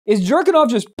Is jerking off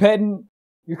just petting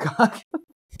your cock?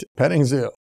 Petting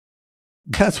zoo.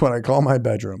 That's what I call my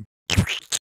bedroom.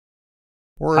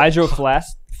 Hydroflask?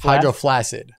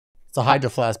 Hydroflaccid. It's a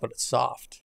hydroflask, but it's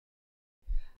soft.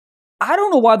 I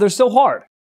don't know why they're so hard.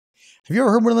 Have you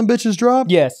ever heard one of them bitches drop?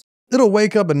 Yes. It'll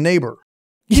wake up a neighbor.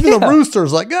 Even the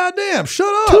rooster's like, God damn, shut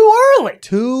up. Too early.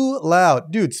 Too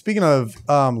loud. Dude, speaking of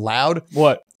loud.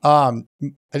 What?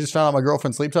 I just found out my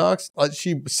girlfriend sleep talks.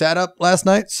 She sat up last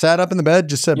night, sat up in the bed,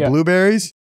 just said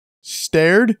blueberries,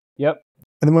 stared, and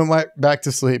then went right back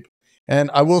to sleep. And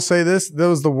I will say this, that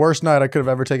was the worst night I could have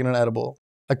ever taken an edible.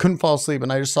 I couldn't fall asleep,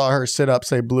 and I just saw her sit up,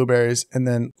 say blueberries, and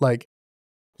then like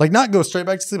not go straight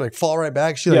back to sleep, like fall right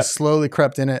back. She like slowly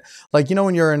crept in it. Like, you know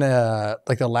when you're in a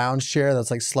like a lounge chair that's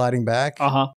like sliding back?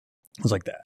 Uh-huh. It was like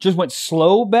that. Just went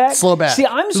slow back? Slow back. See,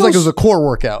 it was a core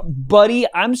workout. Buddy,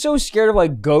 I'm so scared of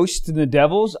like ghosts and the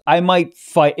devils, I might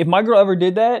fight. If my girl ever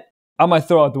did that, I might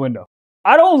throw out the window.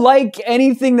 I don't like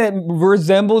anything that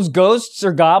resembles ghosts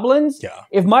or goblins. Yeah.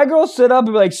 If my girl stood up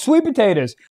and be like, sweet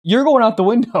potatoes, you're going out the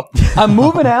window. I'm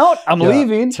moving out. I'm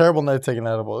leaving. Terrible night taking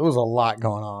an edible. It was a lot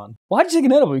going on. Why'd you take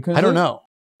an edible? I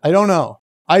don't know.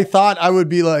 I thought I would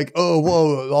be like, oh,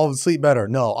 whoa, I'll sleep better.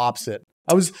 No, opposite.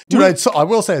 I will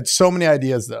say I had so many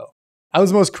ideas though. I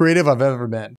was the most creative I've ever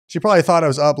been. She probably thought I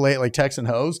was up late, like texting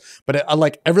hoes, but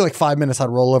every 5 minutes I'd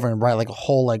roll over and write like a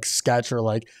whole like sketch or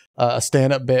like a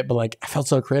stand-up bit, but like I felt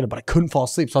so creative, but I couldn't fall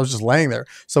asleep. So I was just laying there.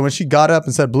 So when she got up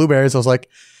and said blueberries, I was like,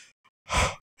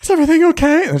 is everything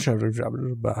okay? And then she blueberries. And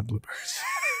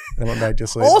I went back to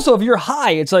sleep. Also, if you're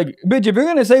high, it's like, bitch, if you're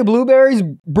going to say blueberries,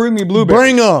 bring me blueberries.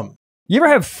 Bring them. You ever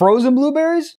have frozen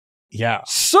blueberries? Yeah.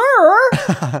 Sir,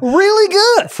 really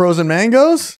good. Frozen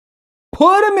mangoes?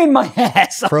 Put them in my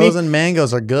ass. Frozen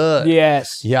mangoes are good.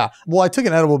 Yes. Yeah. Well, I took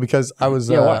an edible because I was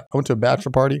I went to a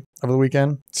bachelor party over the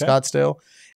weekend, Scottsdale.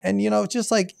 And, you know,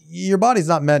 just like your body's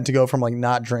not meant to go from like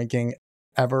not drinking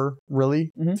ever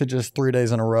really to just 3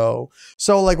 days in a row.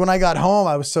 So like when I got home,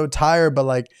 I was so tired, but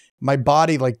like my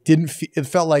body like it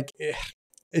felt like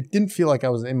it didn't feel like I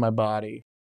was in my body.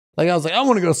 Like I was like, I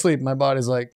want to go to sleep. My body's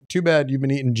like, too bad you've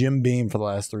been eating Jim Beam for the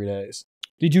last 3 days.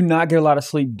 Did you not get a lot of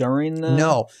sleep during the?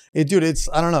 No, dude,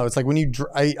 I don't know. It's like when you,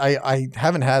 I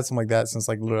haven't had something like that since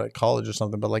like literally like college or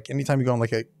something. But like anytime you go on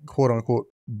like a quote unquote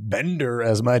bender,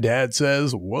 as my dad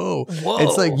says, whoa,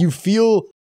 it's like you feel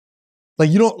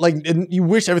like you don't like, you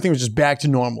wish everything was just back to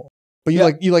normal. But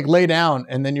you lay down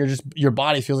and then your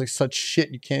body feels like such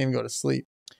shit you can't even go to sleep.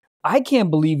 I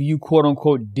can't believe you quote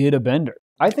unquote did a bender.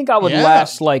 I think I would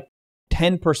last like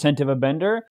 10% of a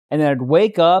bender, and then I'd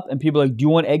wake up and people are like, do you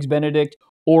want Eggs Benedict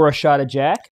or a shot of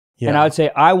Jack? Yeah. And I would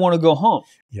say, I want to go home.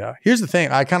 Yeah. Here's the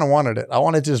thing. I kind of wanted it. I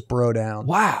wanted to just bro down.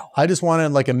 Wow. I just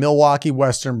wanted like a Milwaukee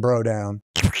Western bro down.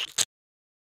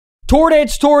 Tour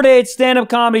dates, stand-up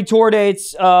comedy tour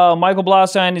dates. Michael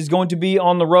Blaustein is going to be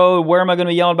on the road. Where am I going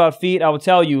to be yelling about feet? I will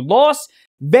tell you. Las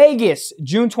Vegas,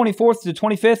 June 24th to the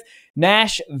 25th.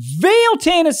 Nashville,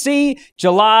 Tennessee,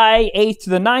 July 8th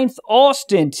to the 9th.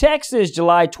 Austin, Texas,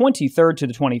 July 23rd to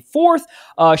the 24th.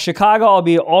 Chicago, I'll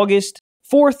be August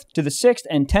 4th to the 6th.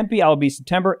 And Tempe, I'll be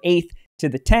September 8th to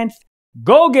the 10th.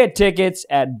 Go get tickets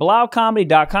at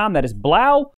blaucomedy.com. That is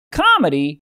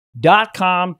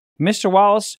blaucomedy.com. Mr.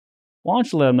 Wallace, why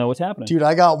don't you let them know what's happening? Dude,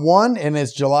 I got one, and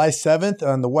it's July 7th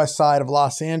on the west side of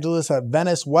Los Angeles at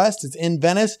Venice West. It's in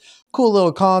Venice. Cool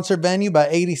little concert venue,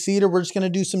 about 80-seater. We're just going to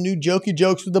do some new jokey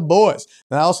jokes with the boys.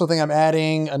 And I also think I'm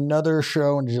adding another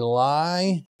show in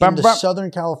July in the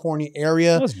Southern California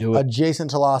area. Let's do it. Adjacent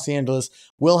to Los Angeles.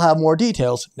 We'll have more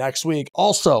details next week.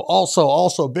 Also,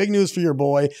 big news for your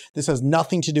boy. This has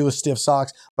nothing to do with Stiff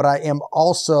Socks, but I am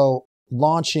also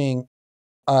launching,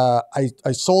 I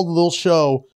sold a little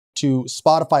show to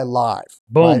Spotify Live.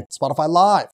 Boom. Right? Spotify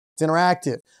Live. It's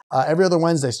interactive. Every other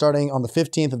Wednesday, starting on the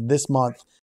 15th of this month,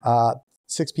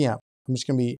 6 p.m. I'm just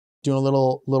going to be doing a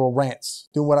little rants,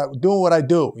 doing what I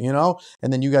do, you know?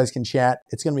 And then you guys can chat.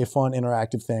 It's going to be a fun,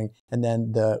 interactive thing. And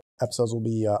then the episodes will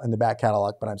be in the back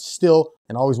catalog. But I'm still,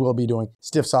 and always will be, doing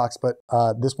Stiff Socks. But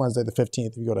this Wednesday, the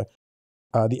 15th, if you go to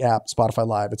the app, Spotify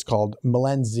Live, it's called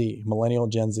Millennial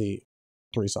Gen Z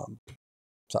threesome.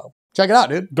 So check it out,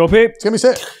 dude. Go peep. It's going to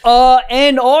be sick.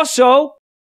 And also,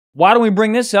 why don't we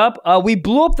bring this up? We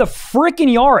blew up the freaking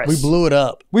Yaris. We blew it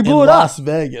up. We blew it up. up. Las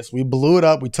Vegas. We blew it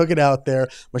up. We took it out there.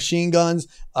 Machine guns.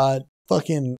 I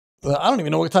don't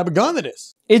even know what type of gun it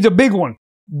is. It's a big one.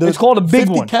 It's called a big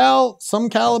 50 one. cal, some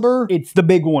caliber. It's the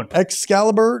big one.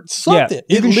 Excalibur, something.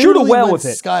 Yeah, you can shoot a well with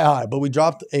it. Sky high. But we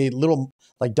dropped a little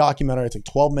like documentary. It's like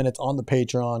 12 minutes on the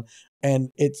Patreon. And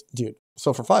it's, dude,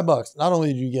 so for $5, not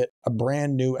only do you get a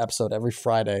brand new episode every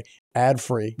Friday,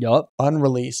 ad-free, yup,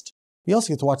 unreleased, You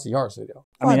also get to watch the Yaris video.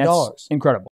 $5. I mean, that's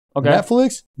incredible. Okay.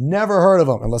 Netflix, never heard of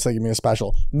them unless they give me a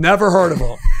special. Never heard of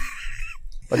them.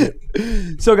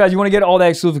 So, guys, you want to get all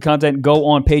that exclusive content, go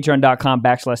on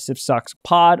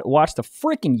patreon.com/SipSucksPod. Watch the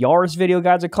freaking Yaris video,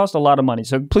 guys. It costs a lot of money,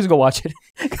 so please go watch it.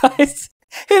 Guys,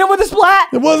 hit him with a splat.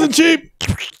 It wasn't cheap.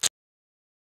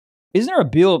 Isn't there a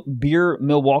beer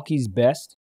Milwaukee's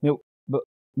Best?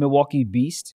 Milwaukee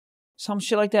Beast? Some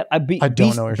shit like that? I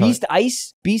don't know what you're Beast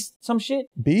Ice? Beast some shit?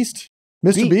 Beast?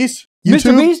 Mr. Beast? YouTube?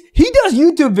 Mr. Beast? He does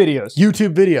YouTube videos.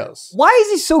 YouTube videos. Why is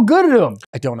he so good at them?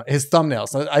 I don't know. His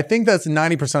thumbnails. I think that's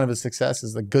 90% of his success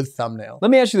is the good thumbnail.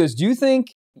 Let me ask you this. Do you think,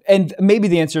 and maybe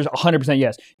the answer is 100%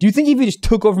 yes, do you think if he just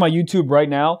took over my YouTube right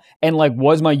now and like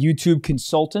was my YouTube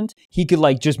consultant, he could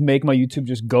like just make my YouTube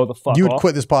just go the fuck off? You'd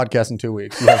quit this podcast in 2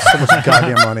 weeks. You have so much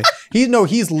goddamn money.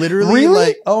 He's literally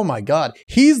like, oh my God.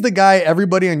 He's the guy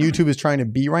everybody on YouTube is trying to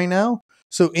be right now.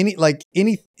 So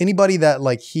anybody that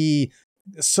like he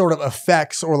sort of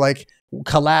affects or like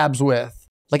collabs with,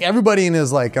 like everybody in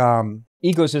his like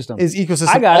ecosystem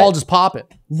I got all it. Just popping.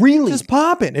 Really? Just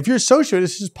popping. If you're associated,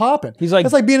 it's just popping. He's like,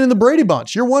 it's like being in the Brady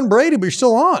Bunch. You're one Brady, but you're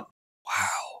still on.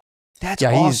 Wow. That's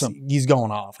awesome. He's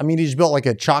going off. I mean, he just built like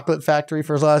a chocolate factory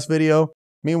for his last video.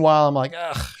 Meanwhile, I'm like,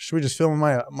 ugh, should we just film in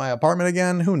my apartment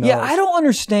again? Who knows? Yeah, I don't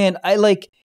understand.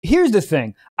 Here's the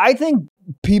thing. I think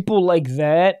people like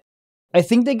that, I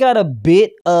think they got a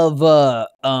bit of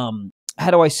how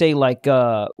do I say, like,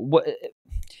 what?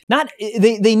 Not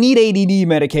they need ADD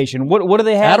medication. What do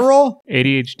they have? Adderall?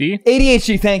 ADHD?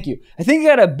 ADHD, thank you. I think you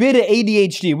got a bit of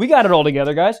ADHD. We got it all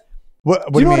together, guys.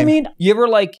 What do you know what I mean? You ever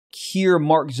like hear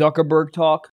Mark Zuckerberg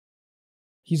talk?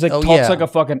 He's like talks like a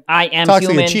fucking I am talks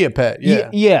human. Like a chia pet. Yeah.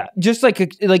 Yeah. Just like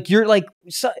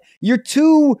you're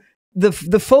too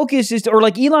the focus is or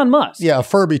like Elon Musk. Yeah,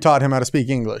 Furby taught him how to speak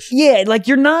English. Yeah, like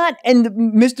you're not, and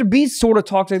Mr. Beast sort of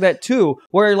talks like that too,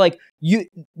 where like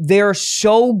they're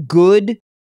so good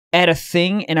at a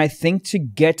thing, and I think to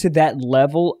get to that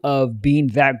level of being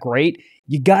that great,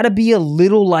 you got to be a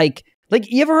little like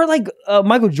you ever heard like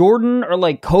Michael Jordan or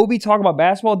like Kobe talk about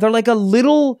basketball? They're like a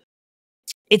little,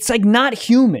 it's like not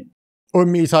human. Or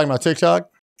me talking about TikTok.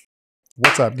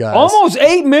 What's up, guys? Almost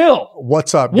 8 mil.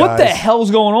 What's up, guys? What the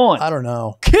hell's going on? I don't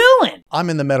know. Killing. I'm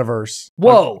in the metaverse.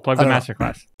 Whoa. Plug the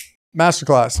masterclass.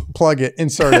 Masterclass. Plug it.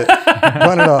 Insert it.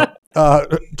 Run it up.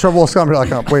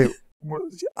 TrevWolfsComedy.com. Wait.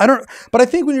 But I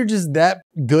think when you're just that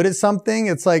good at something,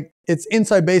 it's like, it's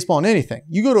inside baseball in anything.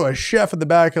 You go to a chef at the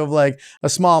back of like a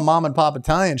small mom and pop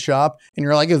Italian shop and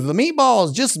you're like, is the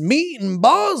meatballs just meat and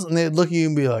balls? And they look at you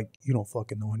and be like, you don't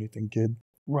fucking know anything, kid.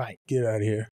 Right. Get out of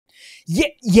here. Yeah,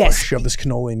 yes. Or shove this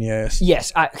cannoli in your ass.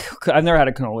 Yes. I've never had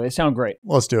a cannoli. They sound great.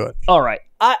 Let's do it. All right.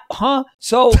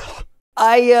 So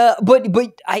I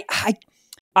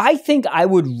think I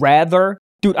would rather,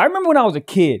 dude, I remember when I was a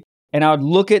kid and I would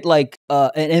look at like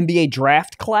an NBA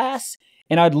draft class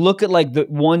and I'd look at like the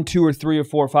 1, 2, or 3, or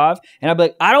 4, or 5, and I'd be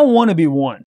like, I don't want to be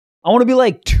 1. I want to be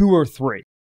like 2 or 3.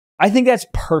 I think that's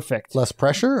perfect. Less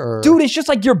pressure? Or? Dude, it's just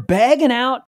like you're bagging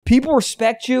out. People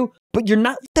respect you, but you're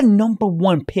not the number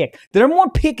 1 pick. The number 1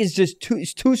 pick is just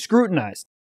too scrutinized.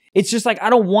 It's just like, I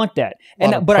don't want that.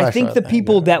 But I think the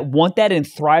people that want that and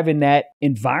thrive in that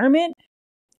environment,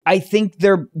 I think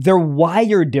they're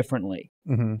wired differently.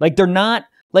 Mm-hmm. Like they're not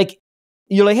like,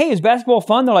 you're like, hey, is basketball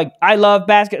fun? They're like, I love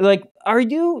basketball. Like, are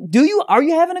you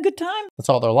having a good time? That's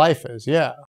all their life is.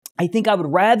 Yeah. I think I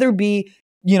would rather be,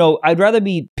 I'd rather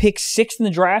be picked 6th in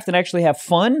the draft and actually have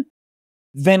fun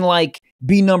than like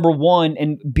be number 1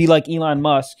 and be like Elon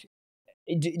Musk.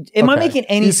 Am I making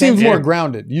any sense? It seems more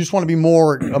grounded. You just want to be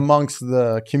more amongst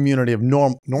the community of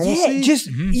normalcy.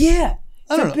 Yeah,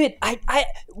 I don't know.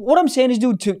 What I'm saying is,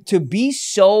 dude, to be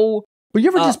so. But you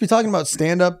ever just be talking about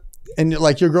stand up and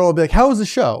like your girl will be like, "How was the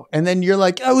show?" And then you're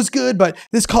like, "I was good, but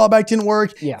this callback didn't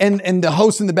work." Yeah. And the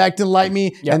host in the back didn't like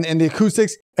me. Yeah. And the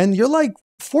acoustics. And you're like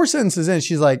 4 sentences in,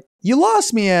 she's like, "You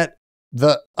lost me at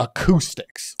the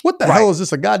acoustics. What the hell is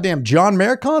this? A goddamn John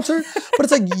Mayer concert?" But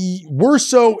it's like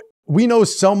we know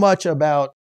so much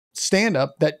about stand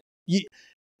up that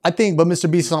I think, but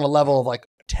Mr. Beast is on a level of like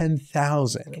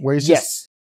 10,000, where he's just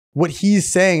what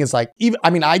he's saying is like,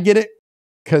 I get it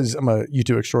because I'm a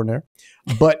YouTube extraordinaire,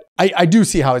 but I do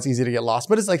see how it's easy to get lost.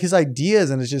 But it's like his ideas,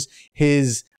 and it's just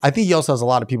I think he also has a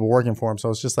lot of people working for him, so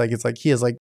it's just like he has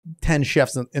like 10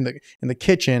 chefs in the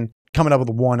kitchen coming up with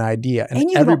one idea, and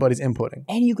everybody's inputting.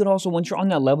 And you can also, once you're on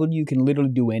that level, you can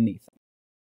literally do anything.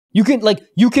 You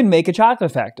can make a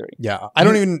chocolate factory. Yeah.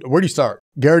 Where do you start?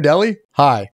 Ghirardelli?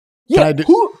 Hi. Yeah.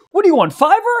 What do you want?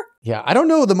 Fiverr? Yeah. I don't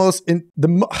know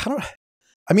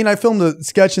I mean, I filmed a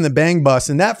sketch in the Bang Bus,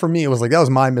 and that for me, it was like, that was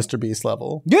my Mr. Beast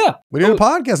level. Yeah. We did a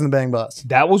podcast in the Bang Bus.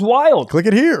 That was wild. Click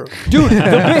it here. Dude,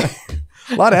 A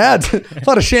lot of ads. A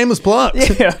lot of shameless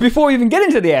plugs. yeah, before we even get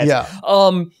into the ads.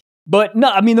 Yeah. But no,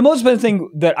 I mean, the most expensive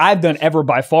thing that I've done ever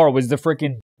by far was the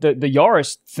freaking, the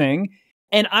Yaris thing.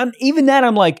 And I'm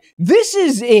like, this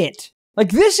is it.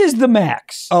 Like, this is the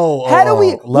max. How do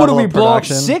we, what do we blow up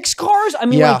 6 cars? I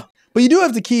mean, like. But you do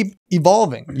have to keep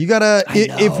evolving. You gotta,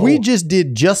 if we just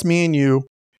did just me and you,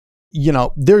 you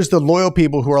know, there's the loyal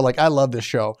people who are like, I love this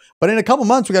show. But in a couple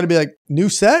months, we got to be like, new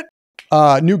set,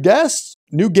 new guests,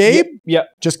 new Gabe. Yep.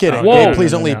 Just kidding. Whoa. Gabe,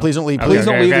 please don't leave. Please don't leave. Please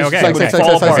don't leave.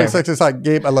 It's like,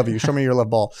 Gabe, I love you. Show me your love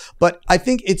ball. But I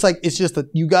think it's like, it's just that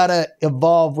you got to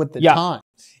evolve with the time.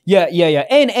 Yeah.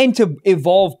 And to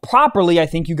evolve properly, I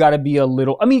think you got to be a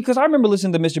little, I mean, because I remember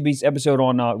listening to Mr. Beast's episode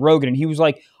on Rogan, and he was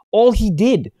like, all he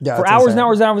did for hours and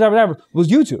hours was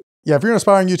YouTube. Yeah, if you're an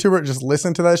aspiring YouTuber, just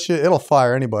listen to that shit. It'll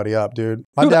fire anybody up, dude.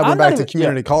 My dad went back to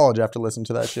community college after listening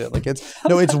to that shit. Like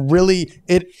it's really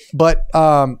but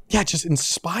it just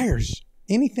inspires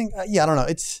anything. I don't know.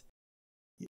 It's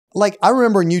like, I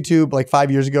remember in YouTube like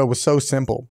 5 years ago was so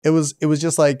simple. It was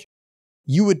just like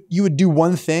you would do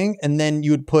one thing and then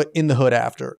you would put in the hood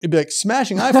after. It'd be like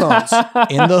smashing iPhones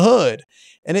in the hood.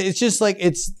 And it's just like,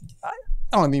 I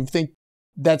don't even think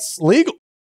that's legal.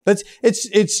 It's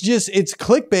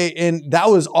clickbait, and that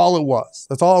was all it was.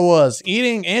 That's all it was.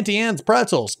 Eating Auntie Anne's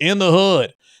pretzels in the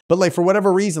hood. But like for whatever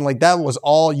reason, like that was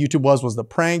all YouTube was the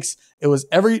pranks. It was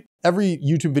every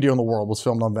YouTube video in the world was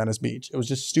filmed on Venice Beach. It was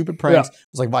just stupid pranks. Yeah. It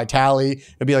was like Vitali.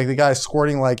 It'd be like the guy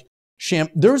squirting like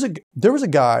there was a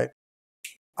guy.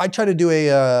 I tried to do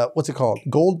a what's it called?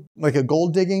 Gold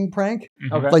digging prank.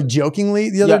 Okay. Like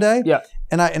jokingly the other day. Yeah.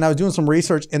 And I was doing some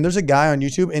research, and there's a guy on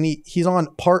YouTube, and he's on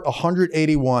part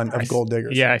 181 of Gold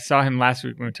Diggers. Yeah, I saw him last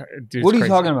week. What are you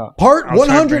talking about? Part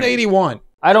 181.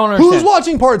 I don't understand. Who's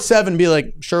watching part 7 be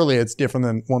like, surely it's different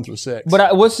than 1 through 6.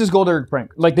 But what's this Gold Digger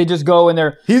prank? Like they just go and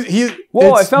they're...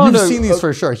 I found you've seen these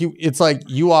for sure. It's like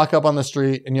you walk up on the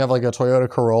street, and you have like a Toyota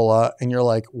Corolla, and you're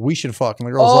like, we should fuck. And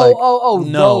the girl's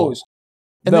no. Those.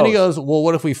 And then he goes, well,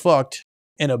 what if we fucked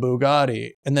in a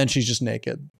Bugatti? And then she's just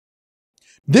naked.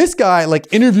 This guy like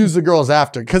interviews the girls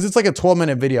after, because it's like a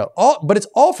 12-minute video. But it's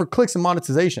all for clicks and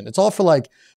monetization. It's all for like,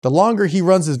 the longer he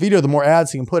runs his video, the more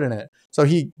ads he can put in it. So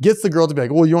he gets the girl to be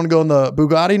like, well, you want to go in the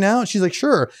Bugatti now? And she's like,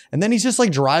 sure. And then he's just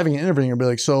like driving and interviewing and be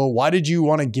like, so why did you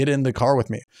want to get in the car with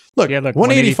me? Look,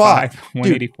 185,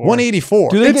 184.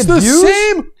 184. It's the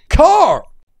same car.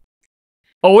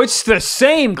 Oh, it's the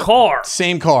same car.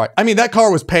 Same car. I mean, that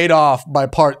car was paid off by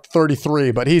part 33,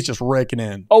 but he's just raking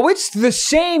in. Oh, it's the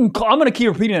same car. I'm going to keep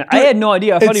repeating it. Dude, I had no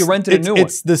idea. I thought he rented a new one.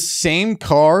 It's the same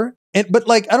car. But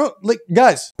like,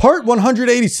 guys, part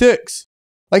 186.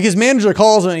 Like his manager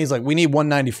calls him and he's like, we need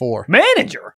 194.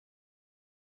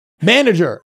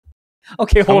 Manager.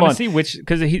 Okay, hold on. See which,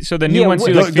 so the new one's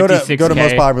like 56K. Go to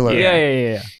most popular.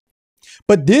 Yeah.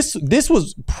 But this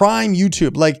was prime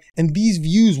YouTube, like, and these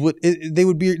views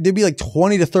they'd be like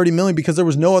 20 to 30 million because there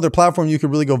was no other platform you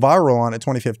could really go viral on at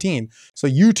 2015. So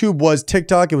YouTube was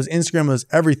TikTok, it was Instagram, it was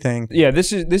everything. Yeah,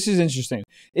 this is interesting.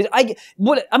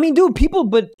 People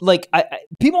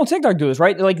on TikTok do this,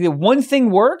 right? Like the one thing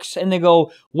works, and they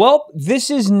go, well, this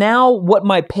is now what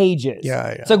my page is. Yeah.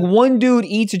 It's like one dude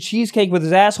eats a cheesecake with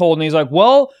his asshole, and he's like,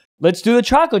 well, let's do the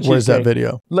chocolate cheesecake. Where's that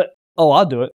video? I'll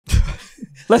do it.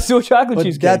 Let's do a chocolate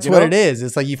cheesecake. That's what it is.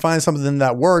 It's like you find something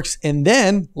that works, and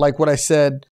then, like what I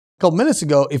said a couple minutes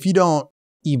ago, if you don't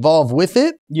evolve with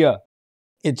it,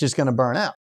 it's just gonna burn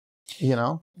out. You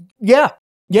know? Yeah.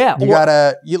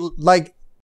 You like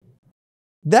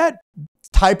that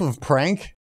type of prank.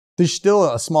 There's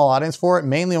still a small audience for it,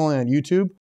 mainly only on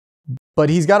YouTube. But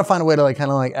he's got to find a way to like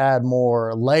kind of like add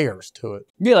more layers to it.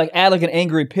 Yeah, like add like an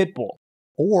angry pit bull,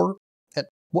 or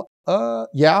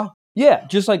Yeah,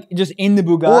 just in the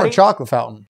Bugatti. Or a chocolate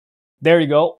fountain. There you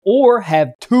go. Or have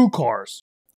 2 cars.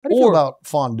 How do you feel about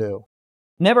fondue?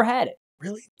 Never had it.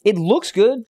 Really? It looks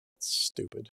good.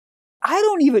 Stupid.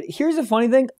 Here's the funny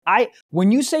thing.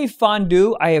 When you say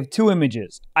fondue, I have 2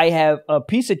 images. I have a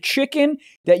piece of chicken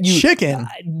that you... Chicken?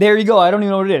 There you go. I don't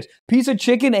even know what it is. Piece of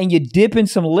chicken and you dip in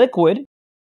some liquid,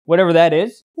 whatever that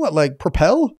is. What, like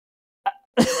Propel?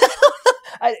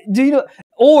 Do you know,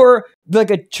 or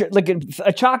like a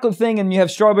chocolate thing, and you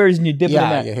have strawberries and you dip it in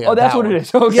that. Yeah, oh, that's what it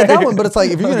is. Okay. Yeah, that one. But it's like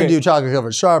if you're gonna do chocolate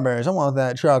covered strawberries, I want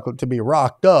that chocolate to be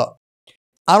rocked up.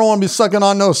 I don't want to be sucking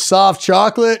on no soft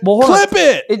chocolate. Well, Clip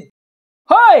it.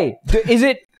 Hey,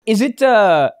 it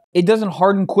doesn't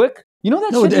harden quick. You know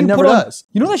that shit it never does.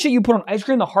 You know that shit you put on ice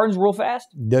cream that hardens real fast?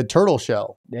 The turtle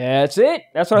shell. That's it.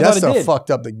 That's what I thought it did. That stuff fucked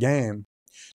up the game.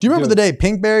 Do you remember the day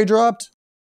Pinkberry dropped?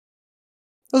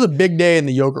 That was a big day in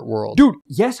the yogurt world. Dude,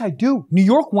 yes, I do. New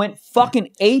York went fucking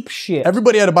ape shit.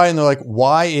 Everybody had to buy it and they're like,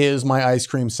 why is my ice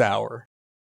cream sour?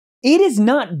 It is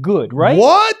not good, right?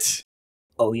 What?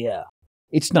 Oh, yeah.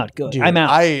 It's not good. Dude, I'm out.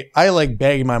 I like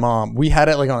begged my mom. We had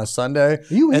it like on a Sunday. Are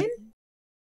you in?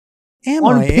 Am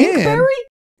on I Pinkberry? in?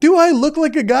 Do I look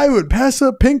like a guy who would pass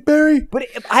up Pinkberry? But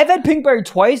I've had Pinkberry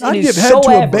twice, and I'd it's give head so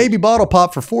to average. a baby bottle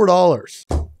pop for $4.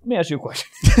 Let me ask you a question.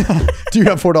 Do you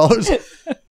have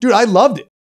 $4? Dude, I loved it.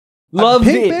 Loved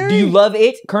it. Pinkberry? Do you love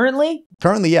it currently?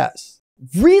 Currently, yes.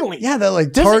 Really? Yeah, that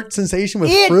like tart sensation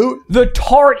with fruit. The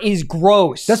tart is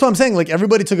gross. That's what I'm saying. Like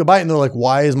everybody took a bite and they're like,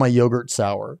 why is my yogurt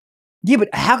sour? Yeah, but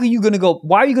how are you going to go?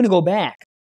 Why are you going to go back?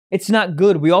 It's not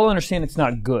good. We all understand it's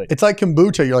not good. It's like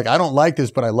kombucha. You're like, I don't like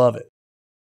this, but I love it.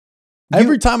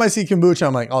 Every time I see kombucha,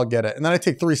 I'm like, I'll get it. And then I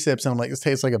take 3 sips and I'm like, this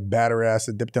tastes like a batter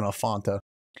acid dipped in a Fanta.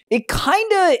 It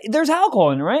kind of, there's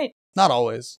alcohol in it, right? Not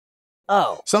always.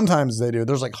 Oh. Sometimes they do.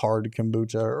 There's like hard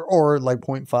kombucha or like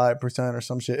 0.5% or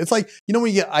some shit. It's like, you know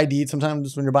when you get ID'd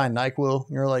sometimes when you're buying NyQuil,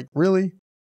 you're like, really?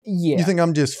 Yeah. You think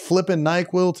I'm just flipping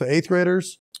NyQuil to 8th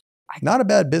graders? Not a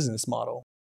bad business model.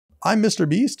 I'm Mr.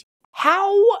 Beast.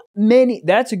 How many,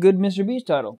 that's a good Mr. Beast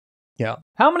title. Yeah.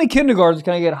 How many kindergartens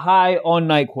can I get high on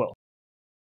NyQuil?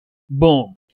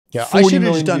 Boom. Yeah, I should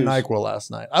have just done NyQuil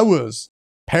last night. I was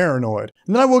paranoid.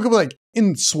 And then I woke up like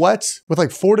in sweats with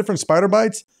like 4 different spider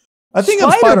bites. I think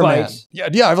I'm Spider-Man.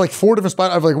 Yeah, I have like 4 different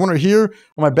spiders. I have like one right here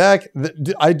on my back.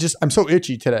 I'm so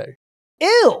itchy today.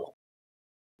 Ew.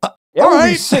 That would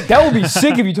be sick. That would be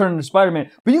sick if you turn into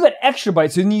Spider-Man. But you got extra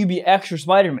bites, so then you'd be extra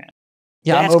Spider-Man.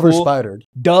 Yeah, I'm over-spidered.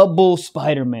 Double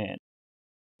Spider-Man.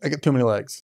 I got too many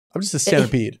legs. I'm just a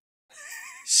centipede.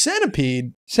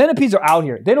 Centipede? Centipedes are out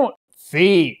here. They don't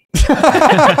feed.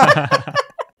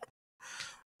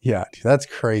 Yeah, dude, that's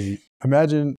crazy.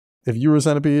 Imagine if you were a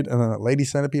centipede and then a lady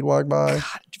centipede walked by. God,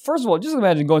 first of all, just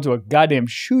imagine going to a goddamn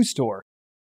shoe store.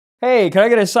 Hey, can I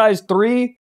get a size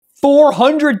 3?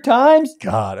 400 times?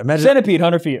 God, imagine. Centipede,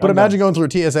 100 feet. But imagine going through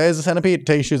a TSA as a centipede.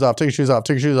 Take your shoes off, take your shoes off,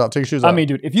 take your shoes off, take your shoes off. I mean,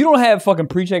 dude, if you don't have fucking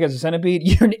pre-check as a centipede,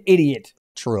 you're an idiot.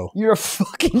 True. You're a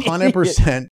fucking 100%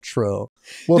 idiot. True.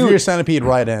 Well, dude. If you're a centipede,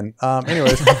 right in.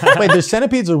 Anyways, wait, there's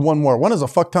centipedes or one more? One is a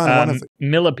fuck ton, one is...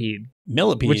 Millipede.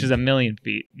 Millipede? Which is 1,000,000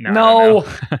 feet. No.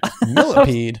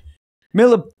 Millipede?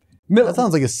 That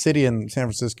sounds like a city in San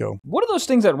Francisco. What are those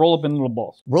things that roll up in little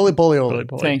balls? Roly-poly.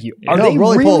 Thank you. Yeah. Are they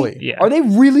roly-poly. Really, are they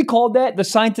really called that? The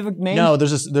scientific name? No,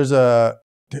 there's a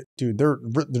dude. They're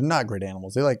not great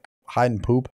animals. They like hide and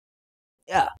poop.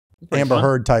 Yeah. Amber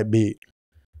Heard type beat.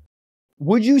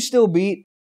 Would you still beat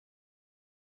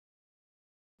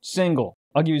single?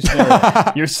 I'll give you a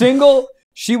scenario. You're single.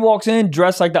 She walks in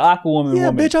dressed like the Aquawoman. Yeah,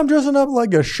 woman. bitch, I'm dressing up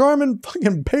like a Charmin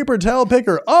fucking paper towel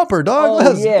picker upper, dog. Oh,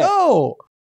 Let's yeah. go.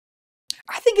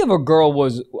 I think if a girl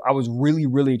I was really,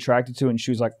 really attracted to and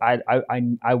she was like,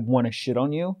 I want to shit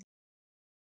on you,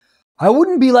 I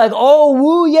wouldn't be like, oh,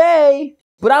 woo, yay.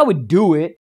 But I would do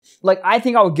it. Like, I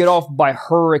think I would get off by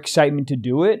her excitement to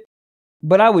do it,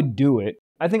 but I would do it.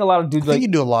 I think a lot of dudes I think you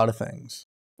do a lot of things.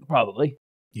 Probably.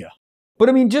 Yeah. But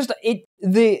I mean, just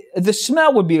the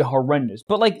smell would be horrendous,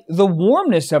 but like the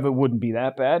warmness of it wouldn't be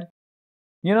that bad.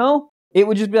 You know? It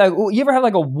would just be like, you ever have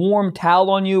like a warm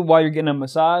towel on you while you're getting a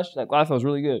massage? Like, well, that feels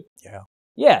really good. Yeah.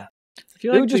 Yeah. I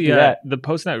feel like the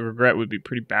post-night regret would be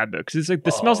pretty bad though, because it's like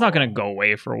the smell's not going to go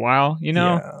away for a while. You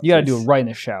know, you got to do it right in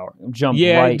the shower. Jump.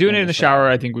 Yeah, right doing it in the shower,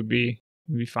 I think would be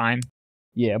fine.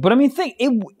 Yeah, but I mean,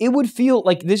 it would feel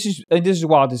like this is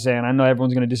wild to say, and I know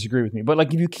everyone's going to disagree with me, but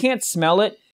like if you can't smell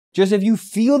it, just if you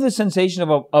feel the sensation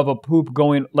of a poop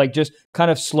going, like just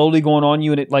kind of slowly going on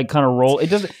you and it like kind of roll,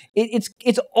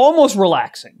 it's almost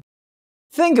relaxing.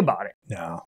 Think about it.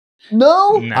 No?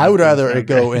 I would rather it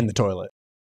go in the toilet.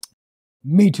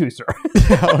 Me too, sir.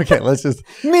 Okay, let's just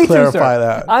clarify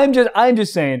that. I'm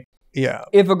just saying. Yeah.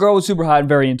 If a girl was super hot and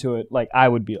very into it, like I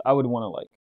would want to like,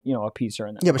 appease her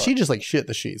in that. Yeah, but she just like shit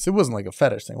the sheets. It wasn't like a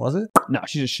fetish thing, was it? No,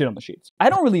 she just shit on the sheets.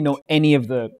 I don't really know any of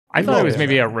the... I thought it was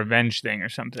maybe a revenge thing or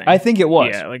something. I think it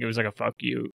was. Yeah, like it was like a fuck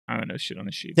you. I don't know, shit on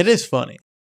the sheets. It is funny.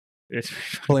 It's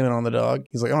blaming on the dog.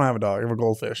 He's like, I don't have a dog. I have a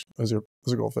goldfish. It was a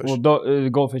goldfish. Well,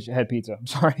 the goldfish had pizza. I'm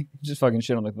sorry. Just fucking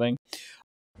shit on the thing.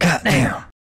 Goddamn.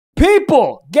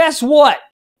 People, guess what?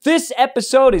 This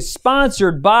episode is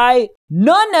sponsored by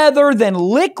none other than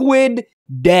Liquid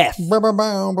Death. You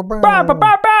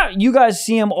guys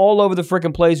see them all over the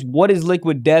freaking place. What is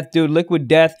Liquid Death, dude? Liquid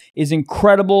Death is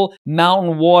incredible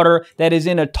mountain water that is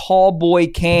in a tall boy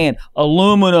can.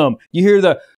 Aluminum. You hear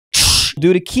the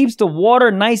dude. It keeps the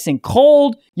water nice and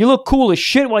cold. You look cool as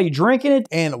shit while you're drinking it.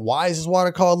 And why is this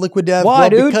water called Liquid Death? Why,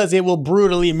 dude? Because it will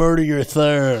brutally murder your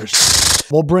thirst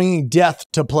while bringing death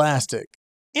to plastic.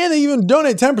 And they even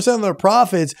donate 10% of their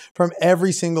profits from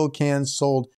every single can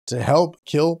sold to help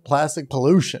kill plastic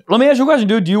pollution. Let me ask you a question,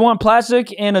 dude. Do you want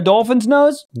plastic in a dolphin's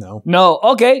nose? No. No.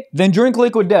 Okay, then drink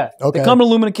Liquid Death. Okay. They come in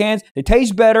aluminum cans. They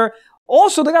taste better.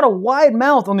 Also, they got a wide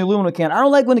mouth on the aluminum can. I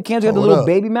don't like when the cans got the little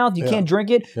baby mouth. You can't drink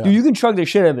it. Yeah. Dude, you can chug the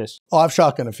shit out of this. Oh, I've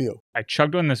shotgun a few. I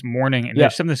chugged one this morning, and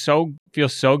there's something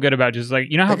feels so good about just like,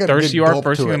 you know how got a thirsty good you are gulp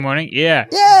first to thing in the it. morning? Yeah.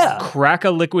 Yeah. Crack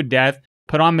a Liquid Death,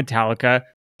 put on Metallica,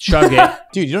 chug it.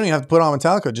 Dude, you don't even have to put on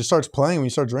Metallica. It just starts playing when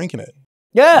you start drinking it.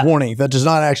 Yeah. Warning, that does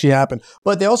not actually happen.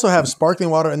 But they also have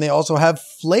sparkling water, and they also have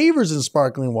flavors in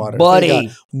sparkling water. Buddy. They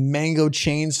got mango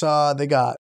chainsaw. They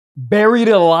got... Buried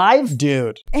alive?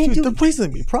 Dude. And Dude, they're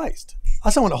reasonably priced. I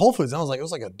saw one at Whole Foods, and I was like, it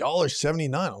was like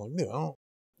 $1.79. I'm like, dude, I don't...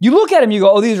 You look at them, you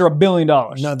go, oh, these are $1 billion.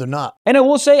 No, they're not. And I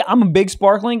will say, I'm a big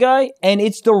sparkling guy, and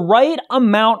it's the right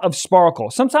amount of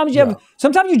sparkle. Sometimes you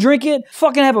drink it,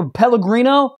 fucking have a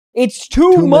Pellegrino. It's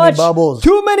too much. Many bubbles.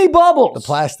 Too many bubbles. The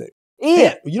plastic.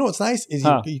 Yeah. You know what's nice is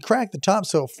Huh. you crack the top,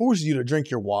 so it forces you to drink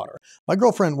your water. My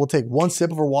girlfriend will take one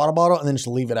sip of her water bottle and then just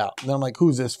leave it out. And then I'm like,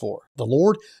 who's this for? The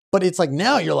Lord? But it's like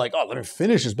now you're like, oh, let me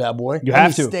finish this bad boy. You Let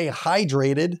have me to. stay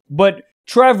hydrated. But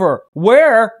Trevor,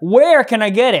 where can I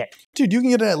get it? Dude, you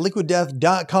can get it at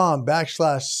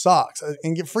liquiddeath.com/socks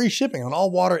and get free shipping on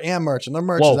all water and merch. And their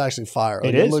merch is actually fire.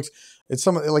 Like, It is? It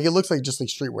looks like just like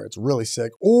streetwear. It's really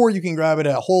sick. Or you can grab it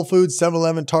at Whole Foods,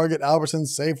 7-Eleven, Target,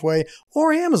 Albertsons, Safeway,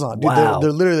 or Amazon. Dude, Wow.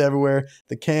 they're literally everywhere.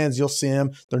 The cans, you'll see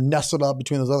them. They're nestled up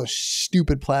between those other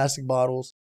stupid plastic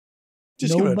bottles.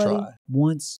 Just give it a try.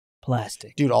 Wants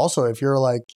plastic. Dude, also, if you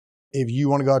want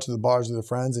to go out to the bars with your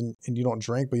friends and you don't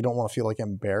drink, but you don't want to feel like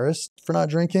embarrassed for not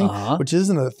drinking, which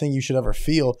isn't a thing you should ever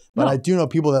feel. But I do know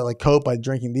people that like cope by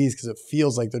drinking these because it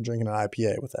feels like they're drinking an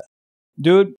IPA with that.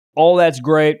 Dude, all that's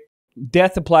great.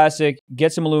 Death to plastic.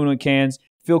 Get some aluminum cans.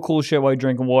 Feel cool shit while you're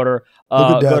drinking water.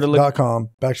 Go to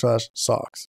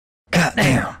liquiddeath.com/socks.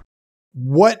 Goddamn.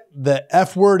 What the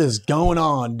F word is going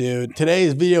on, dude?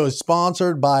 Today's video is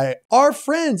sponsored by our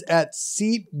friends at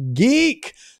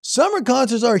SeatGeek. Summer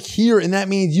concerts are here, and that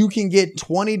means you can get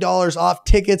 $20 off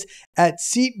tickets at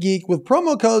SeatGeek with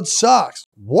promo code SOCKS.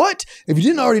 What? If you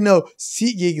didn't already know,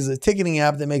 SeatGeek is a ticketing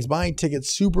app that makes buying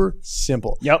tickets super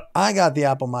simple. Yep. I got the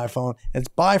app on my phone, and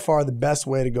it's by far the best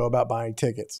way to go about buying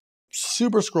tickets.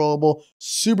 Super scrollable,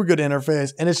 super good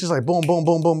interface, and it's just like boom, boom,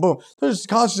 boom, boom, boom. There's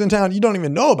concerts in town you don't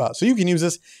even know about, so you can use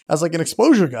this as like an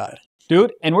exposure guide.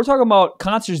 Dude, and we're talking about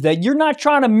concerts that you're not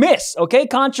trying to miss, okay?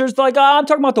 Concerts like, I'm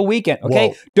talking about The Weeknd,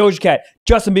 okay? Whoa. Doja Cat,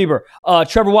 Justin Bieber,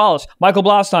 Trevor Wallace, Michael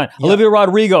Blaustein, Olivia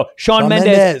Rodrigo, Shawn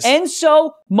Mendes, and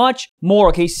so much more,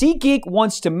 okay? SeatGeek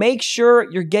wants to make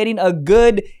sure you're getting a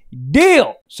good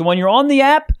deal. So when you're on the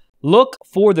app, look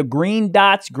for the green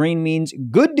dots. Green means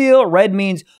good deal. Red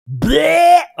means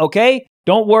bleh, okay?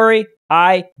 Don't worry.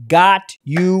 I got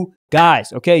you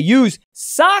guys, okay? Use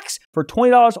SOCKS for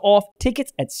 $20 off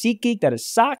tickets at SeatGeek. That is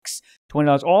SOCKS,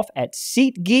 $20 off at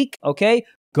SeatGeek, okay?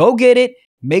 Go get it.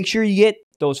 Make sure you get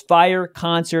those fire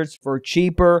concerts for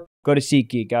cheaper. Go to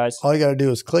SeatGeek, guys. All you got to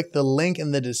do is click the link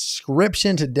in the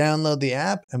description to download the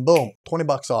app, and boom,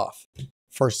 $20 off.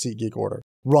 First SeatGeek order.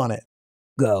 Run it.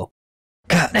 Go.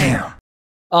 Goddamn.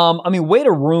 Way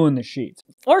to ruin the sheets.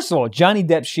 First of all, Johnny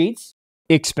Depp sheets,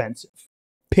 expensive.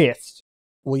 Pissed.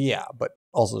 Well, yeah, but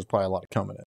also there's probably a lot of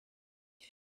coming in.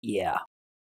 Yeah.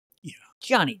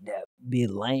 Johnny Depp be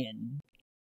laying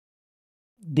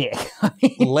dick.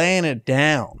 Laying it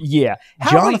down. Yeah.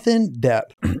 Jonathan Depp.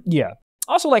 Yeah.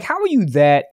 Also, like, how are you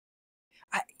that?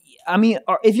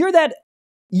 If you're that,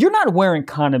 you're not wearing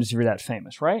condoms if you're that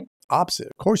famous, right? Opposite.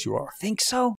 Of course you are. Think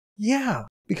so? Yeah.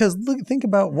 Because think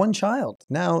about one child.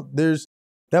 Now there's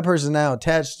that person now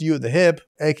attached to you at the hip,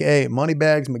 aka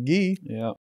Moneybags McGee.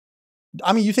 Yeah.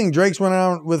 I mean, you think Drake's running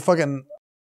around with fucking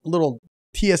little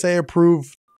TSA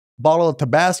approved bottle of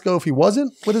Tabasco if he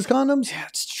wasn't with his condoms? Yeah,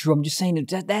 it's true. I'm just saying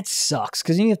that sucks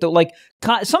because you have to like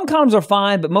some condoms are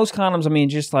fine, but most condoms,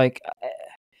 just like.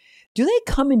 Do they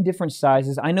come in different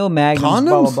sizes? I know magnums, condoms?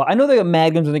 blah, blah, blah. I know they got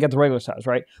magnums and they got the regular size,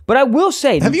 right? But I will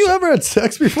say... Have you ever had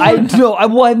sex before? I know.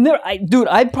 I've never... Dude,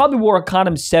 I probably wore a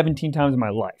condom 17 times in my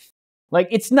life. Like,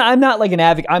 it's not... I'm not like an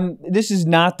advocate. This is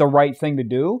not the right thing to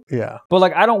do. Yeah. But,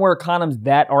 like, I don't wear condoms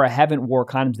or I haven't wore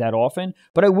condoms that often.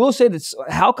 But I will say that...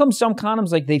 How come some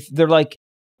condoms, like, they're like...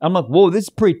 I'm like, whoa, this is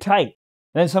pretty tight.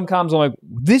 And then some condoms, I'm like,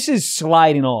 this is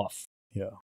sliding off. Yeah.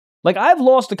 Like, I've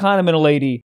lost a condom in a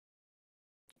lady...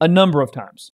 a number of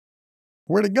times.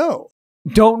 Where'd it go?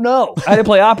 Don't know. I had to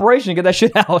play Operation to get that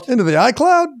shit out. Into the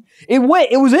iCloud? It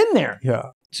was in there. Yeah.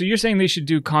 So you're saying they should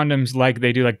do condoms like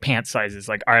they do like pant sizes?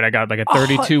 Like, all right, I got like a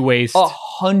 32 waist.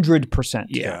 100%.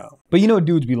 Yeah. But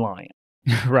dudes be lying.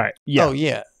 Right. Yeah. Oh,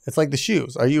 yeah. It's like the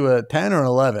shoes. Are you a 10 or an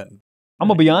 11? I'm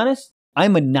going to be honest.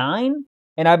 I'm a 9,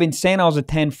 and I've been saying I was a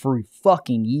 10 for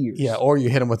fucking years. Yeah, or you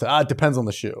hit them with it depends on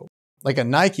the shoe. Like a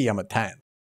Nike, I'm a 10.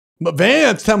 But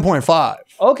Vans, 10.5.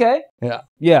 Okay. Yeah.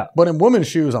 Yeah. But in women's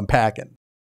shoes, I'm packing.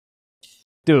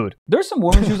 Dude, there's some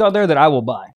women's shoes out there that I will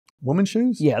buy. Women's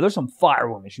shoes? Yeah, there's some fire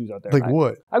women's shoes out there. Like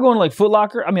what? I go in like Foot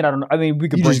Locker. I mean, I don't know. I mean, we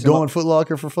could You bring just some go up. in Foot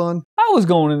Locker for fun? I was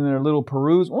going in there, little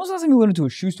peruse. When was the last time you went into a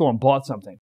shoe store and bought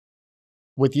something?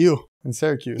 With you in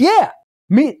Syracuse. Yeah.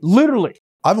 Me, literally.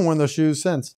 I haven't worn those shoes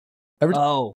since.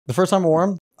 Oh. The first time I wore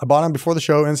them, I bought them before the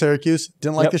show in Syracuse.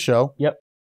 Didn't like the show. Yep.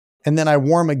 And then I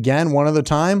wore them again one other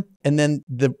time. And then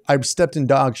I stepped in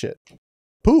dog shit.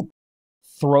 Poop.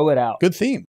 Throw it out. Good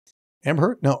theme. Amber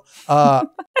Heard? No.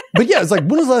 But yeah, it's like,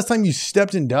 when was the last time you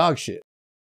stepped in dog shit?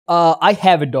 I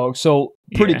have a dog, so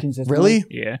pretty Yeah. consistent. Really?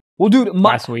 Yeah. Well, dude,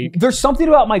 Last week. there's something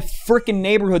about my freaking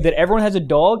neighborhood that everyone has a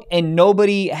dog and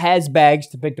nobody has bags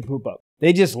to pick the poop up.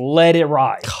 They just let it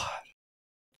ride. God.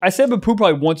 I said but poop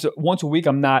probably once a week.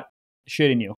 I'm not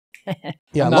shitting you.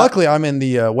 Yeah, luckily I'm in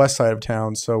the west side of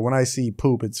town, so when I see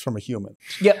poop, it's from a human.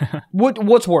 Yeah.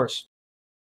 What's worse?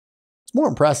 It's more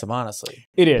impressive, honestly.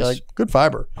 It is. You're like, good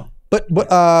fiber. But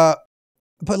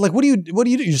like, what do you do?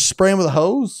 You just spray them with a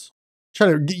hose?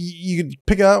 You could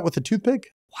pick it out with a toothpick?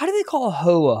 Why do they call a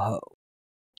hoe a hoe?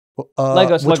 Like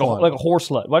a horse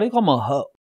slut. Why do they call them a hoe?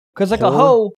 Because like a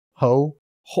Hoe?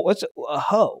 it's a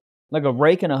hoe. Like a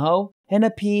rake and a hoe. And a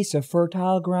piece of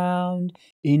fertile ground,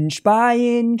 inch by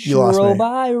inch, You lost row me.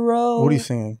 by row. What are you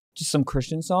singing? Just some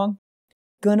Christian song.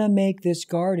 Gonna make this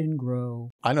garden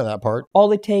grow. I know that part. All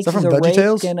it takes Is that is from a rake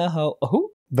VeggieTales? and a hoe. Who?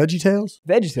 VeggieTales?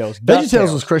 VeggieTales.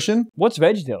 VeggieTales was Christian. What's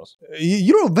VeggieTales?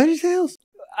 You don't know VeggieTales?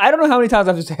 I don't know how many times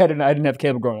I've just said it. I didn't have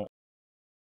cable growing up.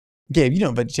 Gabe, you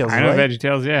know VeggieTales, I know right?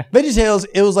 VeggieTales, yeah. VeggieTales,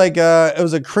 it was like it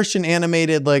was a Christian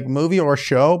animated like movie or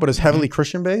show, but it's heavily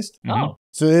Christian based. Mhm. Oh,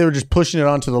 So they were just pushing it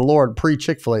onto the Lord pre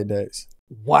Chick-fil-A days.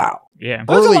 wow. Yeah.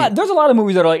 There's Early- a lot of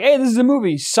movies that are like, hey, this is a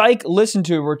movie. Psych, listen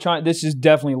to. We're trying. This is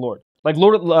definitely Lord. Like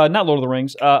not Lord of the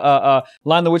Rings.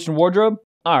 Lion, the Witch, and Wardrobe.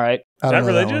 All right, I Is don't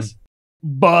that know religious?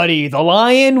 buddy, the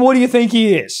lion. What do you think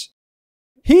he is?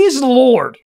 He's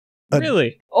Lord.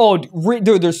 Really? Oh,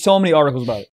 dude, there's so many articles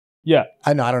about it. Yeah,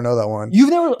 I know, I don't know that one.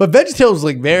 you've never. But VeggieTales was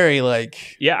like very like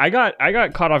Yeah, I got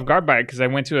caught off guard by it because I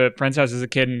went to a friend's house as a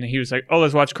kid and he was like, "Oh,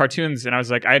 let's watch cartoons," and I was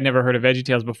like, "I had never heard of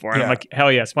VeggieTales before," and Yeah. I'm like,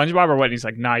 "Hell yeah, SpongeBob or what?" And he's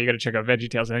like, "Nah, you got to check out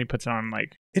VeggieTales," and then he puts on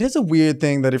like, it is a weird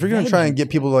thing that if you're gonna try and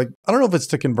get people like, I don't know if it's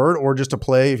to convert or just to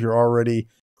play if you're already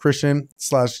Christian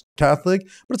 / Catholic,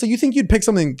 but it's like you think you'd pick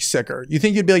something sicker. You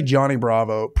think you'd be like Johnny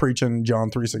Bravo preaching John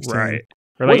 3:16. right,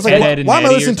 or Well, it's like, Ed, Ed and why am I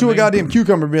Eddie or listening to a something? goddamn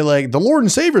cucumber and be like, the Lord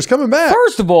and Savior's coming back?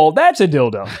 First of all, that's a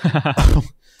dildo.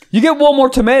 You get one more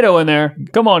tomato in there.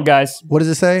 Come on, guys. What does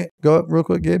it say? Go up real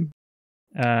quick, Gabe.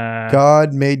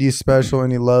 God made you special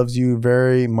and he loves you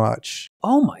very much.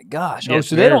 Oh my gosh. Yeah, Oh, it's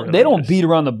so very they don't religious. beat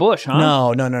around the bush, huh?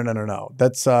 No.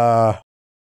 That's yeah,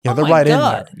 Oh they're my right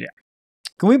God. in there.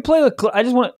 Can we play the clip? I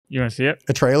just want You want to see it?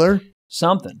 A trailer?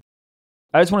 something.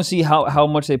 I just want to see how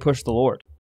much they push the Lord.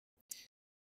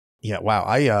 Yeah, wow.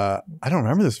 I don't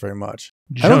remember this very much.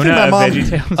 I don't think Jonah, my mom.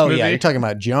 VeggieTales Oh movie? yeah, you're talking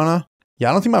about Jonah. Yeah,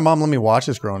 I don't think my mom let me watch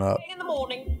this growing up. In the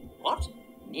morning. What?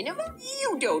 Nineveh?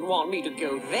 You don't want me to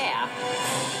go there.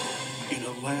 In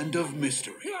a land of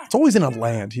mystery, It's always in a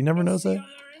land. You never knows that.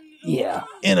 Yeah.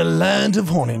 In a land of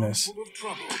horniness. full of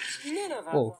troubles. Nineveh.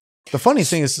 Whoa. The funniest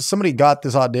thing is somebody got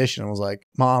this audition and was like,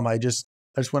 "Mom, I just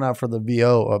went out for the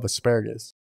VO of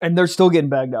asparagus," And they're still getting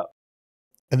bagged up.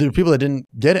 and there were people that didn't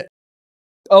get it.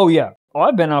 Oh yeah. Oh,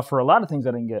 I've been out for a lot of things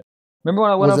I didn't get. Remember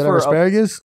when I went Was out it for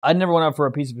asparagus? I never went out for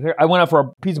a piece of I went out for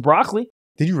a piece of broccoli.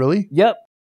 Did you really? Yep.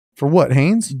 For what?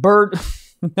 Haynes? Bird.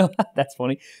 No, that's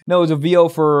funny. No, it was a VO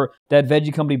for that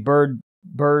veggie company Bird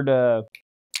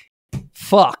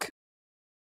fuck.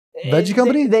 Veggie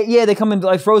company? They come in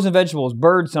like frozen vegetables.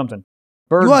 Bird something.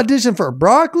 Bird. You auditioned for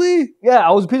broccoli? Yeah, I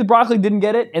was a piece of broccoli, didn't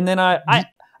get it, and then I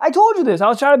told you this. I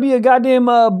was trying to be a goddamn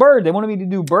bird. They wanted me to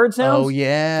do bird sounds. Oh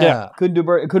yeah. Yeah, couldn't do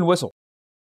bird. Couldn't whistle.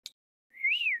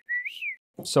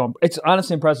 So it's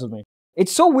honestly impresses me.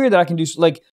 It's so weird that I can do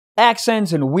like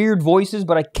accents and weird voices,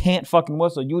 but I can't fucking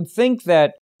whistle. You would think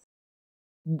that,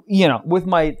 you know, with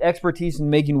my expertise in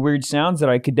making weird sounds, that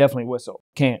I could definitely whistle.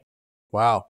 Can't.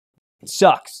 Wow. It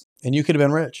sucks. And you could have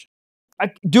been rich.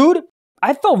 Dude,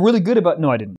 I felt really good about.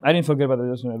 No, I didn't. I didn't feel good about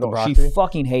this one at The all. broccoli? She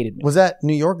fucking hated me. Was that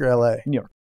New York or LA? New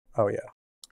York. Oh yeah.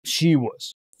 She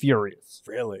was furious.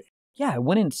 Really? Yeah, I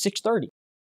went in at 6:30.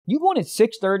 You going at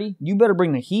 6:30? You better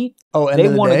bring the heat. Oh, and they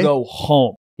want to go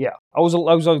home. Yeah, I was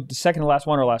the second to last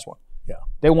one or last one. Yeah,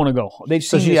 they want to go. They've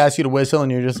so seen she this. asked you to whistle,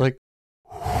 and you're just like,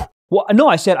 well, no,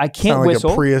 I said I can't sound like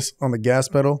whistle. a Prius on the gas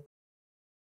pedal.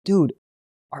 Dude,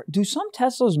 do some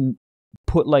Teslas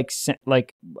put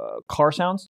car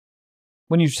sounds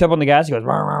when you step on the gas? It goes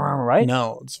right.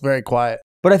 No, it's very quiet.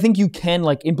 But I think you can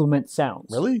like implement sounds.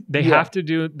 Really? They have to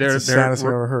do. They're saddest I've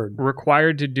ever heard.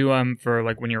 required to do them for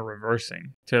like when you're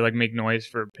reversing to like make noise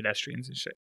for pedestrians and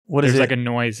shit. What is There's it? like a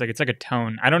noise, like it's like a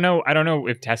tone. I don't know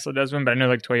if Tesla does one, but I know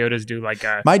like Toyotas do like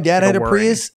a. My dad like had a whirring.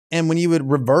 Prius, and when you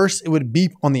would reverse, it would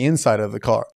beep on the inside of the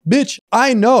car. Bitch,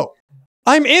 I know.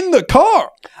 I'm in the car.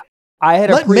 I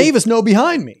had Let Mavis know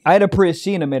behind me. I had a Prius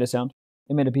C and it made a sound.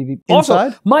 It made a beep beep. Inside?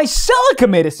 Also, my Celica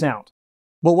made a sound.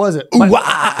 What was it? Ooh,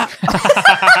 ah.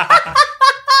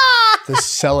 The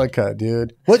Celica,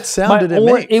 dude. What sound did it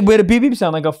make? It made a beep beep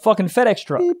sound like a fucking FedEx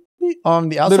truck. Beep, beep. On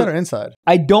the outside or inside?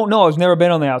 I don't know. I've never been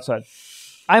on the outside.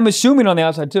 I'm assuming on the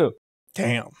outside too.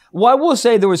 Damn. Well, I will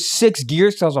say there was 6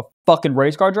 gears because I was a fucking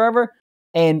race car driver,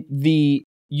 and the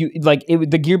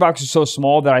gearbox is so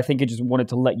small that I think it just wanted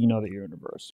to let you know that you're in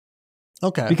reverse.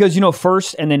 Okay. Because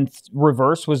first and then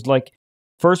reverse was like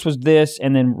first was this,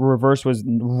 and then reverse was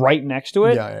right next to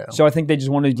it. Yeah. So I think they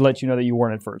just wanted to let you know that you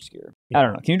weren't in first gear. Yeah. I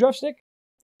don't know. Can you drive stick?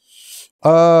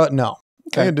 No.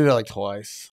 Okay. I can do that like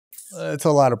twice. It's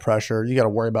a lot of pressure. You got to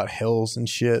worry about hills and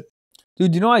shit.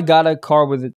 Dude, do you know I got a car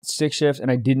with a stick shift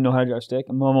and I didn't know how to drive stick?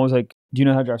 And Mom was like, "Do you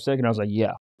know how to drive stick?" And I was like,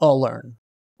 "Yeah." I'll learn.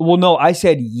 Well, no, I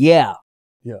said, "Yeah."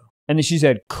 Yeah. And then she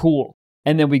said, "Cool."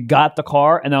 And then we got the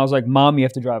car, and I was like, "Mom, you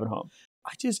have to drive it home."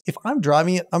 If I'm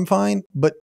driving it, I'm fine.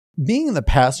 But being in the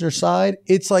passenger side,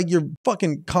 it's like you're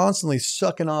fucking constantly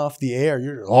sucking off the air.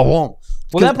 You're Well,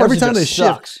 that every time they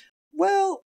sucks. shift.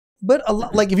 Well, but a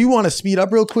lot, like if you want to speed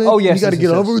up real quick, yes, you got to yes,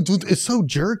 get over. Dude, it's so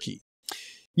jerky.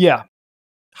 Yeah.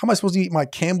 How am I supposed to eat my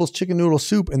Campbell's chicken noodle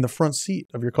soup in the front seat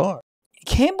of your car?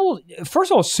 Campbell,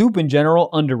 first of all, soup in general,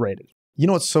 underrated. You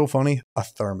know what's so funny? A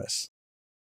thermos.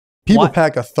 People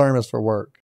pack a thermos for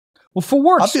work. Well, for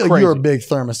work, I feel like you're a big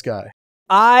thermos guy.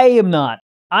 I am not.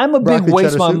 I'm a big Broccoli waste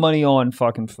cheddar my soup? money on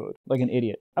fucking food, like an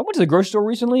idiot. I went to the grocery store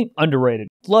recently. Underrated.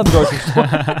 Love grocery store.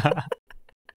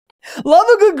 Love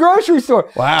a good grocery store.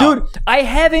 Wow. Dude, I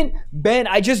haven't been.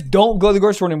 I just don't go to the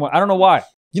grocery store anymore. I don't know why.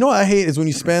 You know what I hate is when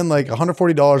you spend like $140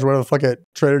 or whatever the fuck at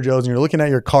Trader Joe's and you're looking at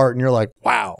your cart and you're like,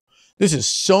 wow, this is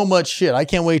so much shit. I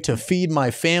can't wait to feed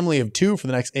my family of 2 for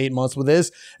the next 8 months with this.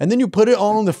 And then you put it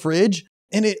all in the fridge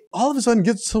and it all of a sudden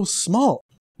gets so small.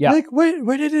 Yeah. Like, wait,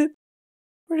 where did it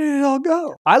all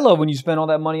go? I love when you spend all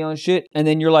that money on shit and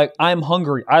then you're like, I'm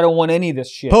hungry. I don't want any of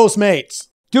this shit. Postmates.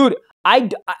 Dude, I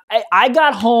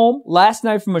got home last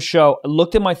night from a show,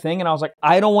 looked at my thing, and I was like,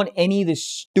 I don't want any of this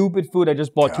stupid food I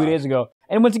just bought 2 days ago.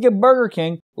 And went to get Burger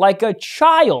King like a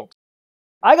child.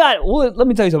 Let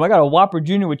me tell you something. I got a Whopper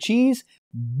Jr. with cheese.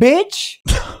 Bitch.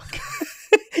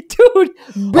 Dude,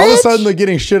 bitch. All of a sudden, the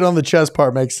getting shit on the chest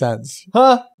part makes sense.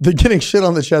 Huh? The getting shit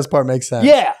on the chest part makes sense.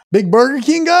 Yeah. Big Burger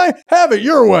King guy? Have it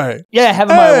your way. Yeah, have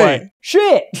it my way.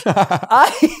 Shit. I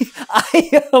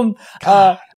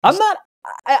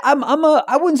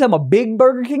wouldn't say I'm a big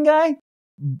Burger King guy,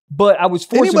 but I was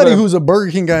forced Anybody who's a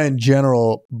Burger King guy in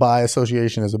general, by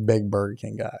association, is a big Burger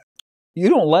King guy. You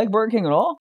don't like Burger King at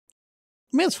all?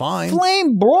 I mean, it's fine.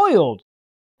 Flame broiled.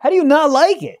 How do you not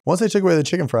like it? Once they took away the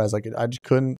chicken fries, like I just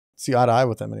couldn't see eye to eye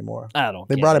with them anymore. I don't.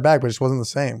 They brought it back, but it just wasn't the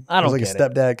same. I don't It was like a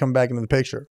stepdad coming back into the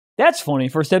picture. That's funny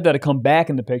for a stepdad to come back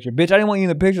in the picture. Bitch, I didn't want you in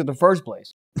the picture in the first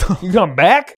place. You come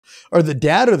back? Or the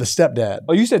dad or the stepdad?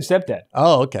 Oh, you said stepdad.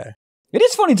 Oh, okay. It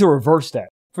is funny to reverse that.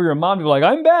 For your mom to be like,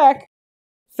 I'm back.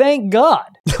 Thank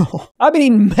God. I've been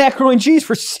eating macaroni and cheese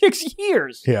for 6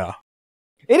 years. Yeah.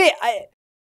 Here's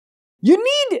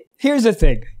the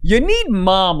thing. You need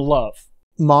mom love.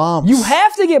 Moms. You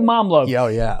have to get mom love. Yeah, oh,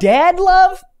 yeah. Dad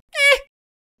love?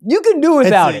 You can do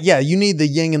without it. Yeah, you need the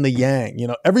yin and the yang. You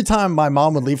know, every time my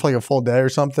mom would leave for like a full day or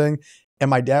something, and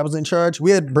my dad was in charge,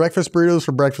 we had breakfast burritos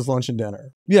for breakfast, lunch, and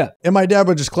dinner. Yeah. And my dad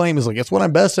would just claim, he's like, it's what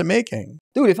I'm best at making.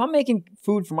 Dude, if I'm making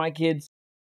food for my kids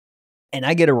and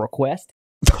I get a request,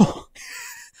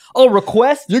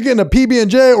 request? You're getting a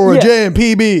PB&J or a J and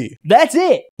PB. That's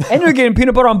it. And you're getting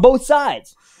peanut butter on both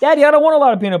sides. Daddy, I don't want a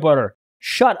lot of peanut butter.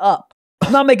 Shut up.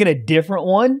 I'm not making a different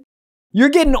one. You're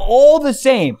getting all the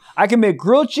same. I can make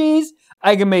grilled cheese.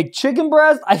 I can make chicken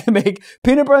breast. I can make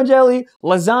peanut butter and jelly,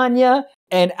 lasagna,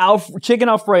 and chicken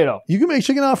Alfredo. You can make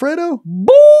chicken Alfredo?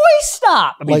 Boy,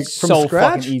 stop. I mean, like it's from so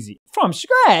scratch? fucking easy. From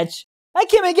scratch? I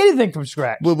can't make anything from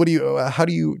scratch. What do you, how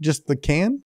do you, just the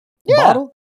can? Yeah.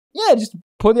 Bottle? Yeah, just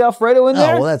put the Alfredo in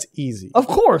there. Oh, well, that's easy. Of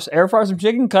course. Air fry some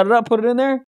chicken, cut it up, put it in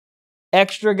there.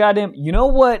 Extra goddamn. You know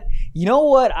what?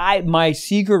 My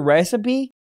secret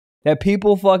recipe that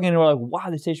people fucking are like, wow,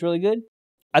 this tastes really good.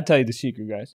 I'll tell you the secret,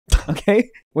 guys. Okay?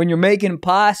 When you're making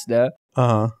pasta,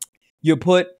 you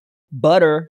put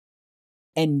butter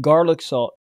and garlic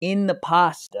salt in the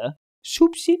pasta.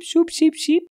 Soup, seep, soup, seep,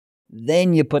 seep.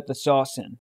 Then you put the sauce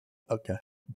in. Okay.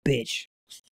 Bitch.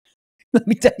 Let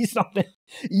me tell you something.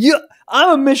 I'm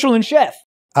a Michelin chef.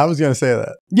 I was going to say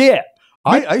that. Yeah.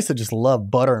 I used to just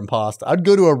love butter and pasta. I'd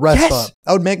go to a restaurant. Yes.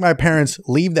 I would make my parents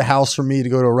leave the house for me to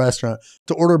go to a restaurant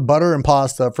to order butter and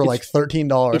pasta for like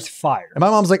 $13. It's fire. And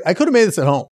my mom's like, I could have made this at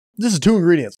home. This is 2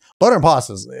 ingredients. Butter and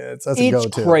pasta. That's a go-to.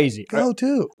 It's crazy.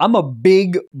 Go-to. I'm a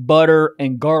big butter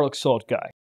and garlic salt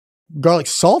guy. Garlic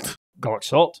salt? Garlic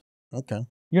salt. Okay.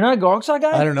 You're not a garlic salt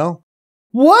guy? I don't know.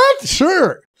 What?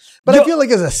 Sure. But I feel like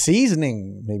as a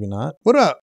seasoning, maybe not. What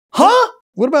about? Huh?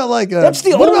 What about like? That's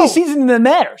the only seasoning that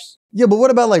matters. Yeah, but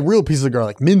what about like real pieces of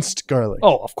garlic? Minced garlic.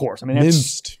 Oh, of course. I mean,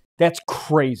 minced. That's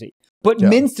crazy. But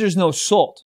minced, there's no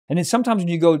salt. And then sometimes when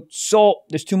you go salt,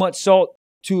 there's too much salt,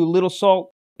 too little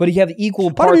salt. But you have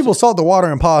equal parts. Why do people salt the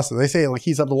water in pasta? They say it like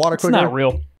heats up the water quicker. It's not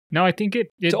real. No, I think it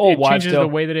old changes tale. the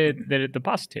way that the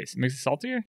pasta tastes. It makes it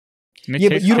saltier. Yeah,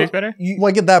 but you taste better. Well,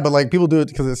 I get that, but like people do it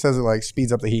because it says it like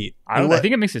speeds up the heat. I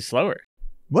think it makes it slower.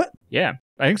 What? Yeah,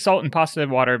 I think salt and pasta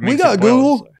water makes We got it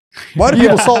boil Google. Why do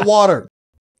people salt water?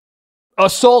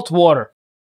 Salt water.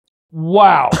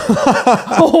 Wow.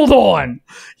 Hold on.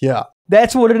 Yeah.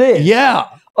 That's what it is. Yeah.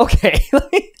 Okay.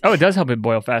 Oh, it does help it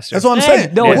boil faster. That's what I'm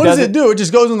saying. No, what does it do? It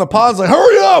just goes in the pot. It's like,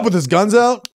 hurry up with his guns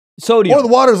out. Sodium. Or the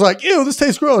water's like, ew, this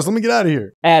tastes gross. Let me get out of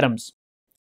here. Atoms.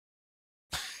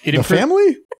 The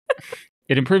family?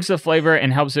 It improves the flavor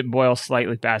and helps it boil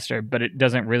slightly faster, but it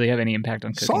doesn't really have any impact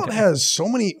on cooking. Salt time. has so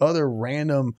many other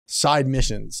random side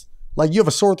missions. Like you have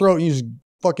a sore throat and you just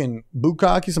fucking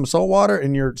bukkake some salt water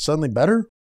and you're suddenly better?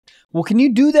 Well, can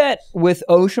you do that with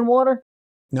ocean water?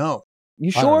 No.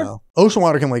 You I don't sure? know. Ocean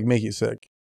water can like make you sick.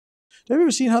 Have you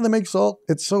ever seen how they make salt?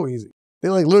 It's so easy. They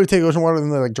like literally take ocean water and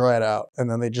then they like dry it out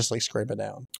and then they just like scrape it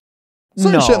down.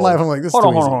 Certain shit in life, I'm like, this is too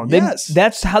easy. Hold on. Yes.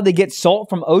 That's how they get salt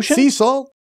from ocean? Sea salt?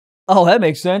 Oh, that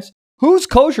makes sense. Who's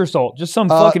kosher salt? Just some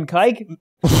fucking kike?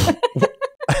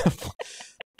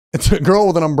 It's a girl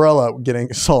with an umbrella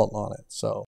getting salt on it.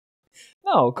 So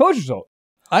No, kosher salt.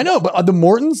 I know, but the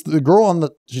Mortons, the girl on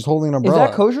she's holding an umbrella. Is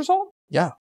that kosher salt?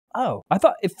 Yeah. Oh, I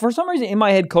thought for some reason in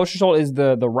my head kosher salt is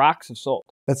the rocks of salt.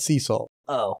 That's sea salt.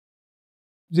 Oh.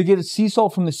 To get sea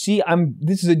salt from the sea,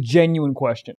 this is a genuine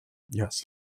question. Yes.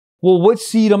 Well, what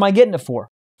sea am I getting it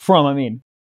from, I mean.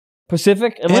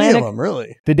 Pacific, Atlantic? Any of them,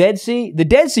 really. The Dead Sea? The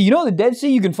Dead Sea, you know the Dead Sea?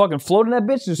 You can fucking float in that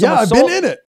bitch. There's so Yeah, much I've salt. been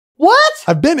in it. What?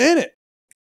 I've been in it.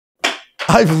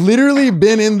 I've literally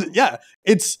been in.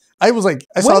 I was like,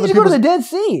 I saw When the did you go people. to the Dead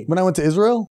Sea? When I went to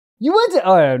Israel. You went to...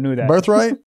 Oh, I knew that.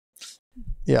 Birthright?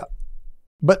 Yeah.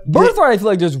 But Birthright, I feel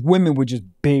like there's women with just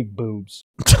big boobs.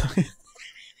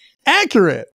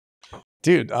 Accurate.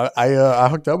 Dude, I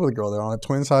hooked up with a girl there on a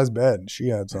twin-size bed. She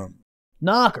had some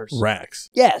Knockers. racks.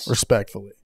 Yes.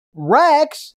 Respectfully.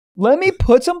 Racks? Let me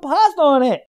put some pasta on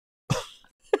it.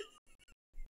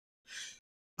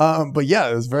 But yeah,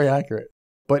 it was very accurate.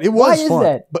 But it was Why is fun.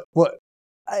 that? But what?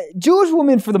 Jewish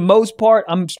women, for the most part,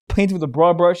 I'm painting with a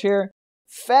broad brush here,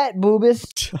 fat boobies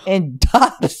and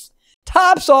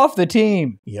tops off the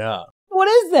team. Yeah. What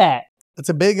is that? It's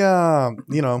a big, I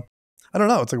don't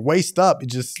know. It's like waist up.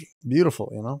 It's just beautiful,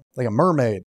 like a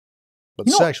mermaid, but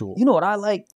sexual. You know what I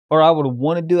like, or I would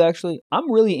want to do actually? I'm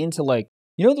really into like,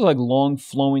 those like long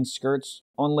flowing skirts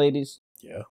on ladies?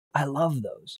 Yeah. I love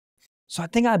those. So I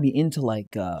think I'd be into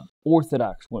like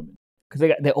Orthodox women.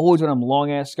 Because they always wear them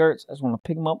long ass skirts. I just want to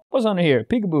pick them up. What's under here?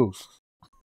 Peekaboo.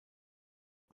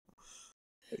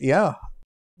 Yeah.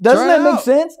 Doesn't that make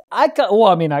sense? I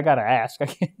gotta ask. I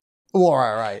can't. Well,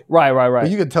 right. Right. But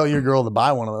you could tell your girl to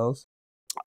buy one of those.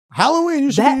 Halloween,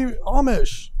 you should be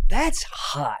Amish. That's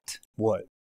hot. What?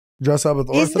 Dress up with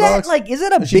Is Orthodox? is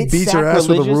it a bit she beats her ass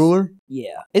with a ruler?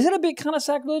 Yeah. Is it a bit kind of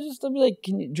sacrilegious to be like,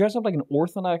 can you dress up like an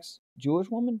Orthodox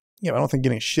Jewish woman? Yeah, I don't think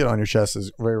getting shit on your chest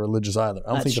is very religious either.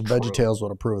 I don't think the VeggieTales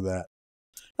would approve of that.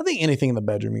 I think anything in the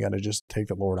bedroom, you got to just take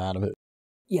the Lord out of it.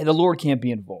 Yeah, the Lord can't be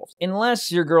involved.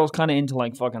 Unless your girl's kind of into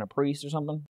like fucking a priest or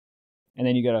something. And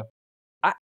then you got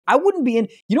to... I wouldn't be in...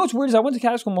 You know what's weird is I went to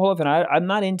Catholic school my whole life and I'm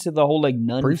not into the whole like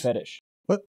nun priest? fetish.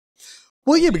 What?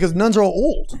 Well, yeah, because nuns are all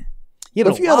old. Yeah,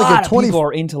 but if you have like a 20 people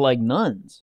are into like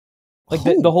nuns. Like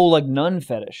the whole like nun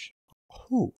fetish.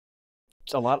 Who?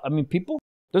 It's a lot. I mean, people.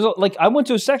 There's like I went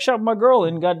to a sex shop with my girl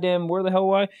in goddamn where the hell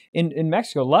were I in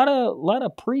Mexico? A lot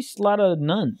of priests, a lot of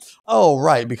nuns. Oh,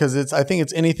 right, because I think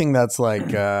it's anything that's like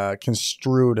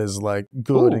construed as like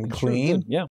good and clean. Good.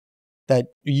 Yeah. That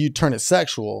you turn it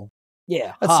sexual.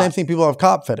 Yeah. That's the same thing people have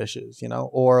cop fetishes, you know,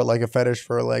 or like a fetish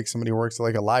for like somebody who works at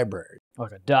like a library.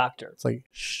 Like a doctor. It's like,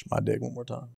 shh, my dick one more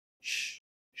time. Shh,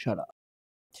 shut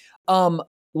up.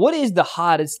 What is the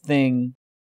hottest thing,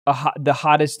 the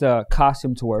hottest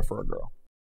costume to wear for a girl?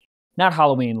 Not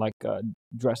Halloween, like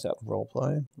dress up. Role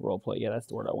play. Yeah, that's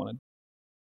the word I wanted.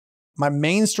 My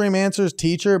mainstream answer is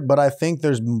teacher, but I think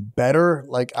there's better.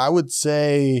 Like I would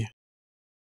say,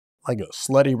 like a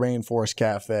slutty rainforest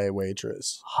cafe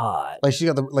waitress. Hot. Like she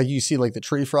got the like you see like the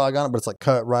tree frog on it, but it's like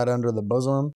cut right under the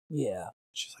bosom. Yeah.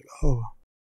 She's like, oh,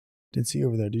 didn't see you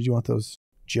over there. Did you want those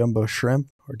jumbo shrimp,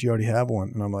 or do you already have one?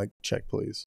 And I'm like, check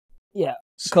please. Yeah,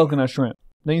 coconut shrimp.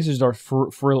 Then you just start for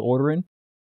real ordering.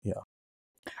 Yeah.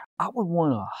 I would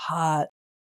want a hot.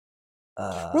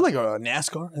 Or like a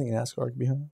NASCAR. I think a NASCAR could be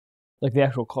hot. Like the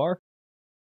actual car.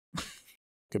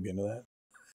 Could be into that.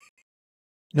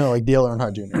 No, like Dale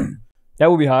Earnhardt Jr.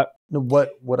 That would be hot. No, what?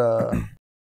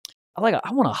 I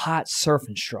want a hot surf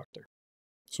instructor.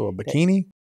 So a bikini.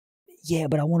 Yeah,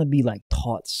 but I want to be like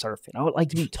taught surfing. I would like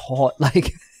to be taught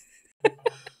like.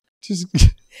 Just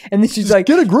and then she's like,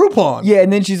 get a group on. Yeah,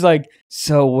 and then she's like,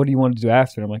 so what do you want to do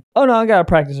after? And I'm like, oh no, I gotta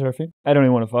practice surfing. I don't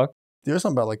even want to fuck. There's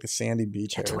something about like the sandy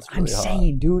beach That's hair. what It's I'm really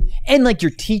saying, dude. And like you're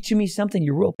teaching me something.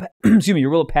 You're real. Excuse me. You're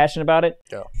real passionate about it.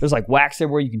 Yeah. There's like wax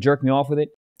everywhere. You can jerk me off with it.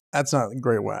 That's not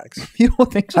great wax. You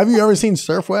don't think so? Have you ever seen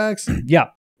surf wax? Yeah.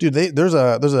 Dude, there's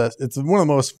it's one of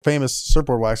the most famous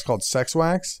surfboard wax called sex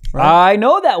wax. Right? I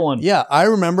know that one. Yeah, I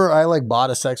remember I like bought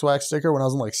a sex wax sticker when I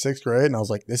was in like 6th grade, and I was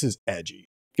like, this is edgy.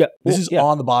 Yeah. This is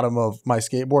on the bottom of my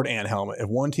skateboard and helmet. If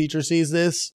one teacher sees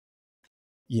this,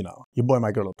 you know, your boy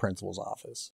might go to the principal's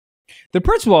office. The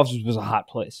principal office was a hot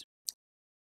place.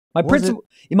 My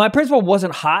principal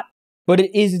wasn't hot, but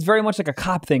it's very much like a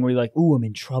cop thing where you're like, ooh, I'm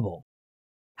in trouble.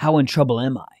 How in trouble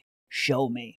am I? Show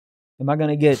me. Am I going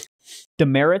to get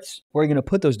demerits? Where are you going to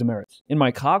put those demerits? In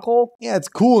my cock hole? Yeah, it's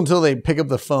cool until they pick up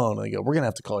the phone and they go, we're going to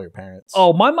have to call your parents.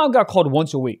 Oh, my mom got called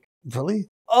once a week. Really?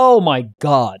 Oh, my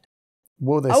God.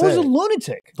 What would they I say? was a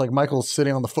lunatic. Like Michael's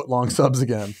sitting on the foot-long subs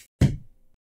again.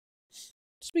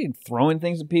 Just being throwing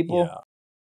things at people. Yeah.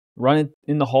 Running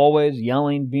in the hallways,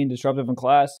 yelling, being disruptive in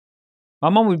class. My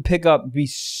mom would pick up, be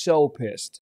so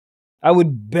pissed. I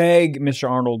would beg Mr.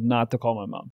 Arnold not to call my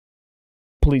mom.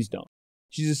 Please don't.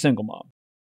 She's a single mom.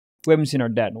 We haven't seen our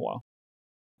dad in a while.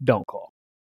 Don't call.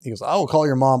 He goes, I will call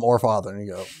your mom or father. And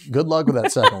you go, good luck with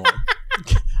that second one.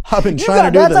 I've been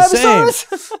trying to do the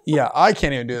same. Yeah, I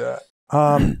can't even do that.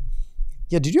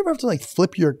 Yeah, did you ever have to like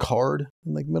flip your card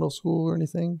in like middle school or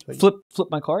anything? Like, Flip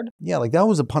my card? Yeah, like that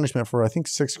was a punishment for I think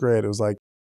 6th grade. It was like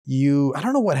I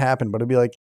don't know what happened, but it'd be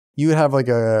like you would have like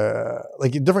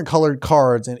different colored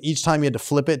cards, and each time you had to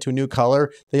flip it to a new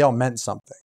color, they all meant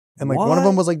something. And like one of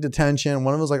them was like detention,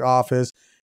 one of them was like office.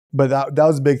 But that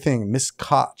was a big thing. Miss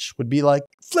Koch would be like,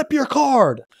 flip your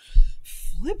card.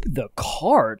 Flip the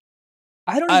card?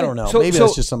 I don't know. Maybe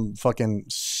that's just some fucking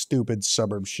stupid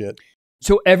suburb shit.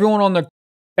 So everyone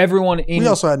in... We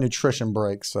also had nutrition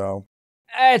breaks, so...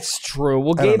 That's true.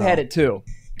 Well, Gabe had it too.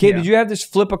 Gabe, did you have this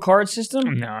flip a card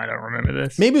system? No, I don't remember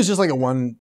this. Maybe it was just like a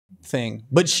one thing.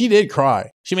 But she did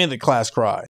cry. She made the class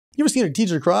cry. You ever seen a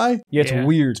teacher cry? Yeah, it's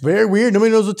weird. It's very weird.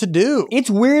 Nobody knows what to do. It's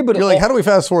weird, but... You're like, how do we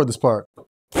fast forward this part?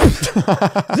 Is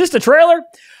this the trailer?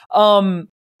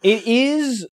 It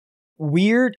is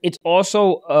weird. It's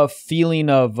also a feeling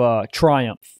of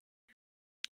triumph.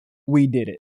 We did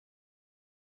it.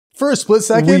 For a split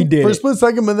second, We did it.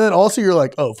 but then also you're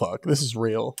like, oh fuck, this is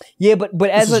real. Yeah, but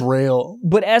as This is real.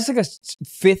 But as like a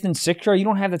 5th and 6th grade, you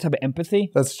don't have that type of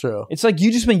empathy. That's true. It's like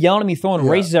you just been yelling at me, throwing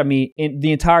races at me in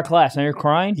the entire class, and you're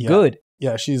crying. Yeah. Good.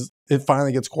 Yeah, it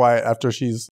finally gets quiet after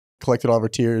she's collected all of her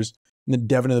tears. And then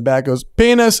Devin in the back goes,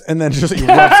 penis, and then just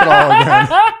erupts it all again.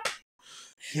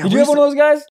 Yeah, Did you have one of those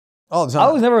guys? All the time.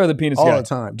 I was never the penis guy. All the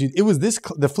time. Dude, it was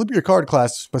the flip your card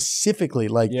class specifically.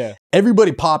 Like, Yeah.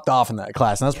 everybody popped off in that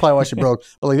class. And that's probably why she broke.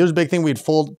 But like, there was a big thing. We'd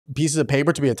fold pieces of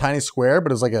paper to be a tiny square,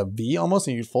 but it was like a V almost.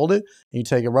 And you'd fold it, and you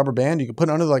take a rubber band, you could put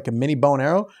it under like a mini bow and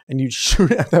arrow, and you'd shoot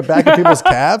it at the back of people's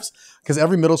calves. Because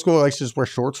every middle schooler likes to just wear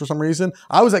shorts for some reason.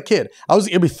 I was that kid.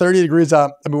 It'd be 30 degrees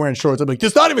out. I'd be wearing shorts. I'd be like,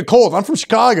 it's not even cold. I'm from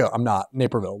Chicago. I'm not.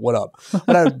 Naperville. What up?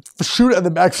 And I'd shoot it at the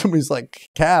back of somebody's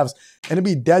like calves, and it'd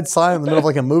be dead silent in the middle of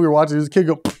like a movie we're watching. This kid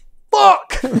go,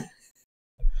 fuck.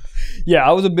 Yeah,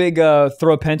 I was a big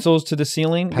throw pencils to the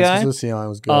ceiling guy. Pencils to the ceiling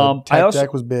was good. Tech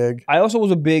deck was big. I also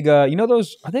was a big, you know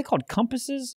those, are they called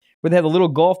compasses? Where they have a little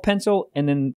golf pencil and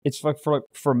then it's like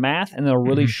for math and then a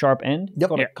really sharp end? Yep.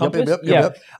 Called a compass?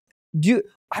 Yep.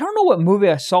 I don't know what movie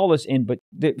I saw this in, but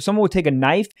someone would take a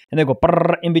knife and they go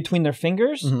in between their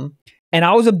fingers. Mm-hmm. And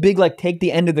I was a big like take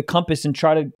the end of the compass and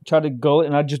try to go.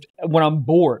 And I just when I'm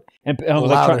bored and I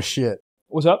was loud like, as shit.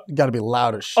 What's up? You got to be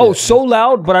loud as shit. Oh, so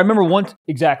loud. But I remember one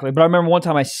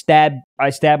time I stabbed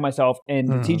myself and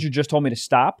the teacher just told me to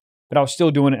stop, but I was still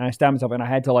doing it and I stabbed myself and I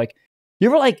had to like. You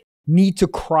ever like need to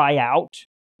cry out,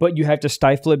 but you have to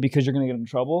stifle it because you're gonna get in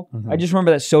trouble? I just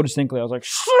remember that so distinctly. I was like,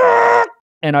 shh!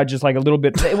 And I just like a little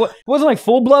bit. It wasn't like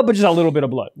full blood, but just a little bit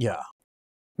of blood. Yeah.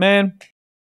 Man,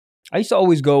 I used to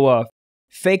always go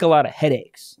fake a lot of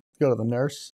headaches. Go to the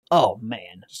nurse. Oh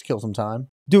man, just kill some time,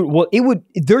 dude. Well,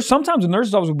 there's sometimes the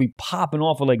nurse's office would be popping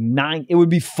off at like 9. It would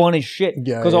be fun as shit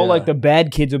because all like the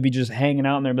bad kids would be just hanging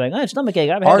out and they'd be like, "Oh, stomachache."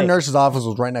 Our nurse's office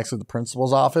was right next to the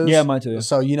principal's office. Yeah, mine too.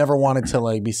 So you never wanted to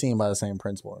like be seen by the same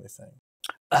principal or anything.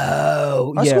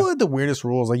 Oh, Our school had the weirdest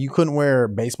rules. Like you couldn't wear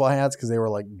baseball hats because they were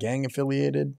like gang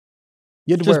affiliated.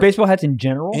 You had to wear baseball hats in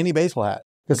general. Any baseball hat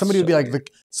because somebody would be like,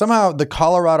 somehow the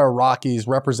Colorado Rockies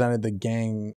represented the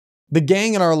gang. The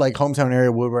gang in our like hometown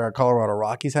area would wear Colorado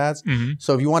Rockies hats.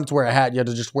 So if you wanted to wear a hat, you had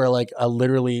to just wear like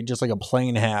literally just like a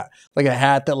plain hat, like a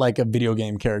hat that like a video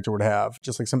game character would have,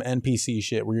 just like some NPC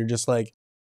shit where you're just like,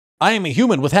 I am a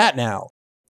human with hat now.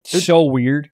 It's so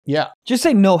weird. Yeah. Just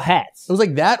say no hats. It was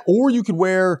like that, or you could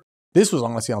wear. This was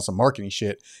honestly on some marketing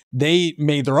shit. They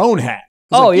made their own hat.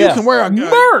 Oh like, yeah, you can wear a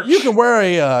merch. You can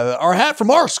wear our hat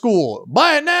from our school.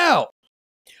 Buy it now.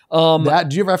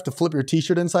 Do you ever have to flip your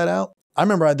T-shirt inside out? I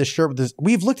remember I had this shirt with this.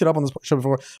 We've looked it up on this show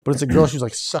before, but it's a girl. She was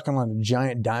like sucking on a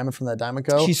giant diamond from that Diamond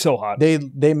Co. She's so hot. They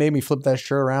made me flip that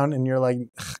shirt around, and you're like,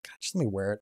 God, just let me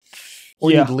wear it. Or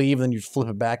you'd leave, then you'd flip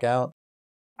it back out.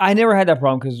 I never had that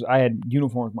problem because I had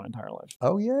uniforms my entire life.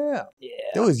 Oh yeah, yeah.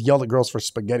 They always yelled at girls for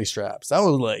spaghetti straps. That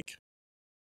was like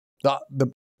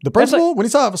the principal like, when he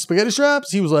saw spaghetti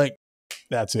straps, he was like,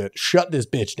 "That's it. Shut this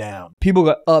bitch down." People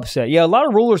got upset. Yeah, a lot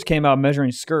of rulers came out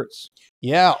measuring skirts.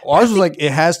 Yeah, ours was like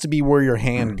it has to be where your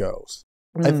hand goes,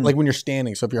 like when you're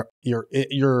standing. So if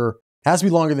it has to be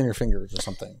longer than your fingers or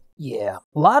something. Yeah,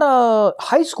 a lot of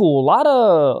high school, a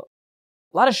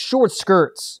lot of short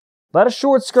skirts, a lot of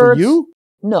short skirts. For you?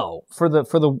 No, for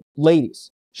the ladies,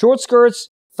 short skirts,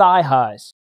 thigh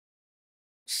highs.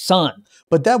 Son,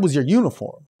 but that was your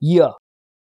uniform. Yeah.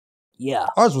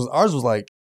 Ours was like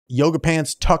yoga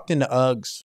pants tucked into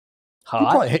Uggs.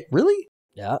 Hot. Really?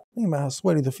 Yeah. Think about how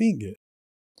sweaty the feet get.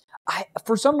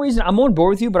 For some reason, I'm on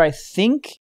board with you, but I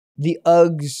think the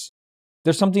Uggs,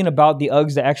 there's something about the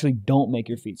Uggs that actually don't make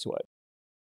your feet sweat.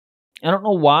 I don't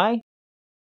know why.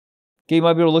 Okay, you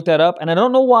might be able to look that up. And I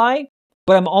don't know why,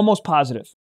 but I'm almost positive.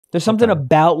 There's something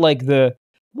about like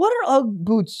what are Ugg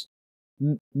boots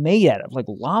made out of? Like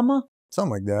llama?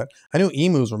 Something like that. I knew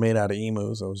emus were made out of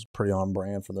emus. That was pretty on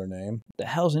brand for their name. The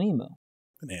hell's an emu?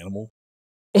 An animal.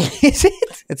 Is it?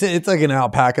 It's like an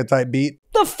alpaca type beat.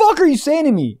 The fuck are you saying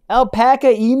to me?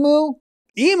 Alpaca, emu?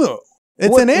 Emu.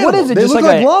 It's an animal. What is it? They just look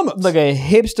like llamas. Like a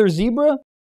hipster zebra?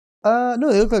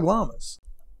 No, they look like llamas.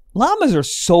 Llamas are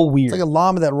so weird. It's like a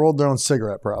llama that rolled their own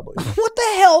cigarette, probably. What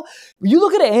the hell? You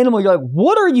look at an animal, you're like,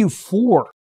 what are you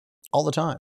for? All the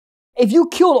time. If you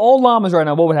killed all llamas right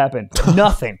now, what would happen?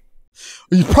 Nothing.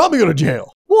 You'd probably go to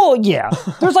jail. Well, yeah.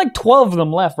 There's like 12 of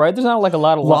them left, right? There's not like a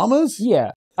lot of llamas.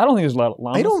 Yeah. I don't think there's a lot of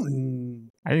llamas.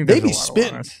 I think they be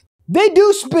spitting. They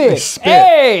do spit. They spit.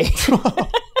 Hey!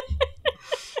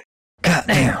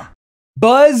 Goddamn.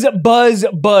 Buzz.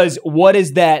 What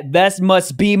is that? That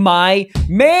must be my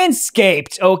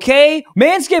Manscaped, okay?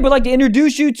 Manscaped would like to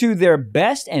introduce you to their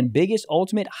best and biggest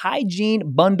ultimate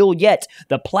hygiene bundle yet,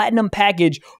 the Platinum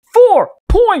Package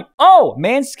 4.0.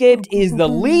 Manscaped is the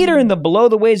leader in the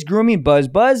below-the-waist grooming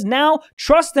buzz. Now,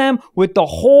 trust them with the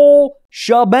whole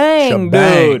shebang,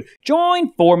 dude.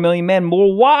 Join 4 million men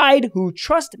worldwide who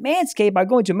trust Manscaped by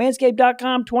going to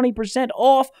manscaped.com, 20%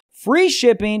 off, free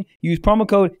shipping. Use promo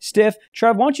code STIFF.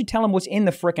 Trev, why don't you tell them what's in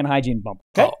the frickin' hygiene bump?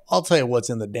 Okay? Oh, I'll tell you what's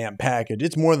in the damn package.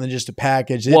 It's more than just a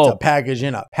package. It's a package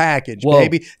in a package,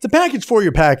 baby. It's a package for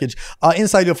your package.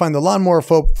 Inside, you'll find the Lawnmower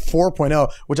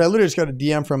 4.0, which I literally just got a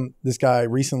DM from this guy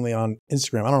recently on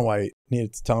Instagram. I don't know why he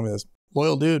needed to tell me this.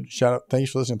 Loyal dude. Shout out.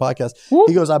 Thanks for listening to the podcast. Whoop.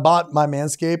 He goes, I bought my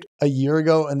Manscaped a year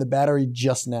ago and the battery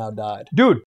just now died.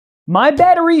 Dude, my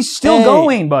battery's still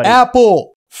going, buddy.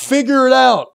 Apple, figure it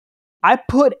out. I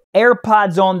put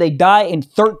AirPods on, they die in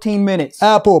 13 minutes.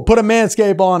 Apple, put a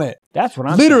Manscaped on it. That's what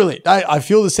I'm Literally, I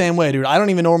feel the same way, dude. I don't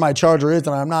even know where my charger is,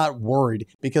 and I'm not worried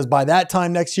because by that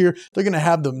time next year, they're going to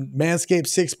have the Manscaped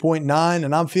 6.9,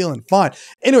 and I'm feeling fine.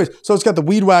 Anyways, so it's got the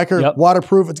Weed Whacker,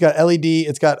 waterproof. It's got LED.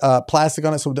 It's got plastic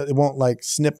on it so it won't like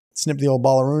snip the old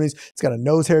ballaroonies. It's got a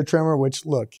nose hair trimmer, which,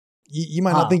 look, you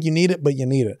might not think you need it, but you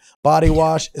need it. Body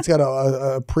wash. It's got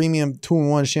a premium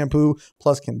 2-in-1 shampoo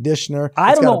plus conditioner.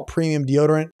 It's got a premium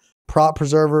deodorant. Prop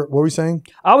preserver. What were we saying?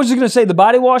 I was just going to say the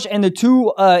body wash and the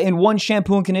 2-in-1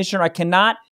 shampoo and conditioner. I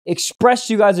cannot express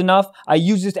to you guys enough. I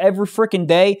use this every freaking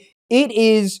day.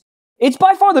 It's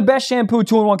by far the best shampoo,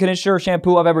 2-in-1 conditioner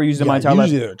shampoo I've ever used in my entire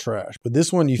life. Usually they're trash, but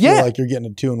this one you feel like you're getting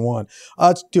a 2-in-1.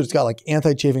 Dude, it's got like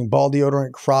anti-chafing ball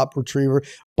deodorant, crop retriever,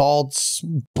 ball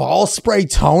spray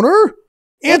toner,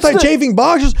 anti-chafing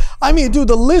boxers. I mean, dude,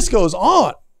 the list goes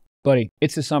on. Buddy,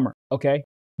 it's the summer, okay?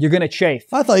 You're going to chafe.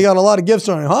 I thought you got a lot of gifts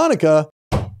on Hanukkah.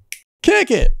 Kick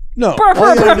it. No. All you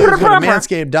got to do is go to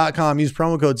manscaped.com, use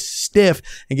promo code STIFF,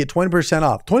 and get 20%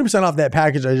 off. 20% off that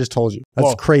package I just told you.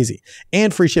 That's crazy.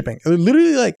 And free shipping.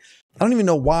 Literally, like, I don't even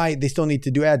know why they still need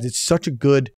to do ads. It's such a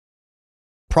good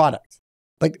product.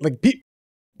 Like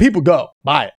people go,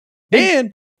 buy it.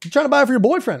 And you're trying to buy it for your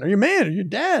boyfriend or your man or your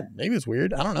dad. Maybe it's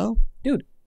weird. I don't know. Dude,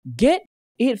 get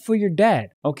it for your dad,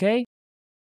 okay?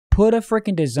 Put a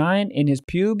freaking design in his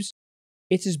pubes.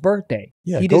 It's his birthday.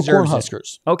 Yeah, he go deserves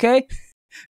Cornhuskers. it. Okay?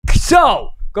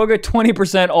 So, go get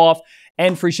 20% off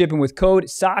and free shipping with code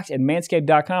SOCKS at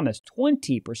manscaped.com. That's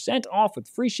 20% off with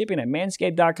free shipping at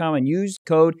manscaped.com and use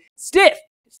code STIFF.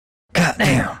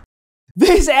 Goddamn.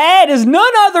 This ad is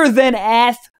none other than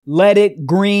Athletic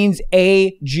Greens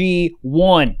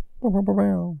AG1.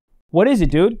 What is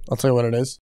it, dude? I'll tell you what it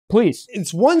is. Please.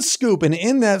 It's one scoop, and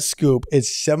in that scoop,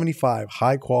 it's 75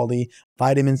 high-quality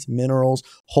vitamins, minerals,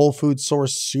 whole food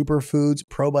source superfoods,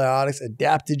 probiotics,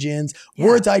 adaptogens,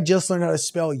 words I just learned how to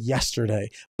spell yesterday,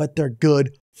 but they're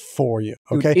good for you,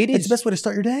 okay? Dude, it's the best way to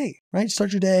start your day, right?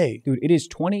 Start your day. Dude, it is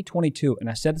 2022, and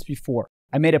I said this before.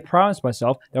 I made a promise to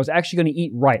myself that I was actually going to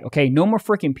eat right, okay? No more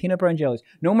freaking peanut butter and jellies.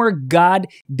 No more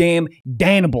goddamn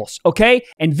Danibles, okay?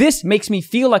 And this makes me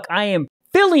feel like I am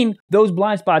filling those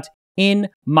blind spots in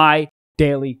my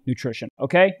daily nutrition,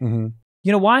 okay? Mm-hmm.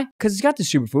 You know why? Because it's got the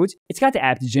superfoods. It's got the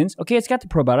adaptogens, okay? It's got the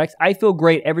probiotics. I feel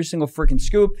great every single freaking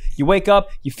scoop. You wake up,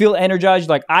 you feel energized.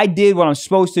 You're like, I did what I'm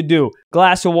supposed to do.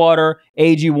 Glass of water,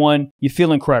 AG1. You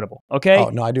feel incredible, okay? Oh,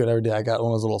 no, I do it every day. I got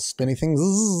one of those little spinny things.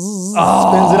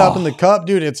 Spins it up in the cup.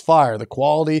 Dude, it's fire. The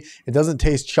quality, it doesn't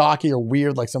taste chalky or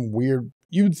weird like some weird,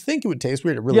 you'd think it would taste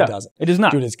weird. It really doesn't. It is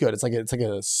not. Dude, it's good. It's like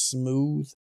a smooth,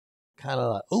 kind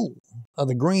of like, ooh, are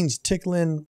the greens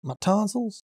tickling my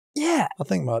tonsils? Yeah. I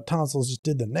think my tonsils just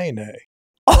did the nay-nay.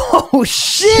 Oh,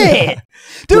 shit.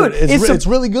 Dude, it's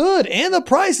really good. And the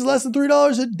price is less than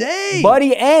 $3 a day.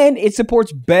 Buddy, and it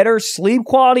supports better sleep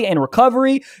quality and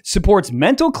recovery, supports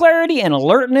mental clarity and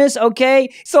alertness,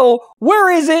 okay? So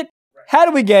where is it? How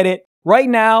do we get it? Right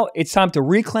now, it's time to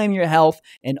reclaim your health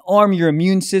and arm your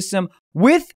immune system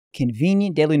with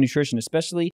convenient daily nutrition,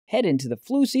 especially head into the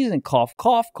flu season, cough,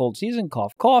 cough, cold season,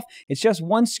 cough, cough. It's just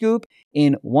one scoop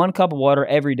in 1 cup of water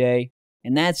every day,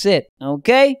 and that's it,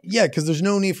 okay? Yeah, because there's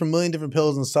no need for a million different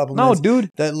pills and supplements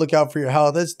that look out for your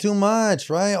health. That's too much,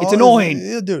 right? It's annoying.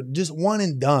 Dude, just one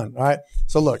and done, all right?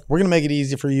 So look, we're going to make it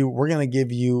easy for you. We're going to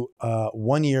give you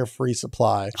 1 year free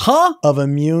supply of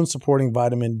immune-supporting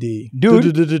vitamin D.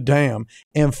 Dude. Damn.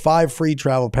 And 5 free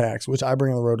travel packs, which I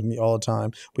bring on the road with me all the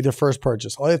time with your first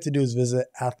purchase. All you have to do is visit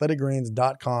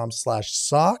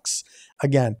athleticgreens.com/socks.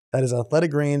 Again, that is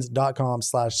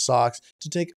athleticgreens.com/socks to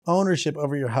take ownership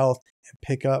over your health and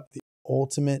pick up the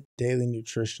ultimate daily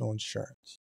nutritional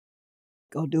insurance.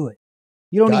 Go do it.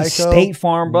 You don't need State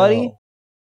Farm, buddy. No.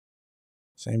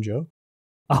 Same joke?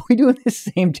 Are we doing the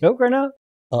same joke right now?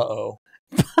 Uh-oh.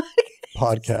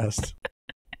 Podcast.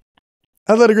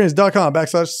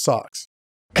 athleticgreens.com/socks.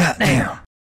 Goddamn.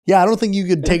 Yeah, I don't think you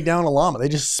could take down a llama. They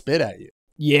just spit at you.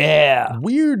 Yeah.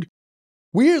 Weird,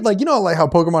 like, you know, like how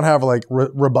Pokemon have like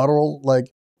rebuttal, like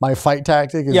my fight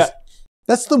tactic is,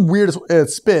 that's the weirdest, it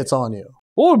spits on you.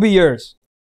 What would be yours?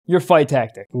 Your fight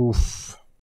tactic? Oof.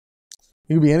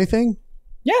 It could be anything?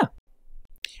 Yeah.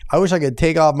 I wish I could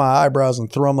take off my eyebrows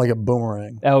and throw them like a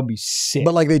boomerang. That would be sick.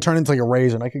 But like they turn into like a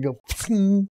razor and I could go.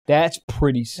 That's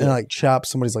pretty sick. And like chop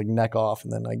somebody's like neck off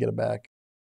and then I get it back.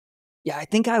 Yeah, I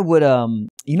think I would,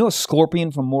 you know, a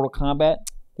Scorpion from Mortal Kombat?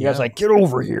 He guy's like, get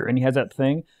over here. And he has that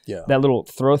thing. Yeah. That little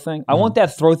throw thing. I want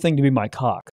that throw thing to be my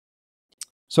cock.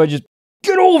 So I just,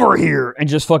 get over here. And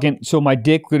just fucking, so my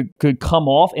dick could come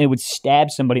off and it would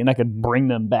stab somebody and I could bring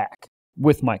them back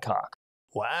with my cock.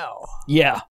 Wow.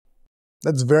 Yeah.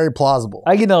 That's very plausible.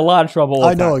 I get in a lot of trouble.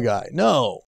 I know a guy.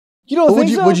 No. You don't think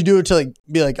so? Would you do it to like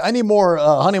be like, I need more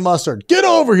honey mustard. Get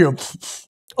over here.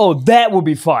 Oh, that would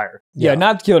be fire. Yeah, Yeah.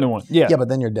 not to kill anyone. Yeah. Yeah, but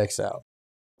then your dick's out.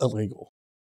 Illegal.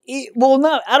 Well,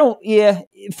 no, I don't. Yeah,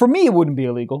 for me, it wouldn't be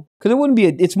illegal because it wouldn't be.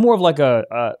 It's more of like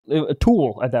a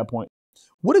tool at that point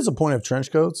What is the point of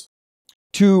trench coats?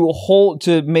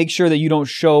 to make sure that you don't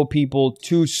show people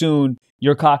too soon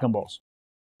your cock and balls.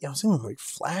 Yeah, I'm saying like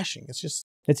flashing. It's just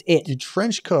That's it. your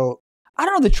trench coat. I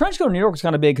don't know. The trench coat in New York is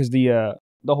kind of big because the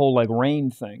whole like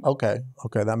rain thing. Okay,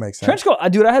 that makes sense. Trench coat,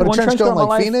 dude. I had But a one trench trench coat coat in my like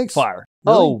life. Phoenix? Fire.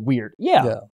 Really? Oh, weird. Yeah.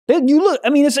 Yeah. You look. I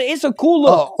mean, it's a cool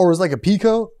look. Or it was like a pea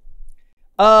coat.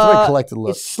 It's a very collected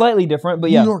look. It's slightly different,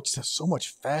 but yeah. New York just has so much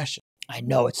fashion. I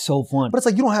know it's so fun. But it's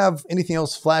like you don't have anything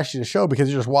else flashy to show because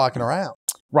you're just walking around.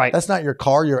 Right. That's not your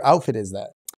car. Your outfit is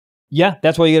that. Yeah,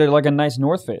 that's why you get like a nice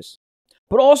North Face.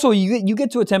 But also, you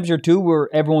get to a temperature too where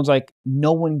everyone's like,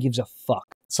 no one gives a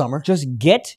fuck. Summer.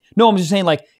 No, I'm just saying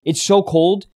like it's so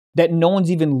cold that no one's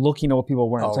even looking at what people are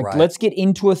wearing. It's like, right. let's get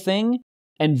into a thing.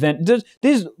 And then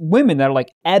there's women that are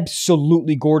like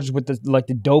absolutely gorgeous with the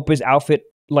dopest outfit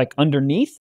like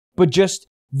underneath, but just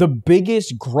the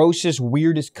biggest, grossest,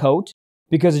 weirdest coat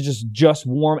because it's just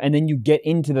warm. And then you get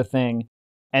into the thing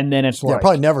and then it's like,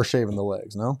 probably never shaving the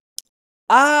legs, no?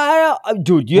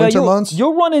 Dude, yeah, Winter months?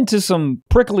 you'll run into some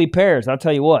prickly pears. I'll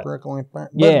tell you what.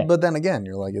 Yeah. But then again,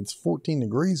 you're like, it's 14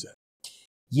 degrees out.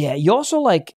 Yeah, you also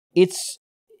like it's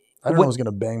I don't know who's going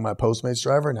to bang my Postmates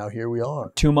driver. Now here we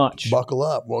are. too much. Buckle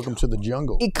up. Welcome to the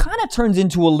jungle. It kind of turns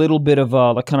into a little bit of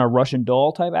a like kind of Russian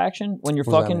doll type action when you're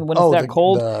What does that fucking mean? when it's that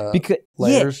cold. Because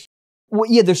layers.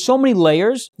 yeah, there's so many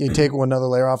layers. You take another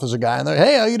layer off. There's a guy in there.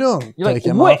 Hey, how you doing? You're Take like,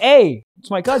 him wait, off. hey,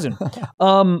 it's my cousin.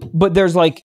 But there's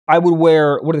like I would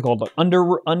wear what are they called? Like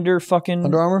under fucking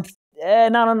Under Armour?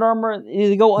 not Under Armour.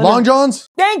 They go under, Long Johns?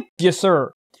 Thank you,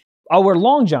 sir. I'll wear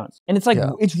long johns, and it's like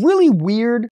Yeah. it's really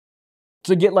weird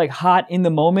to get like hot in the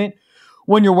moment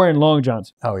when you're wearing long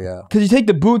johns Oh, yeah. because you take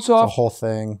the boots The off, whole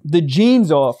thing. the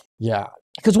jeans off. Yeah.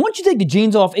 Because once you take the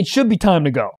jeans off, it should be time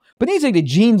to go. But then you take the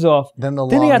jeans off, Then you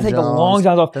gotta take the long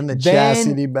johns off. Then the Then-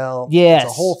 chastity belt. Yes.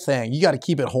 It's a whole thing. You got to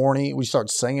keep it horny. We start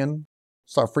singing.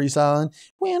 Start freestyling.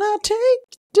 When I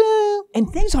take down. And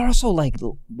things are also like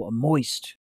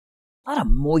moist. A lot of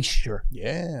moisture.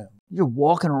 Yeah. You're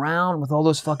walking around with all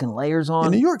those fucking layers And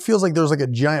on. New York feels like there's like a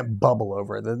giant bubble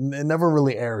over it. It never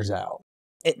really airs out.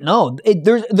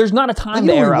 There's not a time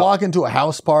to Like, air we out. walk into a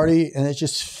house party and it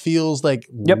just feels like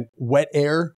wet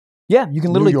air. Yeah, you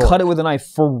can New literally York. cut it with a knife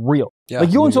for real. Yeah, like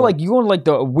you go New into York. like you go into like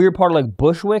the weird part of like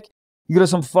Bushwick. You go to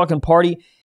some fucking party,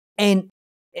 and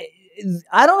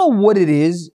I don't know what it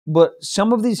is, but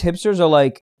some of these hipsters are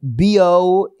like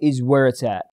BO is where it's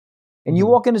at. And you Mhm.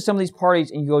 walk into some of these parties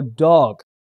and you go, dog,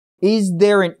 is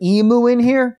there an emu in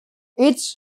here?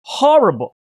 It's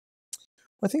horrible.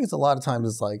 I think it's a lot of times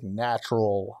it's like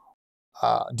natural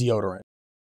deodorant.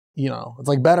 You know, it's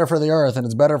like better for the earth and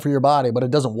it's better for your body, but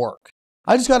it doesn't work.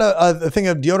 I just got a thing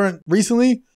of deodorant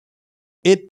recently.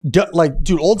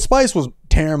 Dude, Old Spice was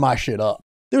tearing my shit up.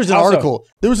 There was an article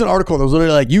that was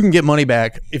literally like, you can get money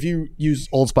back if you use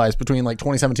Old Spice between like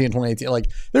 2017 and 2018. Like,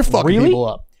 they're fucking Really? people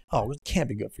up. Oh, it can't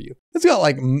be good for you. It's got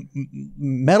like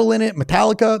metal in it,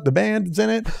 Metallica, the band is in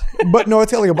it. But no,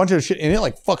 it's got like a bunch of shit in it,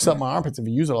 like fucks up my armpits if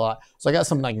you use it a lot. So I got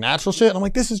some like natural shit. And I'm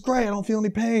like, this is great. I don't feel any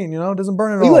pain, you know, it doesn't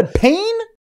burn at all. You had pain?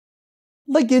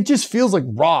 Like, it just feels like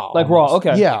raw. Like raw, almost.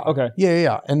 okay. Yeah. Okay.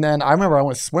 Yeah. And then I remember I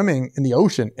went swimming in the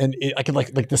ocean and I could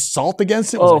like the salt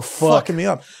against it was like fucking me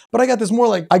up. But I got this more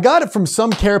like, I got it from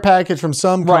some care package from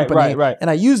some company. Right. And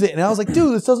I used it and I was like,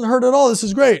 dude, this doesn't hurt at all. This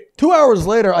is great. 2 hours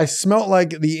later, I smelled like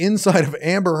the inside of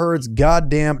Amber Heard's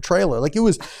goddamn trailer. Like it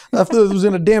was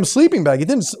in a damn sleeping bag.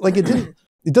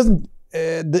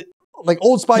 Like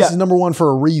Old Spice is number one for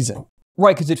a reason.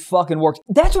 Right, because it fucking works.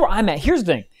 That's where I'm at. Here's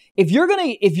the thing. If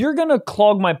you're gonna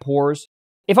clog my pores,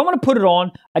 if I'm gonna put it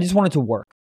on, I just want it to work.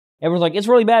 Everyone's like, it's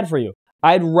really bad for you.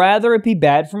 I'd rather it be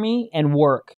bad for me and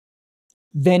work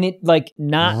than it like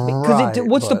not.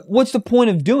 Because what's the point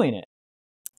of doing it?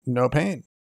 No pain.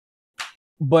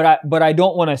 But I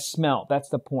don't want to smell. That's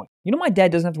the point. You know, my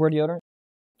dad doesn't have to wear deodorant.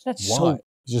 That's Why? so.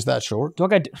 It's just that short.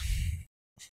 Dog,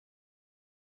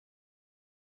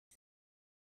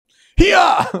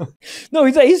 Yeah. No,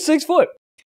 he's 6 foot.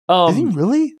 Is he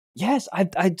really? Yes, I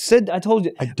told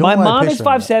you. I don't My wanna mom is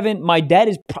picture him 5'7". My dad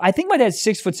is. I think my dad's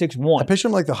 6'6". I picture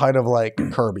him like the height of like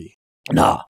Kirby.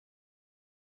 Nah.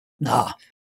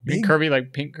 Big Kirby,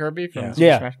 like Pink Kirby from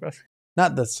Yeah. Smash Bros.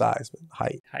 Not the size, but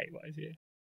height. Height-wise, yeah.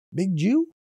 Big Jew?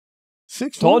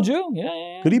 6 Tall foot? Jew?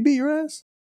 Yeah. Could he beat your ass?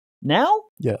 Now?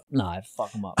 Yeah. Nah, I'd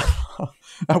fuck him up.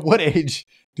 At what age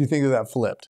do you think that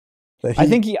flipped? I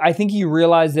think he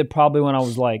realized it probably when I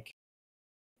was like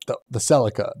the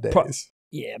Celica days.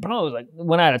 Yeah, but I was like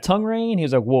when I had a tongue ring, and he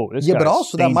was like, "Whoa, this." Yeah, guy's but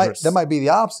also dangerous. that might be the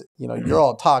opposite. You know, you're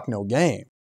all talk, no game.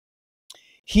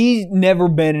 He's never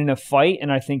been in a fight, and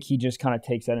I think he just kind of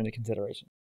takes that into consideration.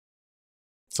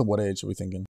 So what age are we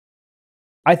thinking?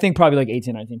 I think probably like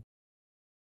 18, 19.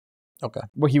 Okay.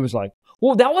 Where he was like,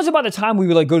 well, that was about the time we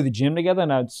would like go to the gym together,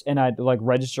 and I'd like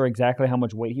register exactly how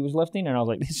much weight he was lifting, and I was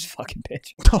like, this is fucking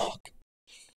bitch.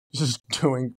 Just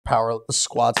doing power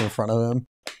squats in front of him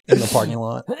in the parking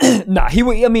lot. Nah,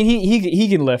 he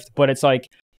can lift, but it's like,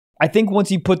 I think once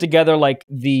he put together like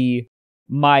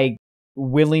my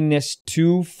willingness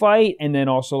to fight, and then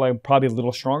also like probably a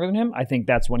little stronger than him, I think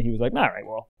that's when he was like, all right,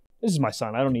 well, this is my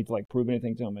son. I don't need to like prove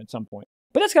anything to him at some point.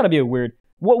 But that's got to be a weird.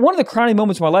 One of the crowning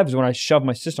moments of my life is when I shoved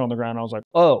my sister on the ground. And I was like,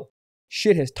 oh,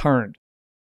 shit has turned.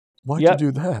 Why'd you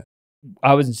do that?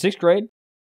 I was in 6th grade.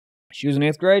 She was in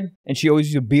 8th grade, and she always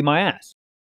used to beat my ass.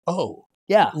 Oh,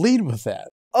 yeah. Lead with that.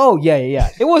 Oh yeah.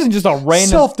 It wasn't just a random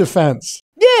self-defense.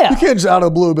 Yeah. You can't just out of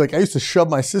the blue be like, I used to shove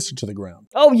my sister to the ground.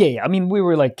 Oh yeah. I mean, we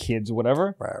were like kids or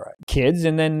whatever. Right. Kids,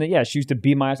 and then she used to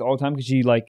beat my ass all the time because she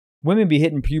like women be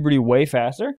hitting puberty way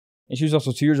faster, and she was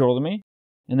also 2 years older than me.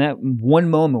 And that one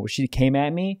moment where she came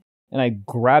at me, and I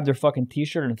grabbed her fucking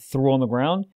t-shirt and threw her on the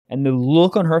ground, and the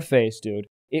look on her face, dude,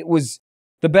 it was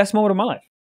the best moment of my life.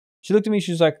 She looked at me,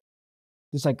 she was like,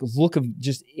 this like look of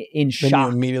just in shock. Then you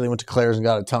immediately went to Claire's and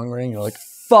got a tongue ring. You're like,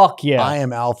 fuck yeah. I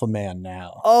am alpha man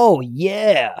now. Oh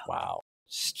yeah. Wow.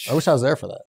 I wish I was there for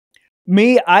that.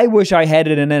 Me, I wish I had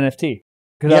it in NFT.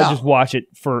 Because I would just watch it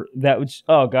for that.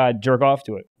 Oh God, jerk off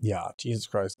to it. Yeah, Jesus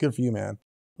Christ. Good for you, man.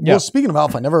 Yeah. Well, speaking of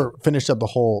alpha, I never finished up the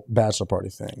whole bachelor party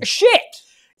thing. Shit.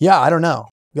 Yeah, I don't know.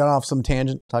 Got off some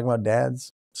tangent talking about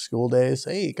dads, school days.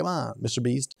 Hey, come on, Mr.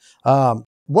 Beast.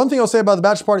 One thing I'll say about the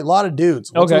bachelor party, a lot of dudes.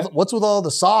 What's with all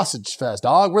the sausage fest,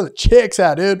 dog? Where the chicks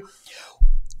at, dude?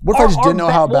 What if I just didn't know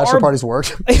how bachelor parties work?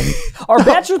 Our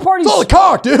bachelor parties... It's all the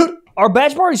cock, dude. Our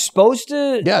bachelor parties supposed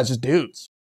to... Yeah, it's just dudes.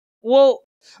 Well,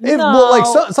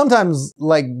 sometimes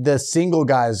like the single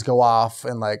guys go off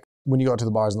and like when you go out to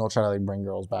the bars and they'll try to like bring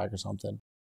girls back or something.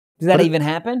 Does that even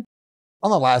happen?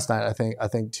 On the last night, I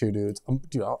think 2 dudes.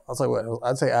 Dude, I'll tell you what.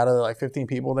 I'd say out of like 15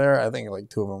 people there, I think like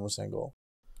 2 of them were single.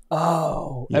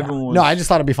 Oh, yeah. Everyone was... No, I just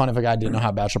thought it'd be fun if a guy didn't know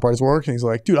how bachelor parties work, and he's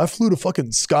like, "Dude, I flew to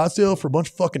fucking Scottsdale for a bunch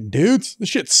of fucking dudes. This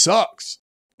shit sucks.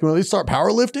 Can we at least start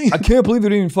powerlifting?" I can't believe they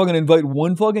didn't even fucking invite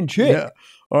one fucking chick. Yeah.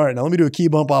 All right, now let me do a key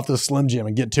bump off the Slim Jim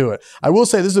and get to it. I will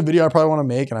say this is a video I probably want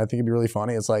to make, and I think it'd be really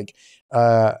funny. It's like,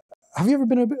 have you ever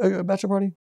been to a bachelor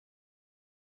party?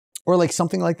 Or like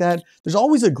something like that? There's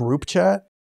always a group chat.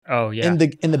 Oh, yeah. And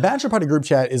the bachelor party group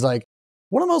chat is like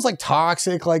one of those like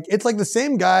toxic, like it's like the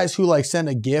same guys who like send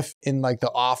a GIF in like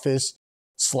the office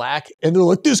Slack, and they're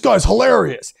like, "This guy's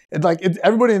hilarious." And like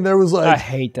everybody in there was like, I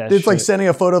hate that. It's like sending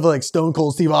a photo of like Stone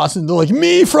Cold Steve Austin. They're like,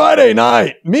 "Me Friday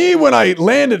night, me when I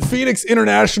land at Phoenix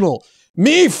International,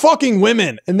 me fucking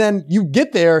women." And then you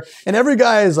get there, and every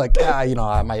guy is like,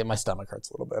 my stomach hurts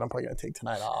a little bit. I'm probably gonna take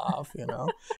tonight off. You know,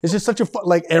 it's just such a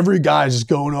like every guy's just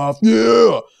going off.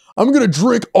 Yeah. I'm going to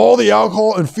drink all the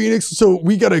alcohol in Phoenix, so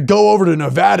we got to go over to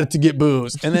Nevada to get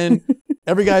booze. And then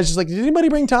every guy's just like, did anybody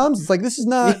bring Tums? It's like, this is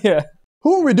not,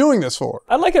 who are we doing this for?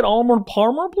 I'd like an Arnold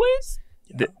Palmer,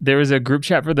 please. There was a group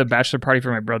chat for the bachelor party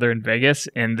for my brother in Vegas,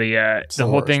 and the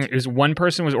whole thing is one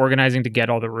person was organizing to get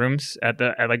all the rooms at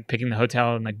like picking the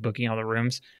hotel and like booking all the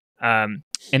rooms. And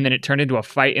then it turned into a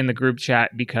fight in the group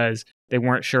chat because they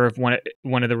weren't sure if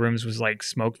one of the rooms was like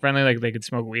smoke friendly, like they could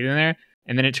smoke weed in there.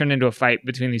 And then it turned into a fight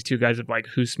between these 2 guys of like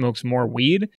who smokes more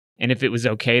weed and if it was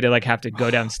okay to like have to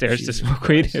go downstairs to smoke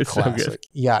weed. It's so good.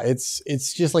 Yeah, it's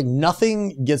just like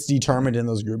nothing gets determined in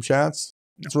those group chats.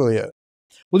 That's really it.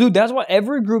 Well, dude, that's why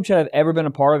every group chat I've ever been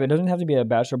a part of, it doesn't have to be a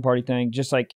bachelor party thing.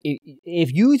 Just like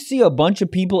if you see a bunch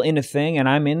of people in a thing and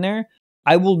I'm in there,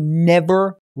 I will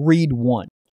never read one.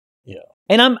 Yeah.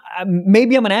 And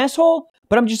maybe I'm an asshole,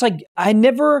 but I'm just like,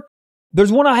 there's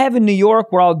one I have in New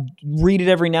York where I'll read it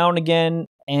every now and again,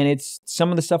 and it's some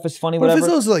of the stuff is funny, whatever. If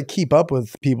it's those like keep up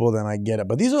with people, then I get it.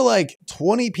 But these are like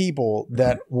 20 people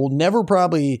that will never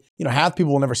probably, half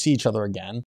people will never see each other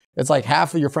again. It's like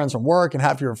half of your friends from work and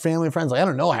half of your family and friends. Like, I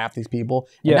don't know half these people.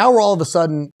 And now we're all of a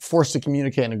sudden forced to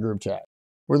communicate in a group chat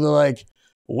where they're like,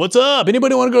 "What's up?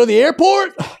 Anybody want to go to the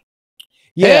airport?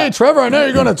 Yeah. Hey, Trevor, I know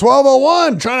you're going to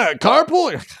 1201 trying to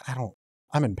carpool."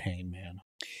 I'm in pain, man.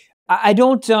 I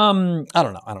don't know.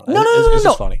 No. It's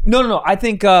just funny. No. I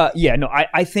think,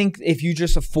 I think if you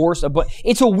just force but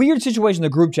it's a weird situation in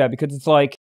the group chat because it's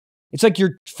like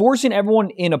you're forcing everyone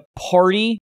in a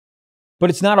party, but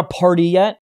it's not a party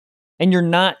yet. and you're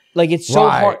not like it's so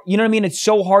hard. You know what I mean? It's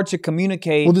so hard to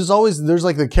communicate. Well, there's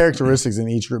like the characteristics in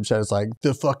each group chat. It's like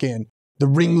the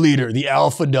ringleader, the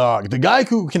alpha dog, the guy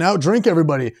who can outdrink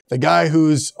everybody, the guy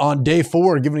who's on day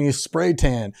 4 giving you a spray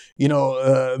tan,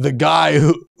 the guy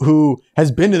who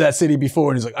has been to that city before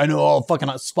and he's like, I know all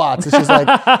fucking spots. It's just like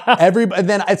everybody.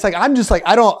 Then it's like I'm just like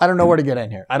I don't know where to get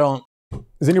in here.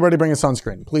 Is anybody bringing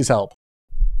sunscreen? Please help.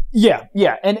 Yeah,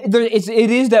 and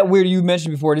it is that weird you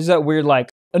mentioned before. It is that weird like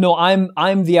no,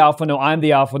 I'm the alpha. No, I'm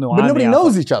the alpha. No, but nobody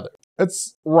knows each other.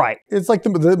 It's right. It's like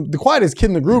the quietest kid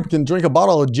in the group can drink a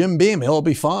bottle of Jim Beam. He'll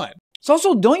be fine. It's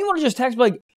also, don't you want to just text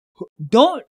like,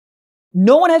 no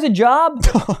one has a job?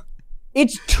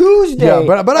 It's Tuesday at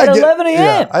 11 a.m.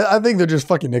 Yeah, I think they're just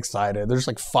fucking excited. They're just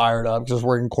like fired up, just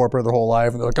working corporate their whole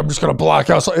life. And they're like, I'm just going to block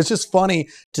out. So it's just funny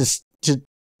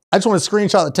I just want to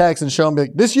screenshot the text and show them,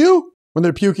 like, this you? When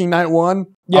they're puking night 1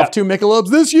 off 2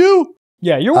 Michelobs, this you?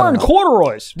 Yeah, you're wearing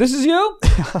corduroys. This is you?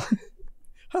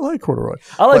 I like corduroy.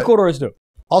 I like corduroys too.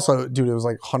 Also, dude, it was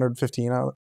like 115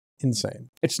 out. Insane.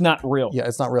 It's not real. Yeah,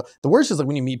 it's not real. The worst is like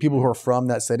when you meet people who are from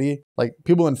that city, like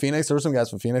people in Phoenix. There were some guys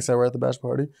from Phoenix that were at the bachelor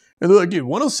party. And they're like, dude,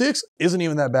 106 isn't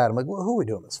even that bad. I'm like, well, who are we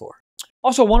doing this for?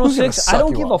 Also, 106, I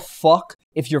don't give a fuck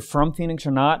if you're from Phoenix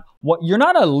or not. You're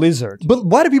not a lizard. But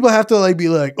why do people have to like be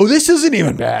like, oh, this isn't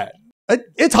even bad?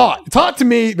 It's hot. It's hot to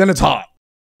me, then it's hot.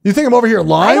 You think I'm over here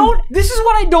lying? This is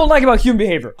what I don't like about human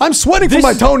behavior. I'm sweating from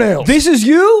my toenails. This is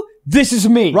you. This is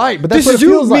me. Right, but that's this what is it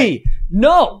feels me. like.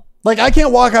 No. Like I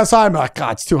can't walk outside and be like,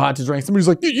 God, it's too hot to drink. Somebody's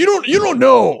like, you don't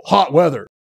know hot weather.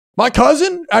 My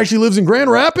cousin actually lives in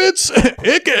Grand Rapids.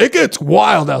 It gets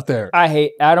wild out there. I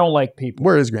don't like people.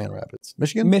 Where is Grand Rapids?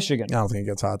 Michigan? Michigan. I don't think it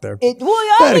gets hot there. I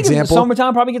think in the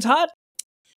summertime probably gets hot.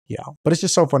 Yeah, but it's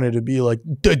just so funny to be like,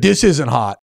 this isn't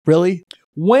hot. Really?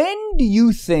 When do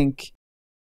you think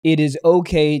it is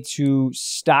okay to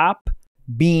stop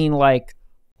being like,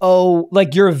 oh,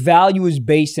 like your value is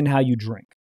based in how you drink?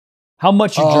 How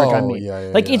much you drink, I mean.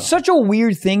 Yeah, it's such a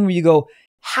weird thing where you go,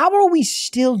 how are we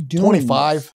still doing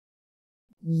 25? This?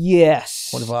 Yes.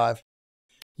 25.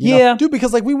 Yeah. Dude,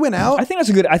 because like we went out. I think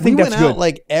that's good. We went out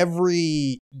like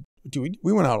we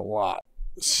went out a lot.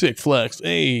 Sick flex.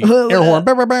 Hey, air horn.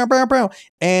 Bow, bow, bow, bow, bow.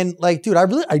 And like, dude,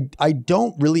 I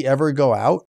don't really ever go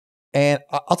out. And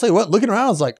I'll tell you what, looking around, I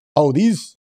was like, oh,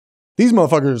 these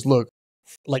motherfuckers look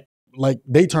like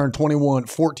they turned 21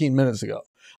 14 minutes ago.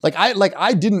 I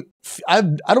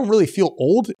don't really feel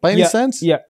old by any sense.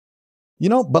 Yeah.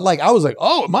 But like I was like,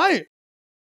 oh,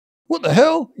 what the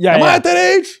hell? Yeah. Am I at that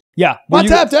age? Yeah. Am I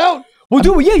tapped out? Well,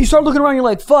 dude, yeah, you start looking around, you're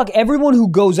like, fuck, everyone who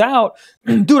goes out.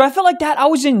 Dude, I feel like that.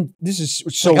 This is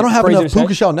so I don't have crazy enough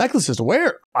puka shell necklaces to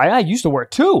wear. I used to wear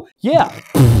it too. Yeah.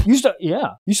 You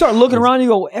start looking around and you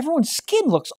go, everyone's skin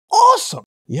looks awesome.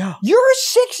 Yeah. You're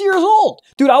 6 years old.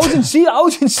 Dude, I was in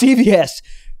CVS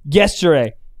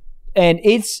yesterday. And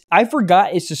I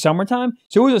forgot it's the summertime.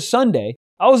 So it was a Sunday.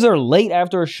 I was there late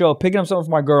after a show, picking up something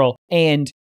for my girl,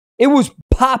 and it was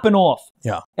popping off.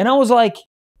 Yeah. And I was like,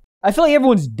 I feel like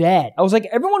everyone's dead. I was like,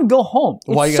 everyone go home.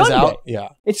 It's Why you guys Sunday. out? Yeah.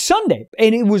 It's Sunday.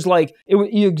 And it was like,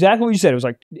 exactly what you said.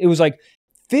 It was like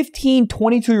 15,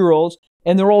 22-year-olds,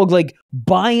 and they're all like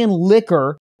buying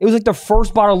liquor. It was like the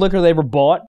first bottle of liquor they ever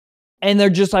bought. And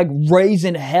they're just like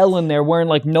raising hell in there, wearing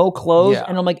like no clothes. Yeah.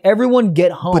 And I'm like, everyone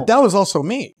get home. But that was also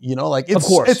me, like of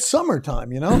course. It's summertime,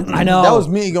 I know. That was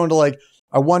me going to like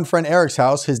our one friend Eric's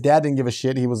house. His dad didn't give a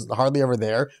shit. He was hardly ever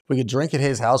there. We could drink at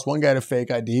his house. One guy had a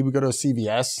fake ID. We go to a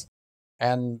CVS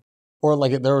or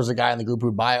like there was a guy in the group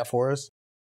who'd buy it for us.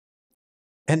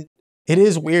 And it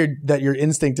is weird that your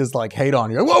instinct is like hate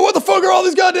on you. Like, whoa, what the fuck are all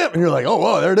these goddamn? And you're like, oh,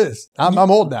 whoa, there it is. I'm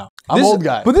old now. I'm old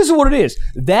guy. But this is what it is.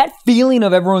 That feeling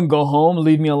of everyone go home,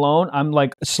 leave me alone. I'm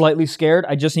like slightly scared.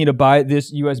 I just need to buy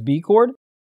this USB cord.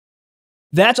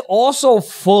 That's also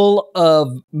full of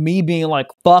me being like,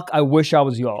 fuck, I wish I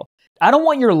was y'all. I don't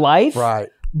want your life. Right.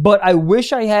 But I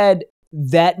wish I had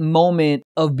that moment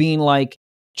of being like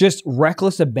just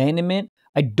reckless abandonment.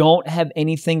 I don't have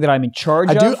anything that I'm in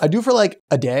charge of. I do for like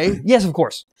a day. Yes, of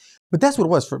course. But that's what it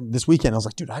was for this weekend. I was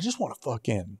like, dude, I just want to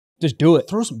fucking just do it.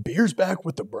 Throw some beers back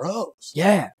with the bros.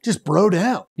 Yeah. Just bro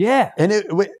down. Yeah. And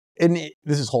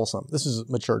this is wholesome. This is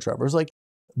mature Trevor. It's like,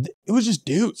 it was just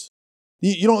dudes.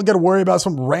 You don't got to worry about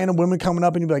some random women coming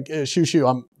up and you're like,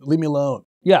 shoo, leave me alone.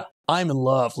 Yeah. I'm in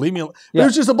love. Leave me alone. Yeah.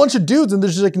 There's just a bunch of dudes and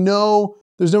there's just like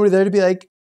there's nobody there to be like,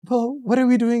 well, what are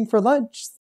we doing for lunch?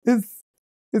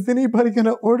 Is anybody going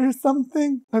to order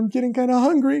something? I'm getting kind of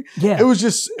hungry. Yeah. It was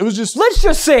just. Let's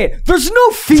just say it. There's no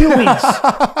feelings.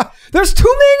 There's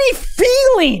too many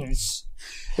feelings.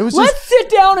 Let's sit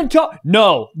down and talk.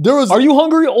 No. Are you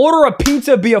hungry? Order a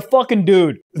pizza, be a fucking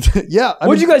dude. Yeah.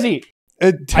 What'd you guys eat?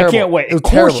 I can't wait. Of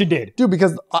course you did. Dude,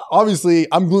 because obviously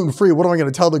I'm gluten-free. What am I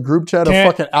going to tell the group chat of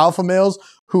fucking alpha males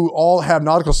who all have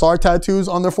nautical star tattoos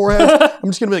on their foreheads? I'm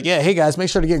just going to be like, yeah, hey guys, make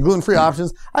sure to get gluten-free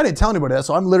options. I didn't tell anybody that.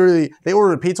 So I'm literally, they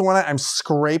ordered a pizza one night. I'm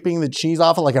scraping the cheese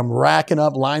off it like I'm racking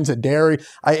up lines of dairy.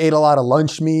 I ate a lot of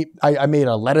lunch meat. I made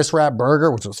a lettuce wrap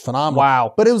burger, which was phenomenal.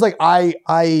 Wow. But it was like, I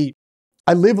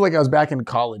lived like I was back in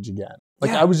college again.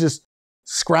 Like I was just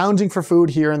scrounging for food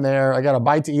here and there. I got a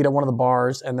bite to eat at one of the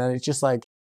bars. And then it's just like,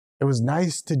 it was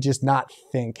nice to just not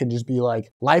think and just be like,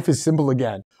 life is simple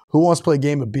again. Who wants to play a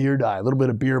game of beer die? A little bit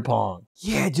of beer pong.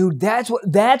 Yeah, dude, that's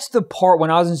the part when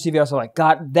I was in CVS, I was like,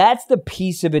 God, that's the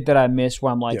piece of it that I missed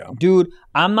where I'm like, dude,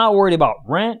 I'm not worried about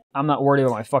rent. I'm not worried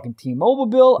about my fucking T-Mobile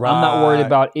bill. Right. I'm not worried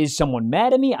about, is someone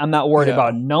mad at me? I'm not worried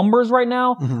about numbers right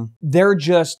now. Mm-hmm. They're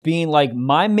just being like,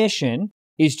 my mission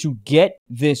is to get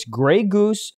this Grey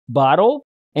Goose bottle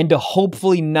and to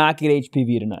hopefully not get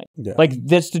HPV tonight. Yeah. Like,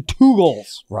 that's the two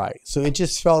goals. Right. So it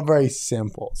just felt very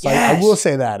simple. So I will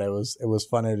say that. It was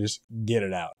fun to just get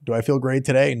it out. Do I feel great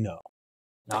today? No.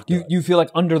 Not good. You feel like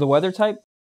under the weather type?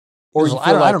 Or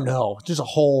I don't know. Just a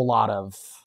whole lot of...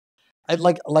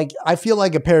 I feel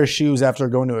like a pair of shoes after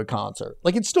going to a concert.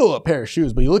 Like, it's still a pair of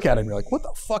shoes, but you look at it and you're like, what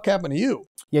the fuck happened to you?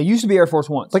 Yeah, it used to be Air Force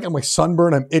Ones. Like, I'm like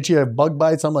sunburned, I'm itchy, I have bug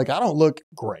bites. I'm like, I don't look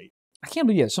great. I can't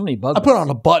believe you have so many bug bites. I put on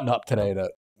a button up today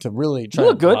to really try.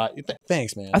 You look good.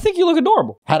 Thanks, man. I think you look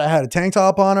adorable. Had I had a tank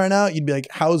top on right now, you'd be like,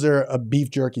 how's there a beef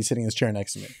jerky sitting in this chair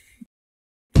next to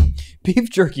me? Beef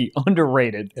jerky,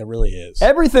 underrated. It really is.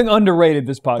 Everything underrated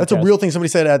this podcast. That's a real thing somebody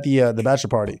said at the bachelor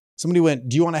party. Somebody went,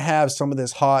 do you want to have some of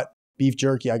this hot beef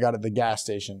jerky I got at the gas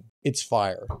station? It's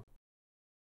fire.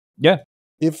 Yeah.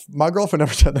 If my girlfriend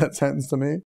ever said that sentence to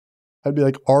me, I'd be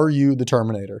like, are you the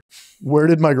Terminator? Where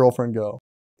did my girlfriend go?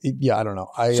 Yeah, I don't know.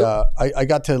 I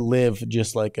got to live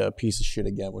just like a piece of shit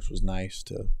again, which was nice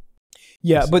to.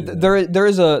 Yeah, but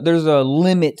there's a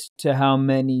limit to how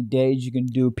many days you can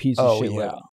do a piece of shit.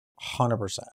 Yeah,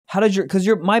 100%. How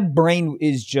did my brain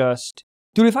is just,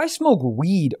 dude. If I smoke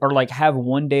weed or like have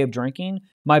one day of drinking,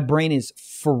 my brain is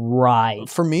fried.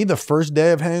 For me, the first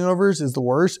day of hangovers is the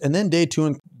worst, and then day 2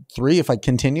 and 3, if I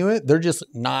continue it, they're just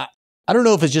not. I don't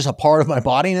know if it's just a part of my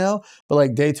body now, but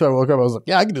like day 2, I woke up, I was like,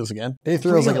 yeah, I can do this again. Day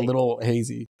 3, I was like a little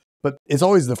hazy. But it's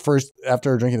always the first,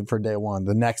 after drinking for day 1,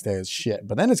 the next day is shit.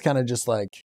 But then it's kind of just like,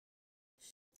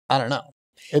 I don't know.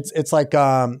 It's like,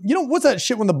 what's that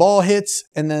shit when the ball hits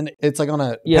and then it's like on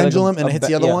a pendulum and it hits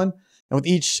the other one? And with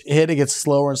each hit, it gets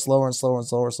slower and slower and slower and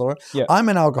slower and slower. Yeah. I'm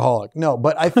an alcoholic. No,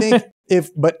 but I think I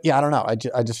don't know.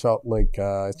 I just felt like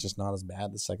it's just not as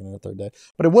bad the second and the third day.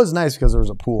 But it was nice because there was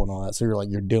a pool and all that. So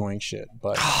you're doing shit.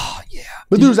 But yeah.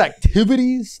 But there's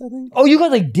activities, I think. Oh, you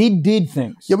guys like did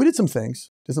things. Yeah, we did some things.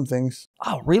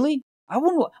 Oh, really?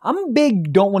 I'm a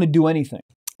big don't want to do anything.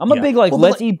 I'm a big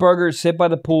let's eat burgers, sit by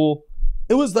the pool.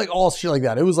 It was like all shit like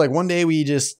that. It was like one day we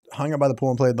just hung out by the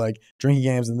pool and played like drinking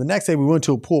games. And the next day we went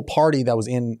to a pool party that was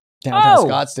in downtown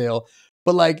Scottsdale.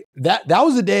 But like that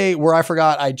was a day where I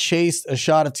forgot I chased a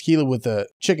shot of tequila with a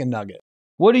chicken nugget.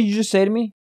 What did you just say to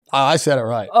me? I said it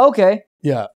right. Okay.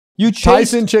 Yeah. You chased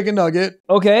Tyson chicken nugget.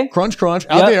 Okay. Crunch, crunch.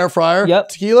 Out the air fryer. Yep.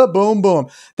 Tequila. Boom, boom.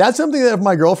 That's something that if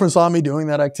my girlfriend saw me doing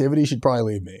that activity, she'd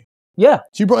probably leave me. Yeah.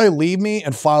 She'd probably leave me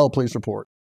and file a police report.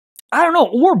 I don't know.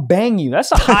 Or bang you.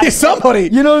 That's a hot. Somebody.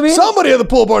 You know what I mean? Somebody at the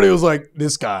pool party was like,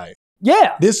 this guy.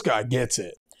 Yeah. This guy gets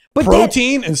it. But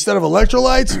protein instead of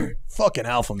electrolytes? Fucking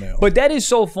alpha male. But that is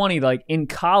so funny. Like in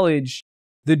college,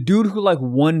 the dude who like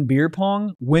won beer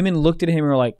pong, women looked at him and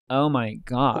were like, oh my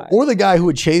God. Or the guy who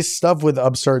would chase stuff with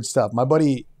absurd stuff. My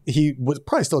buddy,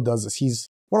 probably still does this. He's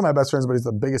one of my best friends, but he's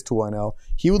the biggest tool I know.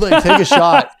 He would like take a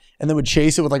shot and then would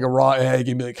chase it with like a raw egg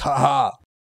and be like, ha ha.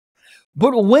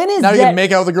 But when is now that? Now you can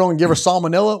make out with a girl and give her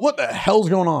salmonella? What the hell's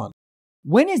going on?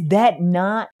 When is that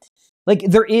not? Like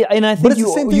there is, and I think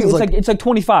it's like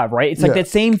 25, right? It's like that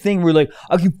same thing where you're like,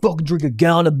 I can fucking drink a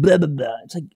gallon of blah, blah, blah.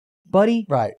 It's like, buddy,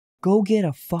 right? Go get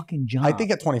a fucking job. I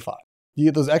think at 25, you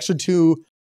get those extra 2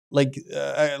 like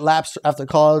laps after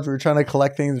college where you're trying to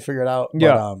collect things and figure it out.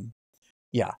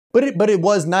 But, But it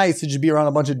was nice to just be around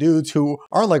a bunch of dudes who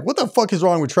aren't like, what the fuck is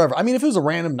wrong with Trevor? I mean, if it was a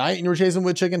random night and you were chasing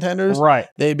with chicken tenders, right?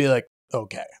 They'd be like,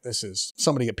 okay, this is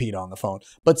somebody get peed on the phone.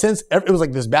 But since it was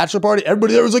like this bachelor party,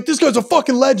 everybody there was like, this guy's a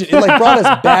fucking legend. It like brought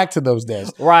us back to those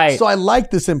days. Right. So I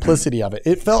liked the simplicity of it.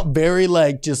 It felt very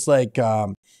like just like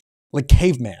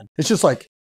caveman. It's just like,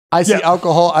 I see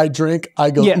alcohol, I drink,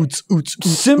 I go oots, oots,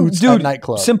 oots, oots dude, at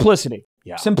nightclub. Simplicity.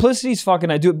 Yeah. Simplicity's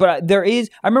fucking I do. But I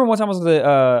remember one time I was at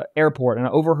the airport and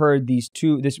I overheard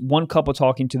this one couple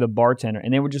talking to the bartender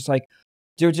and they were just like,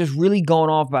 they were just really going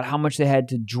off about how much they had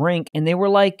to drink. And they were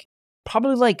like,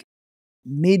 probably like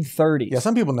mid-30s. Yeah,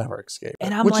 some people never escape.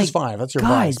 And I'm which like, is fine. That's your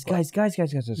guys. vice,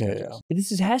 Yeah.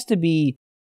 This has to be,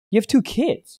 you have 2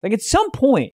 kids. Like at some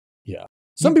point. Yeah.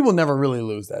 Some people never really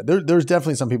lose that. There's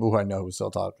definitely some people who I know who still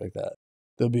talk like that.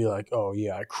 They'll be like, oh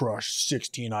yeah, I crushed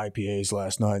 16 IPAs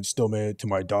last night and still made it to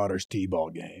my daughter's t-ball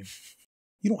game.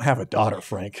 You don't have a daughter,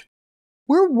 Frank.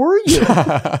 Where were you?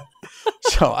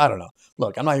 So I don't know.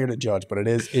 Look, I'm not here to judge, but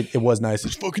it was nice.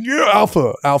 It's fucking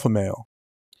alpha male.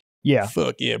 Yeah.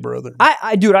 Fuck yeah, brother.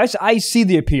 I see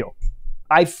the appeal.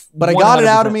 But I got it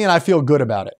out of me and I feel good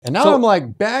about it. And now I'm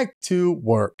like, back to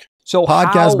work. So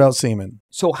podcast about semen.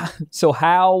 So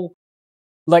how,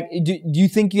 like, do you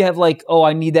think you have like, oh,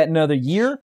 I need that another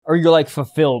year? Or you're like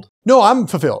fulfilled? No, I'm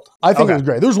fulfilled. I think it was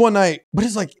great. There was one night, but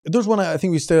it's like, there's one night I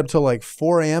think we stayed up till like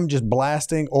 4 a.m. just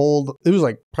blasting old, it was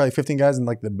like probably 15 guys in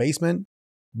like the basement,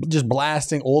 just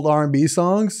blasting old R&B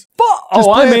songs.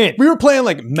 I'm in. We were playing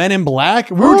like Men in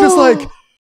Black. We were just like,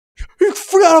 you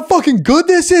forgot how fucking good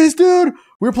this is, dude.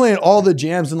 We were playing all the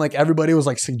jams and like everybody was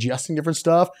like suggesting different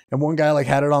stuff. And one guy like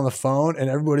had it on the phone and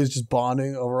everybody's just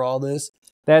bonding over all this.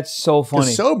 That's so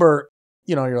funny. Sober,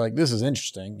 you know, you're like, this is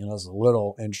interesting. You know, it's a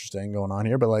little interesting going on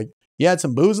here. But like, you had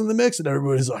some booze in the mix and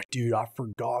everybody's like, dude, I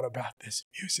forgot about this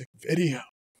music video.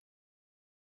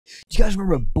 Do you guys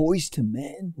remember Boys to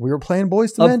Men? We were playing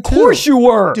Boys to Men too. Of course you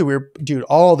were. Dude,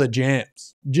 all the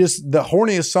jams. Just the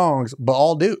horniest songs, but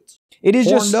all dudes. It is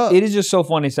just so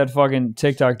funny. It's that fucking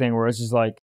TikTok thing where it's just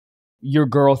like your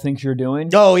girl thinks you're doing.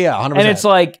 Oh yeah, 100%. And it's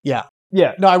like, yeah.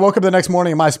 Yeah. No, I woke up the next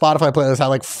morning and my Spotify playlist had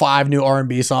like 5 new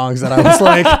R&B songs and I was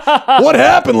like, what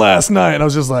happened last night? And I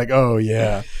was just like, oh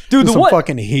yeah. Dude, there's some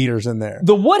fucking heaters in there.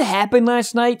 The what happened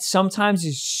last night sometimes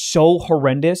is so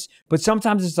horrendous, but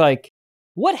sometimes it's like,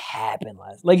 what happened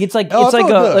last? Like it's like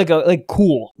like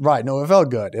cool. Right. No, it felt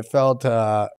good. It felt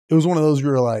it was one of those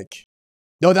where you're like,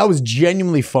 no, that was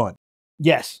genuinely fun.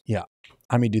 Yes. Yeah.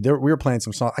 I mean, dude, we were playing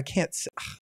some songs. I can't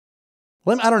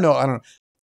I don't know.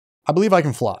 I Believe I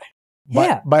Can Fly.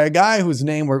 By a guy whose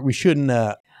name we shouldn't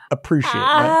appreciate.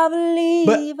 I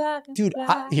believe I can dude,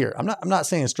 fly. I'm not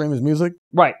saying stream his music.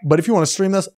 Right. But if you want to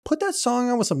stream this, put that song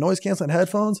on with some noise canceling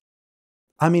headphones.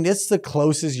 I mean, it's the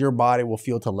closest your body will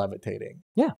feel to levitating.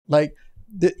 Yeah. Like,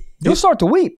 you'll start to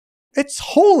weep. It's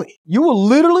holy. You will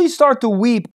literally start to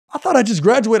weep. I thought I just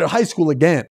graduated high school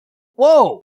again.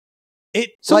 Whoa.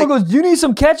 Someone goes, do you need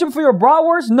some ketchup for your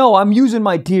bratwurst? No, I'm using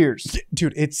my tears.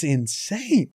 Dude, it's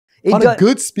insane. A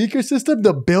good speaker system,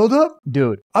 the buildup.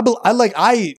 Dude. Let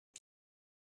me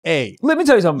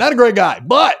tell you something. Not a great guy,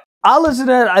 but I'll listen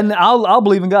to that and I'll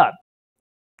believe in God.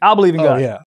 I'll believe in God.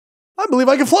 Yeah. I believe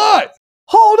I can fly.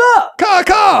 Hold up.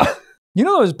 Ka. You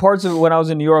know, there was parts of it when I was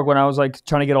in New York when I was like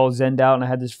trying to get all zenned out and I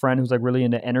had this friend who's like really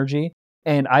into energy.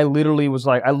 And I literally was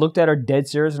like, I looked at her dead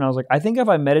serious and I was like, I think if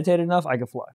I meditate enough, I could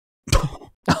fly.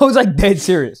 I was like dead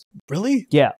serious. Really?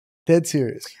 Yeah. Dead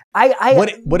serious.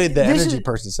 What did the energy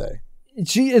person say?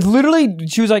 She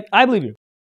was like, I believe you.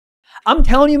 I'm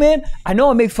telling you, man, I know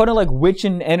I make fun of like witch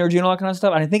and energy and all that kind of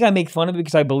stuff. And I think I make fun of it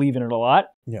because I believe in it a lot.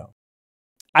 Yeah.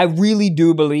 I really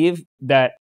do believe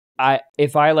that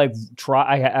if I like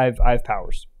try, I have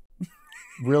powers.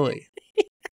 Really?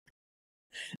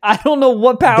 I don't know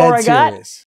what power I got.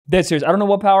 Serious. Dead serious. I don't know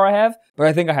what power I have, but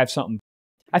I think I have something.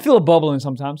 I feel a bubbling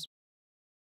sometimes.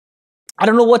 I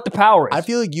don't know what the power is. I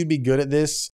feel like you'd be good at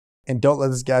this and don't let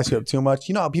this gas you up too much.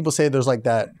 You know how people say there's like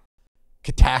that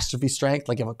catastrophe strength?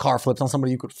 Like if a car flips on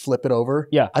somebody, you could flip it over?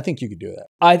 Yeah. I think you could do that.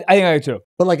 I think I could too.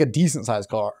 But like a decent sized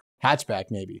car. Hatchback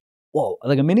maybe. Whoa.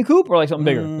 Like a Mini Coupe or like something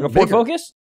bigger? Like a Ford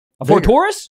Focus? A Ford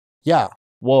Taurus? Yeah.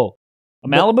 Whoa. A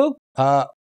Malibu?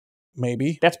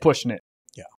 Maybe. That's pushing it.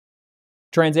 Yeah.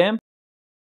 Trans Am?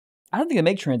 I don't think they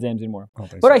make Trans Ams anymore.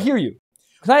 But so. I hear you.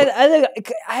 Because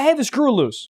I have a screw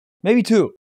loose. Maybe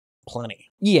 2.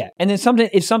 Plenty. Yeah. And then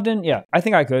something, yeah, I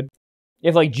think I could.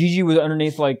 If like Gigi was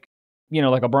underneath like, you know,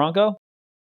 like a Bronco,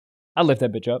 I'd lift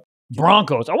that bitch up.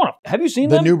 Broncos. Have you seen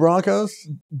them? The new Broncos?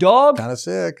 Dog. Kind of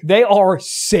sick. They are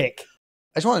sick.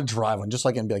 I just want to drive one just so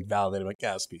I can be like validated. Like,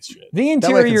 yeah, this piece of shit. The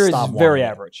interior is very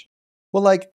average. Well,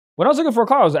 like. When I was looking for a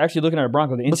car, I was actually looking at a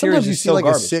Bronco. The interior is just so garbage.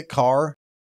 Sometimes you see like a sick car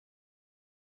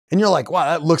and you're like, wow,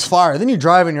 that looks fire. Then you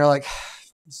drive and you're like,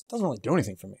 this doesn't really do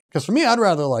anything for me. Because for me, I'd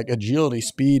rather like agility,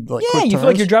 speed, like quick you turns. feel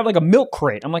like you're driving like a milk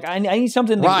crate. I'm like, I need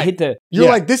something to hit the... You're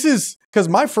like, this is... Because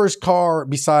my first car,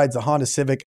 besides the Honda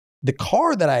Civic, the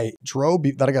car that I drove,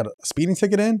 that I got a speeding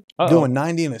ticket in, doing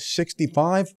 90 and a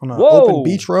 65 on an open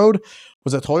beach road,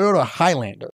 was a Toyota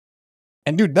Highlander.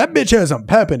 And dude, that bitch has some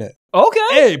pep in it. Okay.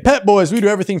 Hey, pep boys, we do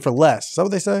everything for less. Is that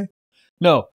what they say?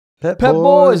 No. Pep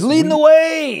boys leading the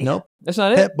way. Nope. That's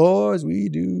not it. Pep boys, we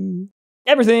do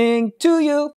everything to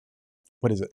you.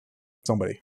 What is it?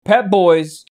 Somebody. Pep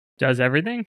Boys. Does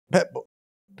everything? Pep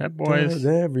Boys. does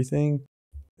everything.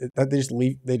 They just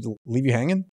leave you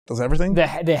hanging? Does everything? They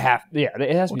have, it has to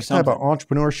be What something. type of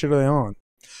entrepreneur shit are they on?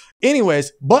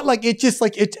 Anyways, but like it's just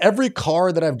like it's every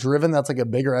car that I've driven that's like a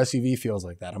bigger SUV feels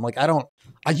like that. I'm like,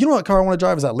 you know what car I want to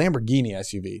drive is that Lamborghini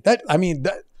SUV.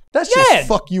 That's just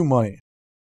fuck you money.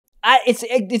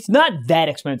 It's not that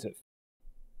expensive.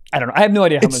 I don't know. I have no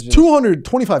idea how much it's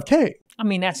 $225K. I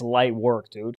mean, that's light work,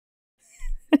 dude.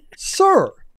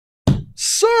 Sir,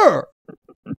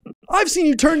 I've seen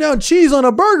you turn down cheese on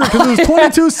a burger because it was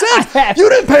 22 cents. You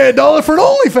didn't pay $1 for an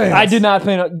OnlyFans. I did not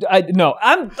pay. No,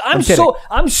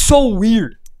 I'm so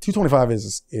weird. 225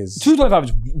 is 225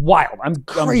 is wild. I'm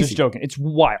Crazy. just joking. It's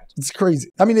wild. It's crazy.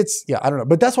 I mean, I don't know.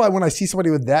 But that's why when I see somebody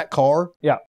with that car,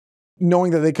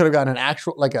 knowing that they could have gotten an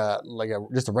actual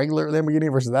just a regular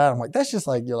Lamborghini versus that, I'm like, that's just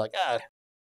like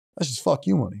that's just fuck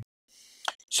you money.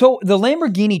 So the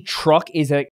Lamborghini truck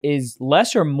is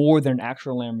less or more than an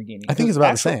actual Lamborghini? I think it's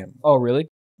about the same. Oh, really?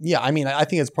 Yeah, I mean, I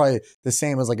think it's probably the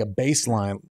same as like a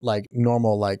baseline, like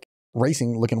normal, like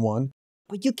racing looking one.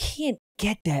 But you can't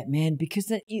get that, man, because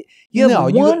you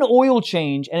have one oil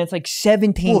change and it's like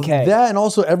 $17K. Well, that and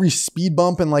also every speed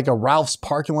bump in like a Ralph's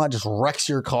parking lot just wrecks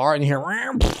your car and you hear.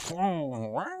 Yeah,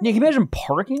 can you imagine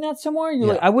parking that somewhere? You're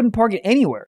like, I wouldn't park it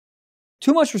anywhere.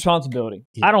 Too much responsibility.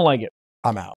 Yeah. I don't like it.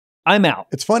 I'm out.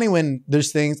 It's funny when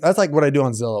there's things. That's like what I do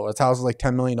on Zillow. It's houses like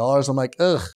 $10 million. I'm like,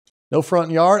 ugh, no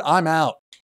front yard. I'm out.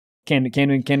 Can't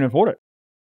afford it.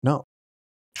 No.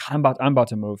 I'm about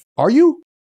to move. Are you?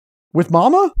 With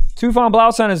Mama? Tufan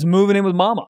Blaustein is moving in with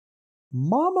Mama.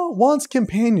 Mama wants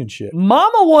companionship.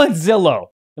 Mama wants Zillow.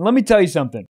 And let me tell you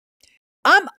something.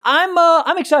 I'm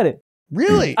excited.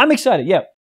 Really? I'm excited. Yeah.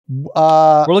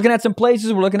 We're looking at some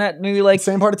places. We're looking at maybe like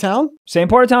same part of town. Same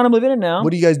part of town I'm living in now.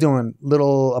 What are you guys doing?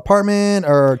 Little apartment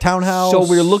or townhouse? So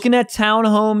we're looking at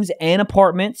townhomes and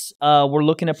apartments. We're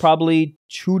looking at probably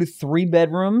 2 to 3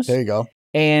 bedrooms. There you go.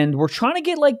 And we're trying to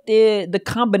get like the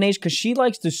combination because she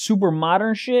likes the super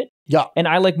modern shit. Yeah. And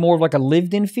I like more of like a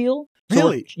lived-in feel. So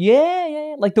really?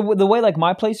 Yeah. Like the way like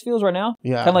my place feels right now.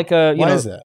 Yeah. Kind of like a. Why is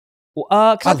that?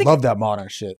 I love that modern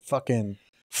shit. Fucking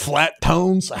flat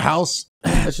tones, a house.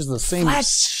 That's just the same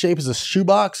shape as a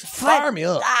shoebox. Fire me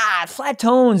up. Flat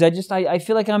tones. I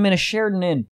feel like I'm in a Sheraton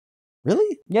Inn.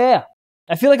 Really? Yeah.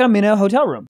 I feel like I'm in a hotel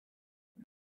room.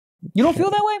 You don't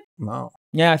feel that way? No.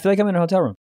 Yeah, I feel like I'm in a hotel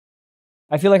room.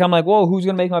 I feel like I'm like, whoa, who's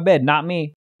gonna make my bed? Not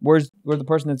me. Where's the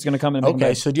person that's gonna come and make my bed?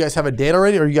 Okay, so do you guys have a date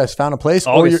already, or you guys found a place?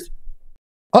 August.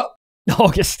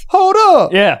 August. Hold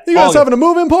up. Yeah. You guys having a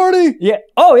move-in party? Yeah.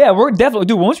 Oh yeah, we're definitely,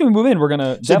 dude. Once we move in, we're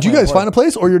gonna. So do you guys find a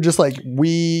place, or you're just like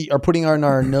we are putting in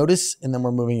our notice and then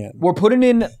we're moving in? We're putting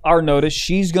in our notice.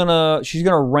 She's gonna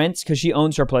rent because she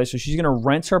owns her place, so she's gonna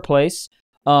rent her place.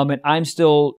 And I'm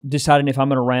still deciding if I'm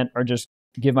gonna rent or just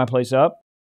give my place up.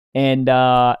 And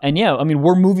yeah, I mean,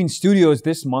 we're moving studios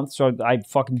this month, so I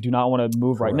fucking do not want to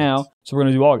move right now. So we're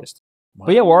gonna do August. Wow.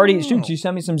 But yeah, we're already. Shoot, she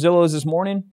sent me some Zillows this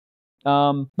morning.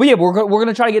 But yeah, we're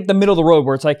gonna try to get the middle of the road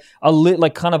where it's like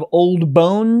like kind of old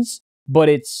bones, but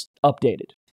it's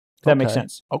updated. If that makes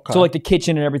sense. Okay. So like the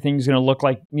kitchen and everything is gonna look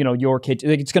like your kitchen.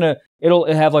 Like it'll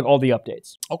have like all the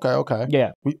updates. Okay.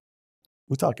 Yeah.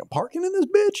 We talking parking in this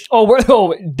bitch? Oh, we're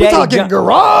talking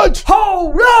garage.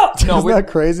 Hold up! No, isn't that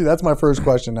crazy? That's my first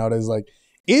question nowadays. Like,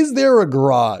 is there a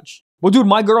garage? Well, dude,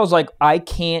 my girl's like, I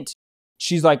can't.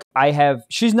 She's like,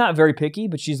 she's not very picky,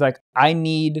 but she's like, I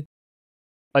need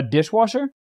a dishwasher,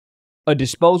 a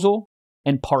disposal,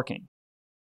 and parking.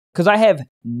 Because I have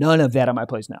none of that at my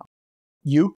place now.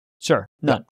 You? Sure,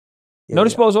 none. Yeah, no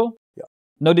disposal, yeah.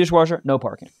 No dishwasher, no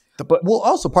parking. But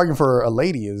also parking for a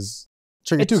lady is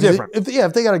tricky too. Different. If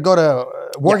they got to go to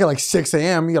work at like 6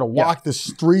 a.m., you got to walk the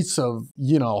streets of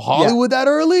Hollywood that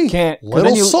early. Can't.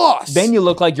 Little sauce. Then you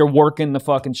look like you're working the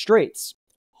fucking streets.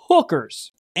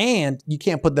 Hookers. And you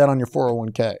can't put that on your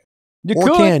 401k. You or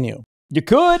could. Can you? You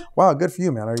could. Wow, good for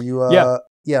you, man. Are you?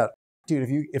 Yeah. Dude,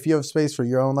 if you have space for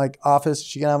your own like office,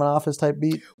 she can have an office type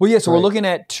beat. Well, yeah. So we're looking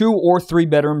at 2 or 3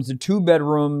 bedrooms. The 2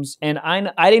 bedrooms, and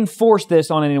I didn't force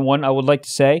this on anyone. I would like to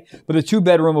say, but the 2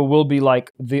 bedroom will be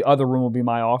like the other room will be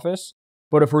my office.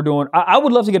 But if we're doing, I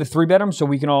would love to get a 3 bedroom so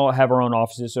we can all have our own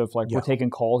offices. So if like we're taking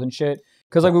calls and shit,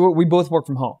 because like we both work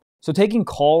from home, so taking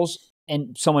calls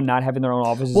and someone not having their own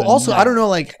office. Well, also I don't know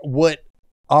like what.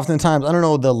 Oftentimes, I don't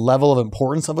know the level of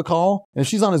importance of a call. And if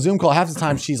she's on a Zoom call, half the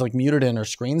time she's like muted and her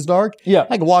screen's dark. Yeah.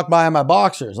 I can walk by in my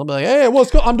boxers. I'll be like, hey,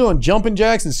 what's going on? I'm doing jumping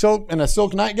jacks and a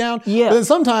silk nightgown. Yeah. But then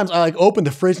sometimes I like open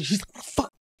the fridge and she's like,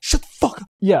 fuck, shut the fuck up.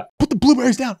 Yeah. Put the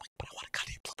blueberries down. I'm like, but I want a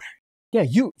goddamn blueberry.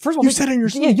 Yeah, first of all, you said it in your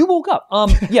sleep. Yeah, you woke up.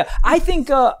 Yeah, I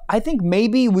think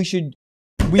maybe we should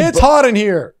It's hot in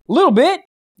here. A little bit.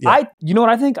 Yeah. You know what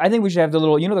I think? I think we should have the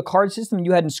little, the card system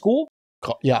you had in school?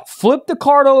 Yeah. Flip the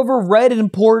card over, red is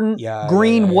important,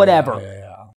 green, whatever.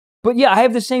 Yeah. But yeah, I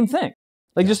have the same thing.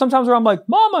 Like, just sometimes where I'm like,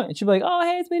 Mama, and she'll be like, oh,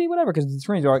 hey, sweetie, whatever, because the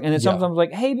screen's dark. And then sometimes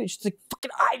like, hey, but she's like,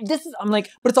 fucking, I'm like,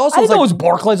 but it's also, I didn't know it was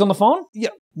Barclays on the phone. Yeah.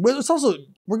 But it's also,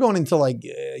 we're going into like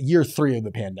year 3 of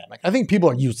the pandemic. I think people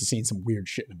are used to seeing some weird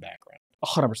shit in the background.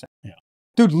 100%. Yeah.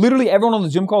 Dude, literally everyone on the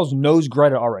Zoom calls knows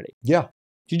Greta already. Yeah.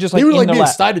 She just like, they were like being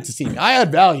excited to see me. I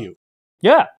had value.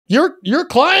 Yeah. Your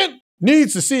client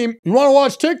needs to see me. You want to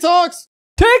watch TikToks?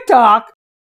 TikTok?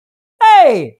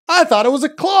 Hey! I thought it was a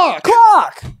clock.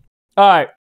 All right.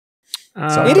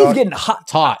 It is getting hot.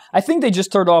 It's hot. I think they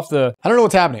just turned off the... I don't know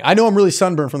what's happening. I know I'm really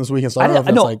sunburned from this weekend, so I don't know if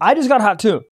that's like... I just got hot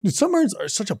too. Dude, sunburns are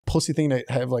such a pussy thing to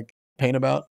have like pain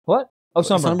about. What? Oh,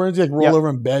 sunburn. Sunburns, you like roll over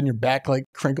in bed and your back like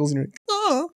crinkles and you're like,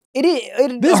 oh.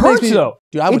 It hurts though.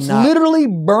 Dude, I would it's not. Literally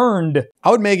burned.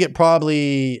 I would make it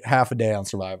probably half a day on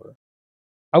Survivor.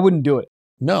 I wouldn't do it.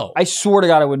 No. I swear to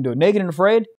God I wouldn't do it. Naked and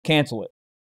Afraid, cancel it.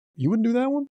 You wouldn't do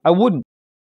that one? I wouldn't.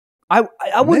 I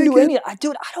wouldn't do any.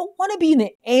 Dude, I don't want to be in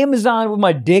the Amazon with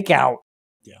my dick out.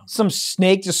 Yeah. Some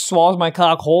snake just swallows my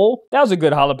cock whole. That was a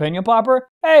good jalapeno popper.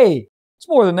 Hey, it's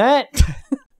more than that.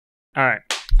 All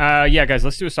right. Yeah, guys,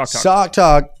 let's do a sock talk. Sock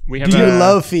talk. We have do you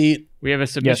love feet? We have a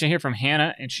submission here from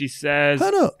Hannah, and she says,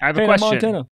 Hannah. I have a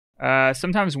question.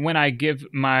 Sometimes when I give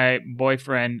my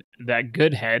boyfriend that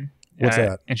good head, what's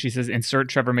that? And she says, insert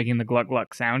Trevor making the gluck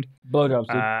gluck sound. Blowjobs,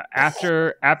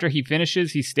 dude. After he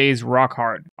finishes, he stays rock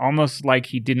hard, almost like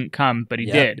he didn't come, but he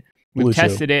did. We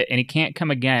tested it, and he can't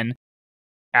come again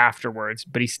afterwards,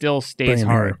 but he still stays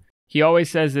hard. He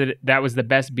always says that was the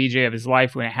best BJ of his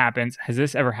life when it happens. Has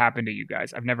this ever happened to you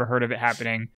guys? I've never heard of it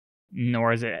happening,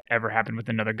 nor has it ever happened with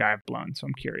another guy I've blown, so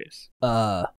I'm curious.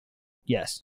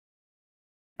 Yes.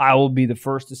 I will be the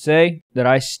first to say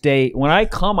that when I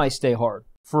come, I stay hard.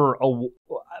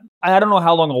 I don't know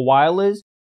how long a while is,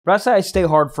 but I say I stay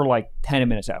hard for like 10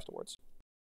 minutes afterwards.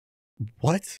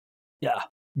 What? Yeah.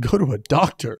 Go to a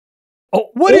doctor. Oh,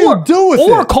 what do you do with it?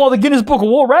 Or call the Guinness Book of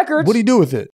World Records. What do you do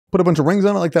with it? Put a bunch of rings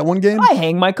on it like that one game? I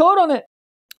hang my coat on it.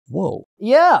 Whoa.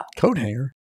 Yeah. Coat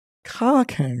hanger?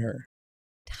 Cock hanger.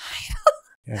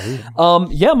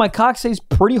 Yeah, my cock stays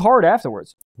pretty hard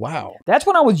afterwards. Wow. That's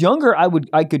when I was younger.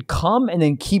 I could come and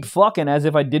then keep fucking as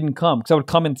if I didn't come, because I would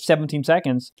come in 17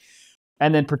 seconds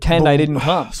and then pretend I didn't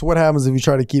come. So what happens if you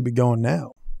try to keep it going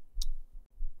now?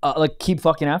 Like keep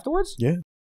fucking afterwards? Yeah.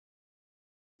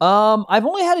 I've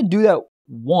only had to do that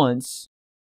once,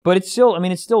 but it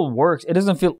still works. It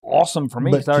doesn't feel awesome for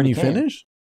me. But can you finish?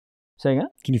 Say again?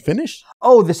 Can you finish?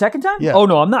 Oh, the second time? Yeah. Oh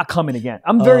no, I'm not coming again.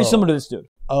 I'm very similar to this dude.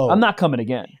 Oh. I'm not coming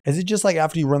again. Is it just like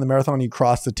after you run the marathon, you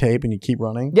cross the tape and you keep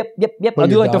running? Yep. I'll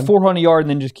do like the 400 yard and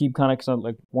then just keep kind of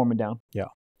like warming down. Yeah.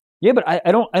 Yeah, but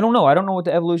I don't know. I don't know what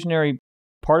the evolutionary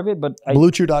part of it, but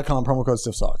BlueChew.com, promo code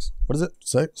stiff socks. What is it?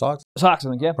 Socks? Socks, I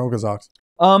think, yeah. Promo code socks.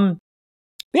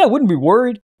 Yeah, I wouldn't be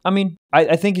worried. I mean,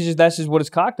 I think that's just what his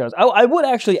cock does. I would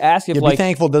actually ask if be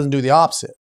thankful it doesn't do the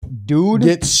opposite. Dude.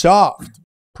 Get soft.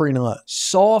 Pre-nut.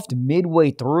 Soft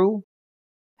midway through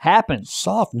happens.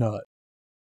 Soft nut.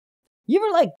 You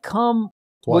ever like come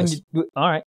Twice.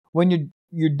 when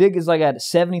your dick is like at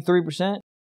 73%?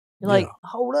 You're like,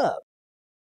 hold up.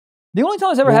 The only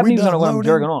time it's ever happened to me is when I'm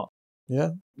jerking off.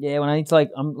 Yeah. Yeah, when I'm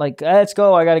like, let's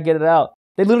go, I gotta get it out.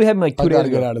 They literally had me like 2 days ago. I gotta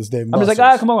get out of this Dave I'm just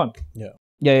like, come on. Yeah.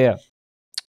 Yeah.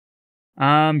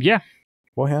 Yeah.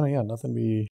 Well, Hannah, nothing to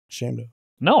be ashamed of.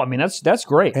 No, I mean that's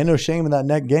great. Ain't no shame in that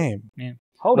neck game. Yeah.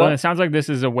 Hold on. It sounds like this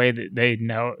is a way that they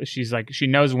know. She's like, she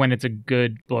knows when it's a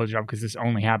good blowjob because this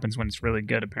only happens when it's really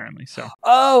good, apparently. So.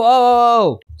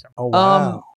 Oh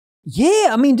wow. Yeah,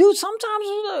 I mean, dude,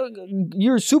 sometimes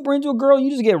you're super into a girl, you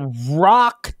just get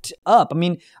rocked up. I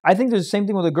mean, I think there's the same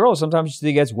thing with a girl. Sometimes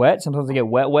she gets wet, sometimes they get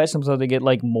wet, sometimes they get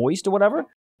like moist or whatever,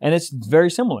 and it's very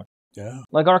similar. Yeah.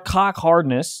 Like our cock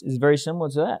hardness is very similar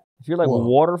to that. If you're like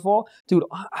waterfall, dude,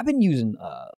 I've been using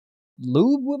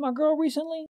lube with my girl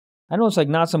recently. I know it's like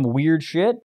not some weird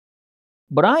shit,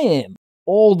 but I am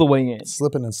all the way in.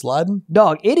 Slipping and sliding?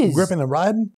 Dog, it is. Gripping and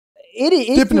riding?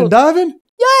 It dipping and diving?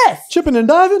 Yes. Chipping and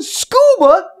diving?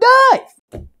 Scuba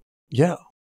dive. Yeah.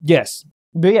 Yes.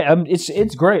 But yeah,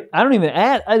 it's great. I don't even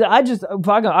add.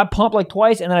 I pump like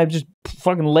twice and then I just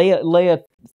fucking lay a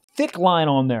thick line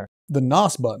on there. The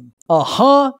NOS button.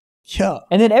 Yeah.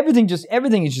 And then everything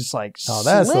is just like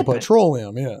that's slipping. the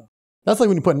petroleum, yeah. That's like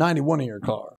when you put 91 in your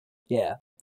car. Yeah.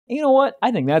 And you know what?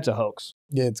 I think that's a hoax.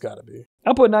 Yeah, it's got to be.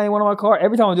 I put 91 in my car.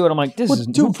 Every time I do it, I'm like,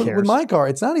 who cares? With my car,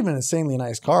 it's not even an insanely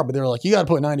nice car, but they're like, you got to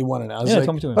put 91 in it. I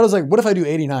was like, what if I do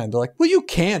 89? They're like, well, you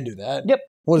can do that. Yep.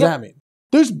 What does that mean?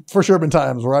 There's for sure been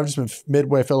times where I've just been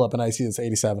midway fill up and I see this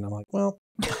 87. I'm like, well,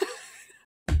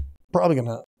 probably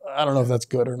gonna. I don't know if that's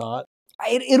good or not.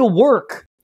 It'll work.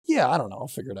 Yeah, I don't know. I'll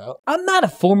figure it out. I'm not a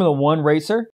Formula One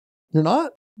racer. You're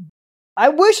not? I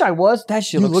wish I was. That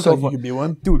shit You looks look so like fun. you could be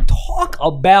one. Dude, talk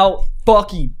about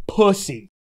fucking pussy.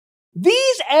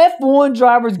 These F1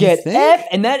 drivers get think? F,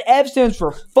 and that F stands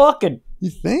for fucking. You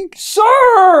think?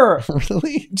 Sir!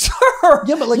 Really? Sir!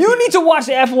 Yeah, but like you need to watch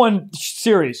the F1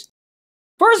 series.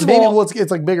 First of maybe all,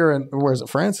 it's like bigger in, where is it,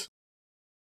 France?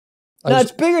 no,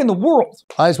 it's bigger in the world.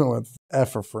 I just went with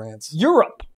F for France.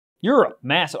 Europe,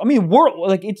 massive. I mean, world,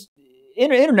 like it's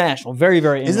international, very,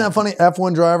 very. Isn't that funny?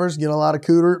 F1 drivers get a lot of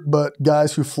cooter, but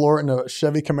guys who floor it in a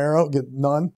Chevy Camaro get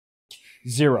none.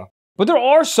 Zero. But there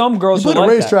are some girls You who put a like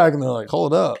racetrack and they're like,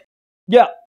 hold up. Yeah.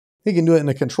 He can do it in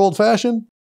a controlled fashion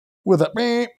with a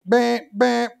bang, bang,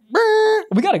 bang, bang.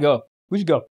 We gotta go. We should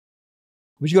go.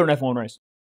 We should go to an F1 race.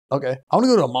 Okay. I want to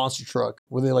go to a monster truck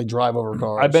where they like drive over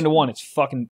cars. I've been to one. It's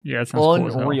fucking Yeah, it sounds cool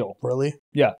as hell. unreal. Really?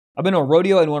 Yeah. I've been to a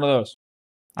rodeo and one of those.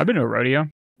 I've been to a rodeo. It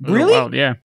was Really? wild,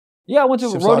 yeah. Yeah, I went to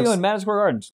a Six rodeo Flags. in Madison Square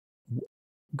Gardens.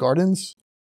 Gardens?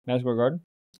 Madison Square Garden?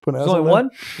 Put an There's S only on one?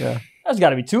 there? Yeah. That's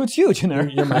got to be two. It's huge in there.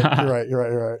 You're right. You're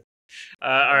right. All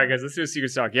right, guys, let's do a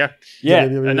secret talk. Yeah. Yeah.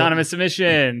 Anonymous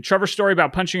submission. Trevor's story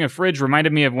about punching a fridge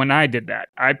reminded me of when I did that.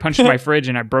 I punched my fridge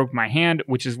and I broke my hand,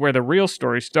 which is where the real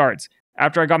story starts.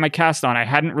 After I got my cast on, I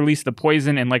hadn't released the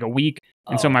poison in like a week.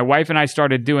 And so my wife and I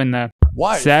started doing the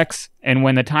sex. And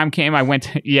when the time came, I went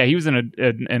to, yeah, he was an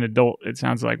adult, it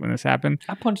sounds like, when this happened.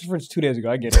 I punched the fridge 2 days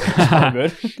ago. I get it. It's all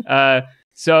good.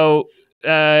 So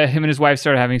him and his wife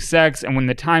started having sex. And when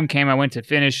the time came, I went to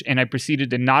finish and I proceeded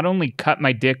to not only cut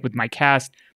my dick with my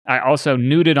cast, I also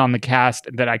nuded on the cast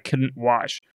that I couldn't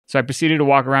wash. So I proceeded to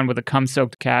walk around with a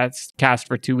cum-soaked cast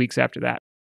for 2 weeks after that.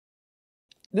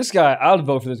 This guy, I would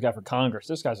vote for this guy for Congress.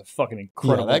 This guy's a fucking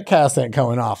incredible. Yeah, that cast ain't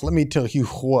coming off. Let me tell you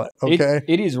what, okay?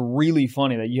 It is really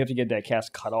funny that you have to get that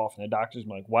cast cut off, and the doctor's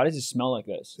like, why does it smell like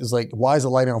this? It's like, why is the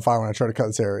lighting on fire when I try to cut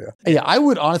this area? Yeah, I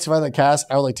would honestly, if I had that cast,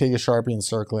 I would like take a Sharpie and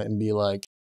circle it and be like,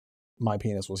 my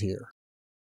penis was here.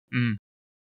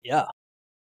 Yeah.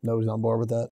 Nobody's on board with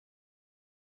that?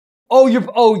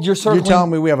 You're circling. You're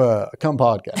telling me we have a cum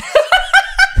podcast.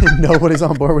 Nobody's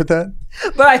on board with that?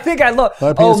 But I think I love.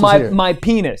 My penis was here. My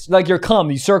penis, like your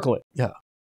cum, you circle it. Yeah.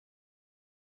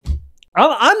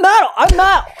 I'm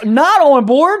not on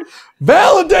board.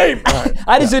 Validate. Right.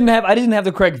 I didn't have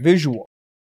the correct visual.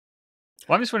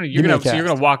 Well, I'm just wondering, Give me a cast. you're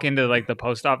gonna walk into like the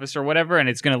post office or whatever, and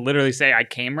it's gonna literally say, "I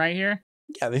came right here,"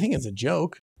 Yeah, they think it's a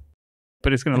joke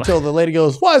but it's gonna until the lady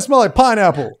goes, "Why does it smell like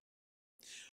pineapple?"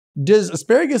 Does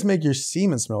asparagus make your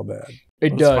semen smell bad?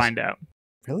 It Let's does. find out.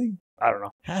 Really? I don't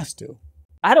know. Has to.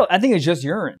 I think it's just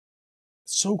urine.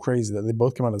 It's so crazy that they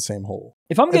both come out of the same hole.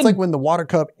 If I'm It's getting, like when the water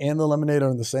cup and the lemonade are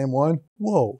in the same one.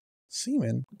 Whoa,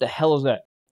 semen. what the hell is that?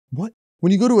 What?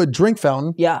 When you go to a drink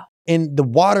fountain Yeah. and the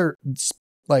water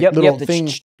like Yep, little the thing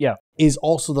yeah. is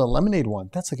also the lemonade one.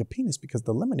 That's like a penis because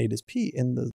the lemonade is pee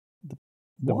and the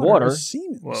water is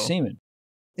semen. Whoa. Semen.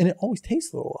 And it always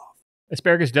tastes a little off.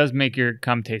 Asparagus does make your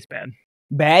cum taste bad.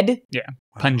 Bad? Yeah,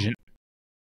 pungent.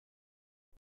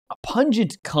 A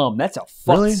pungent cum. That's a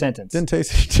fuck Really? sentence. Didn't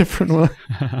taste a different one.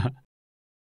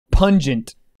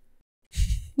 Pungent.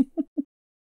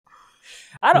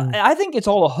 I think it's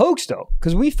all a hoax though,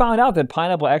 because we found out that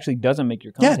pineapple actually doesn't make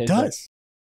your cum Yeah, it taste does.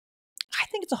 good. I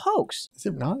think it's a hoax. Is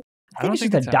it not? I think it's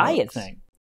just a diet thing.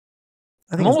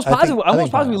 I'm almost I positive. think I'm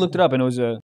almost positive we pineapple. looked it up and it was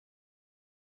a.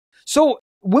 So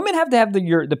women have to have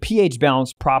the pH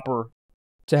balance proper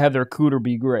to have their cooter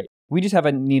be great. We just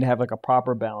need to have like a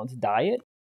proper balanced diet.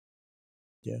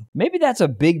 Yeah. Maybe that's a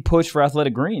big push for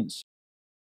Athletic Greens.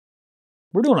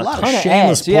 We're doing a lot ton of of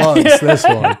shameless ads. Yeah. plugs. This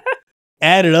one.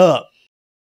 Add it up.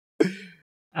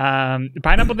 The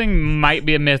pineapple thing might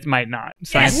be a myth, might not.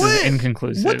 Science What? is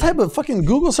inconclusive. What type of fucking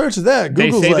Google search is that? They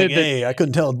Google's say like, that hey, I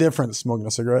couldn't tell the difference smoking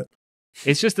a cigarette.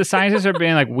 It's just the scientists are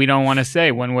being like, we don't want to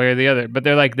say one way or the other. But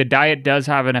they're like, the diet does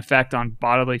have an effect on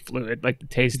bodily fluid, like the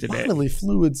taste of it. Bodily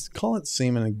fluids, call it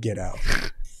semen and get out.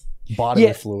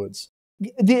 Bodily fluids.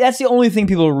 That's the only thing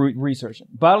people are researching.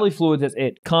 Bodily fluids, that's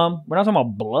it. Cum. We're not talking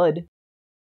about blood.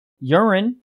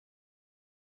 Urine.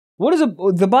 What is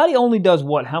the body only does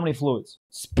what? How many fluids?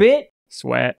 Spit,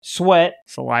 Sweat,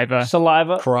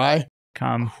 saliva, Cry.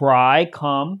 cum, cry,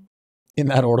 cum. In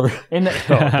that order. Oh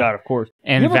God, of course.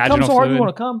 and You ever come vaginal so hard fluid. you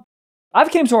want to come? I've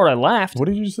came so hard I laughed. What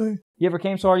did you say? You ever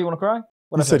came so hard you want to cry?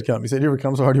 What You I say? said come. You said you ever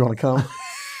come so hard you want to come.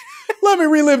 Let me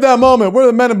relive that moment. Where are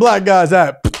the men in black guys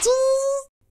at?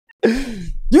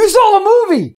 You saw the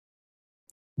movie.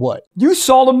 What? You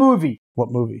saw the movie. What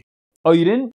movie? Oh, you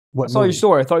didn't? What I saw your movie?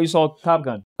 story. I thought you saw Top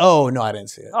Gun. Oh, no, I didn't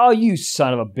see it. Oh, you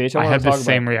son of a bitch. I wanna had the talk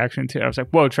same about it. reaction too. I was like,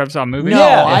 "Whoa, Trev saw a movie." No,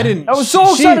 Yeah. I didn't. I was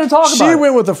so excited to talk about She it.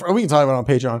 went with a. We can talk about it on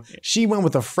Patreon. She went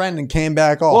with a friend and came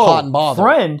back all Whoa, hot and bothered.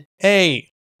 friend? Hey,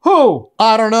 Who?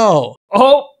 I don't know.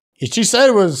 Oh, She said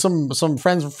it was some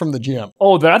friends from the gym.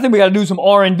 oh, then I think we got to do some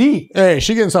R&D. Hey,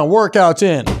 she getting some workouts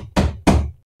in.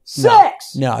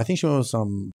 Sex. No, I think she went with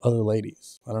some other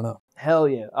ladies. I don't know. Hell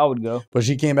yeah, I would go. But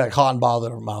she came back hot and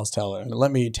bothered with Miles Teller. And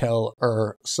let me tell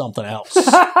her something else.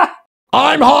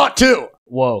 I'm hot too.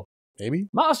 Whoa. Maybe?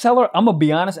 Miles Teller, I'm going to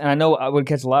be honest, and I know I would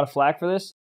catch a lot of flack for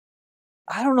this.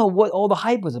 I don't know what all the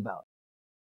hype was about.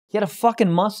 He had a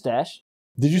fucking mustache.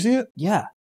 Did you see it? Yeah.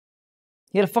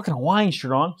 He had a fucking Hawaiian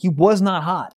shirt on. He was not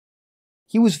hot.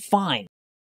 He was fine.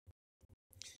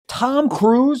 Tom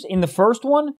Cruise in the first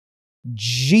one?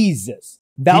 Jesus.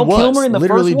 Val Kilmer in the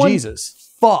literally first one?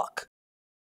 Jesus. Fuck.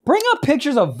 Bring up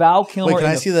pictures of Val Kilmer. Wait, can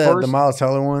in I the see first... the Miles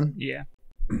Teller one? Yeah.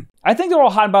 I think they're all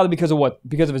hot and bothered because of what?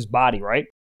 Because of his body, right?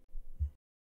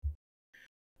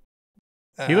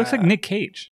 He looks like Nick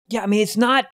Cage. Yeah, I mean, it's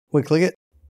not. Wait, click it.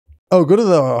 Oh, go to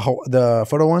the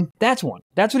photo one. That's one.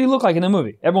 That's what he looked like in the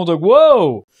movie. Everyone's like,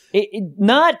 whoa.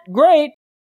 Not great.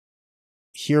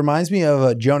 He reminds me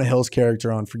of Jonah Hill's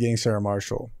character on Forgetting Sarah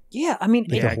Marshall. Yeah, I mean,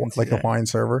 Yeah, I can see like a that. wine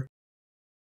server.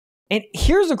 and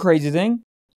here's the crazy thing.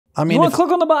 I mean, You want to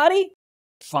click on the body?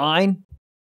 Fine.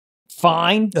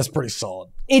 that's pretty solid.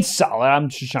 It's solid. I'm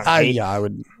just trying to hate. Yeah, I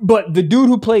would. But the dude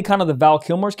who played kind of the Val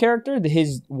Kilmer's character,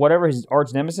 his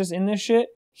arch nemesis in this shit,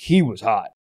 he was hot.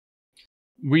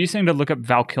 Were you saying to look up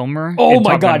Val Kilmer? Oh in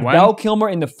my Top Gun God. 1? Val Kilmer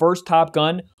in the first Top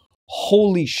Gun.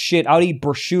 Holy shit. I'd eat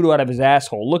prosciutto out of his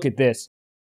asshole. Look at this.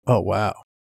 Oh, wow.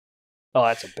 Oh,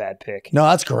 that's a bad pick. No,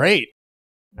 that's great.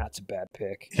 That's a bad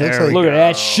pick. He looks There we like- Look at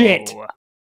that go. shit.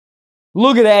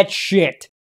 Look at that shit.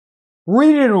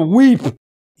 Read it and weep.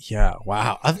 Yeah,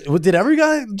 wow. Did every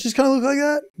guy just kind of look like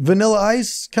that? Vanilla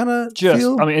Ice kind of Just,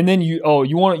 feel? I mean, and then you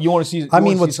want to see, I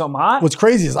mean, see something hot? What's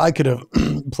crazy is I could have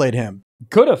played him.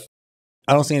 Could have.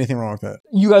 I don't see anything wrong with that.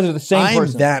 You guys are the same I'm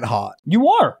person. that hot. You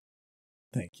are.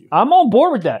 Thank you. I'm on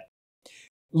board with that.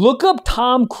 Look up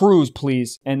Tom Cruise,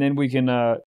 please, and then we can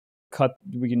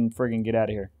we can friggin' get out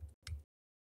of here.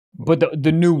 But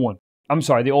the new one. I'm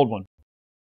sorry, the old one.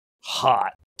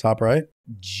 Hot. Top right?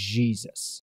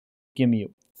 Jesus. Give me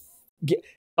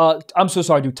I'm so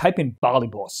sorry, dude. Type in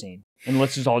volleyball scene. And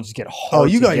let's just all just get hard Oh,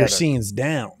 you got your together. scenes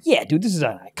down. Yeah, dude, this is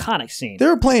an iconic scene. They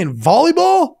were playing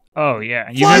volleyball? Oh, yeah.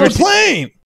 You Fly never the plane!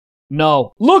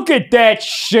 No. Look at that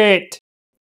shit.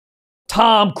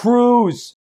 Tom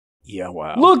Cruise. Yeah,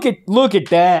 wow. Look at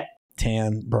that.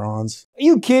 Tan, bronze. Are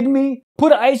you kidding me?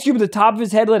 Put an ice cube at the top of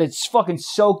his head, let it fucking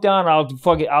soak down,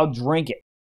 and I'll drink it.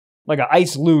 Like an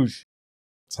ice luge.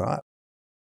 It's hot.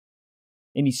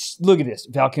 And look at this.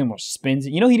 Val Kilmer spins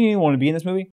it. You know he didn't even want to be in this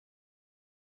movie?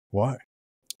 Why?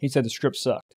 He said the script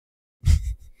sucked.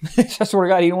 I swear to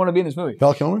God, he didn't want to be in this movie.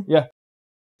 Val Kilmer? Yeah.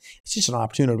 It's just an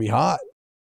opportunity to be hot.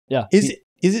 Yeah. Is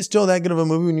it still that good of a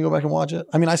movie when you go back and watch it?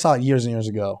 I mean, I saw it years and years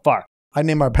ago. Fire. I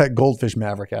named my pet Goldfish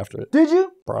Maverick after it. Did you?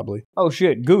 Probably. Oh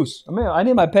shit, Goose. I mean, I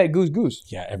named my pet Goose.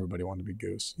 Yeah, everybody wanted to be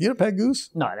Goose. You had a pet Goose?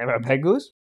 No, I never had a pet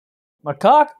Goose. My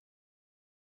cock.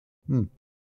 Hmm.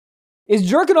 Is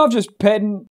jerking off just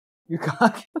petting your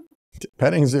cock?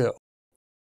 Petting zoo.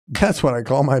 That's what I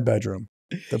call my bedroom.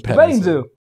 The Petting zoo.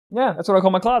 Yeah, that's what I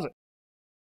call my closet.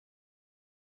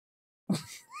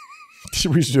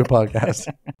 We should do a podcast.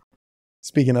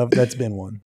 Speaking of, that's been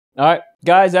one. All right,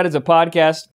 guys, that is a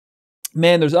podcast.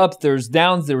 Man, there's ups, there's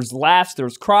downs, there's laughs,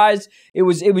 there's cries. It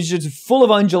was just full of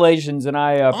undulations, and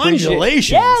I appreciate.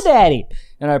 Undulations? Yeah, Daddy.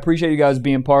 And I appreciate you guys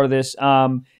being part of this.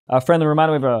 A friendly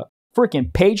reminder: we have a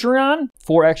freaking Patreon.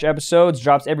 4 extra episodes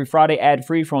drops every Friday, ad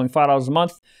free for only $5 a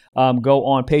month. Go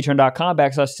on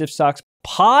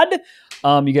patreon.com/StiffSocksPod.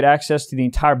 You get access to the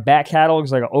entire back catalog.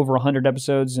 It's like over 100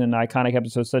 episodes and iconic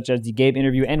episodes such as the Gabe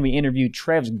interview, and we interviewed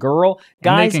Trev's girl.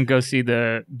 And they Guys, can go see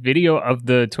the video of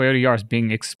the Toyota Yaris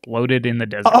being exploded in the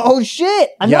desert. oh shit,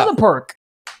 another perk.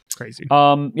 Crazy.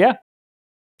 Yeah.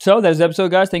 So that is the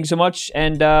episode, guys. Thank you so much,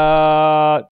 and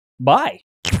bye.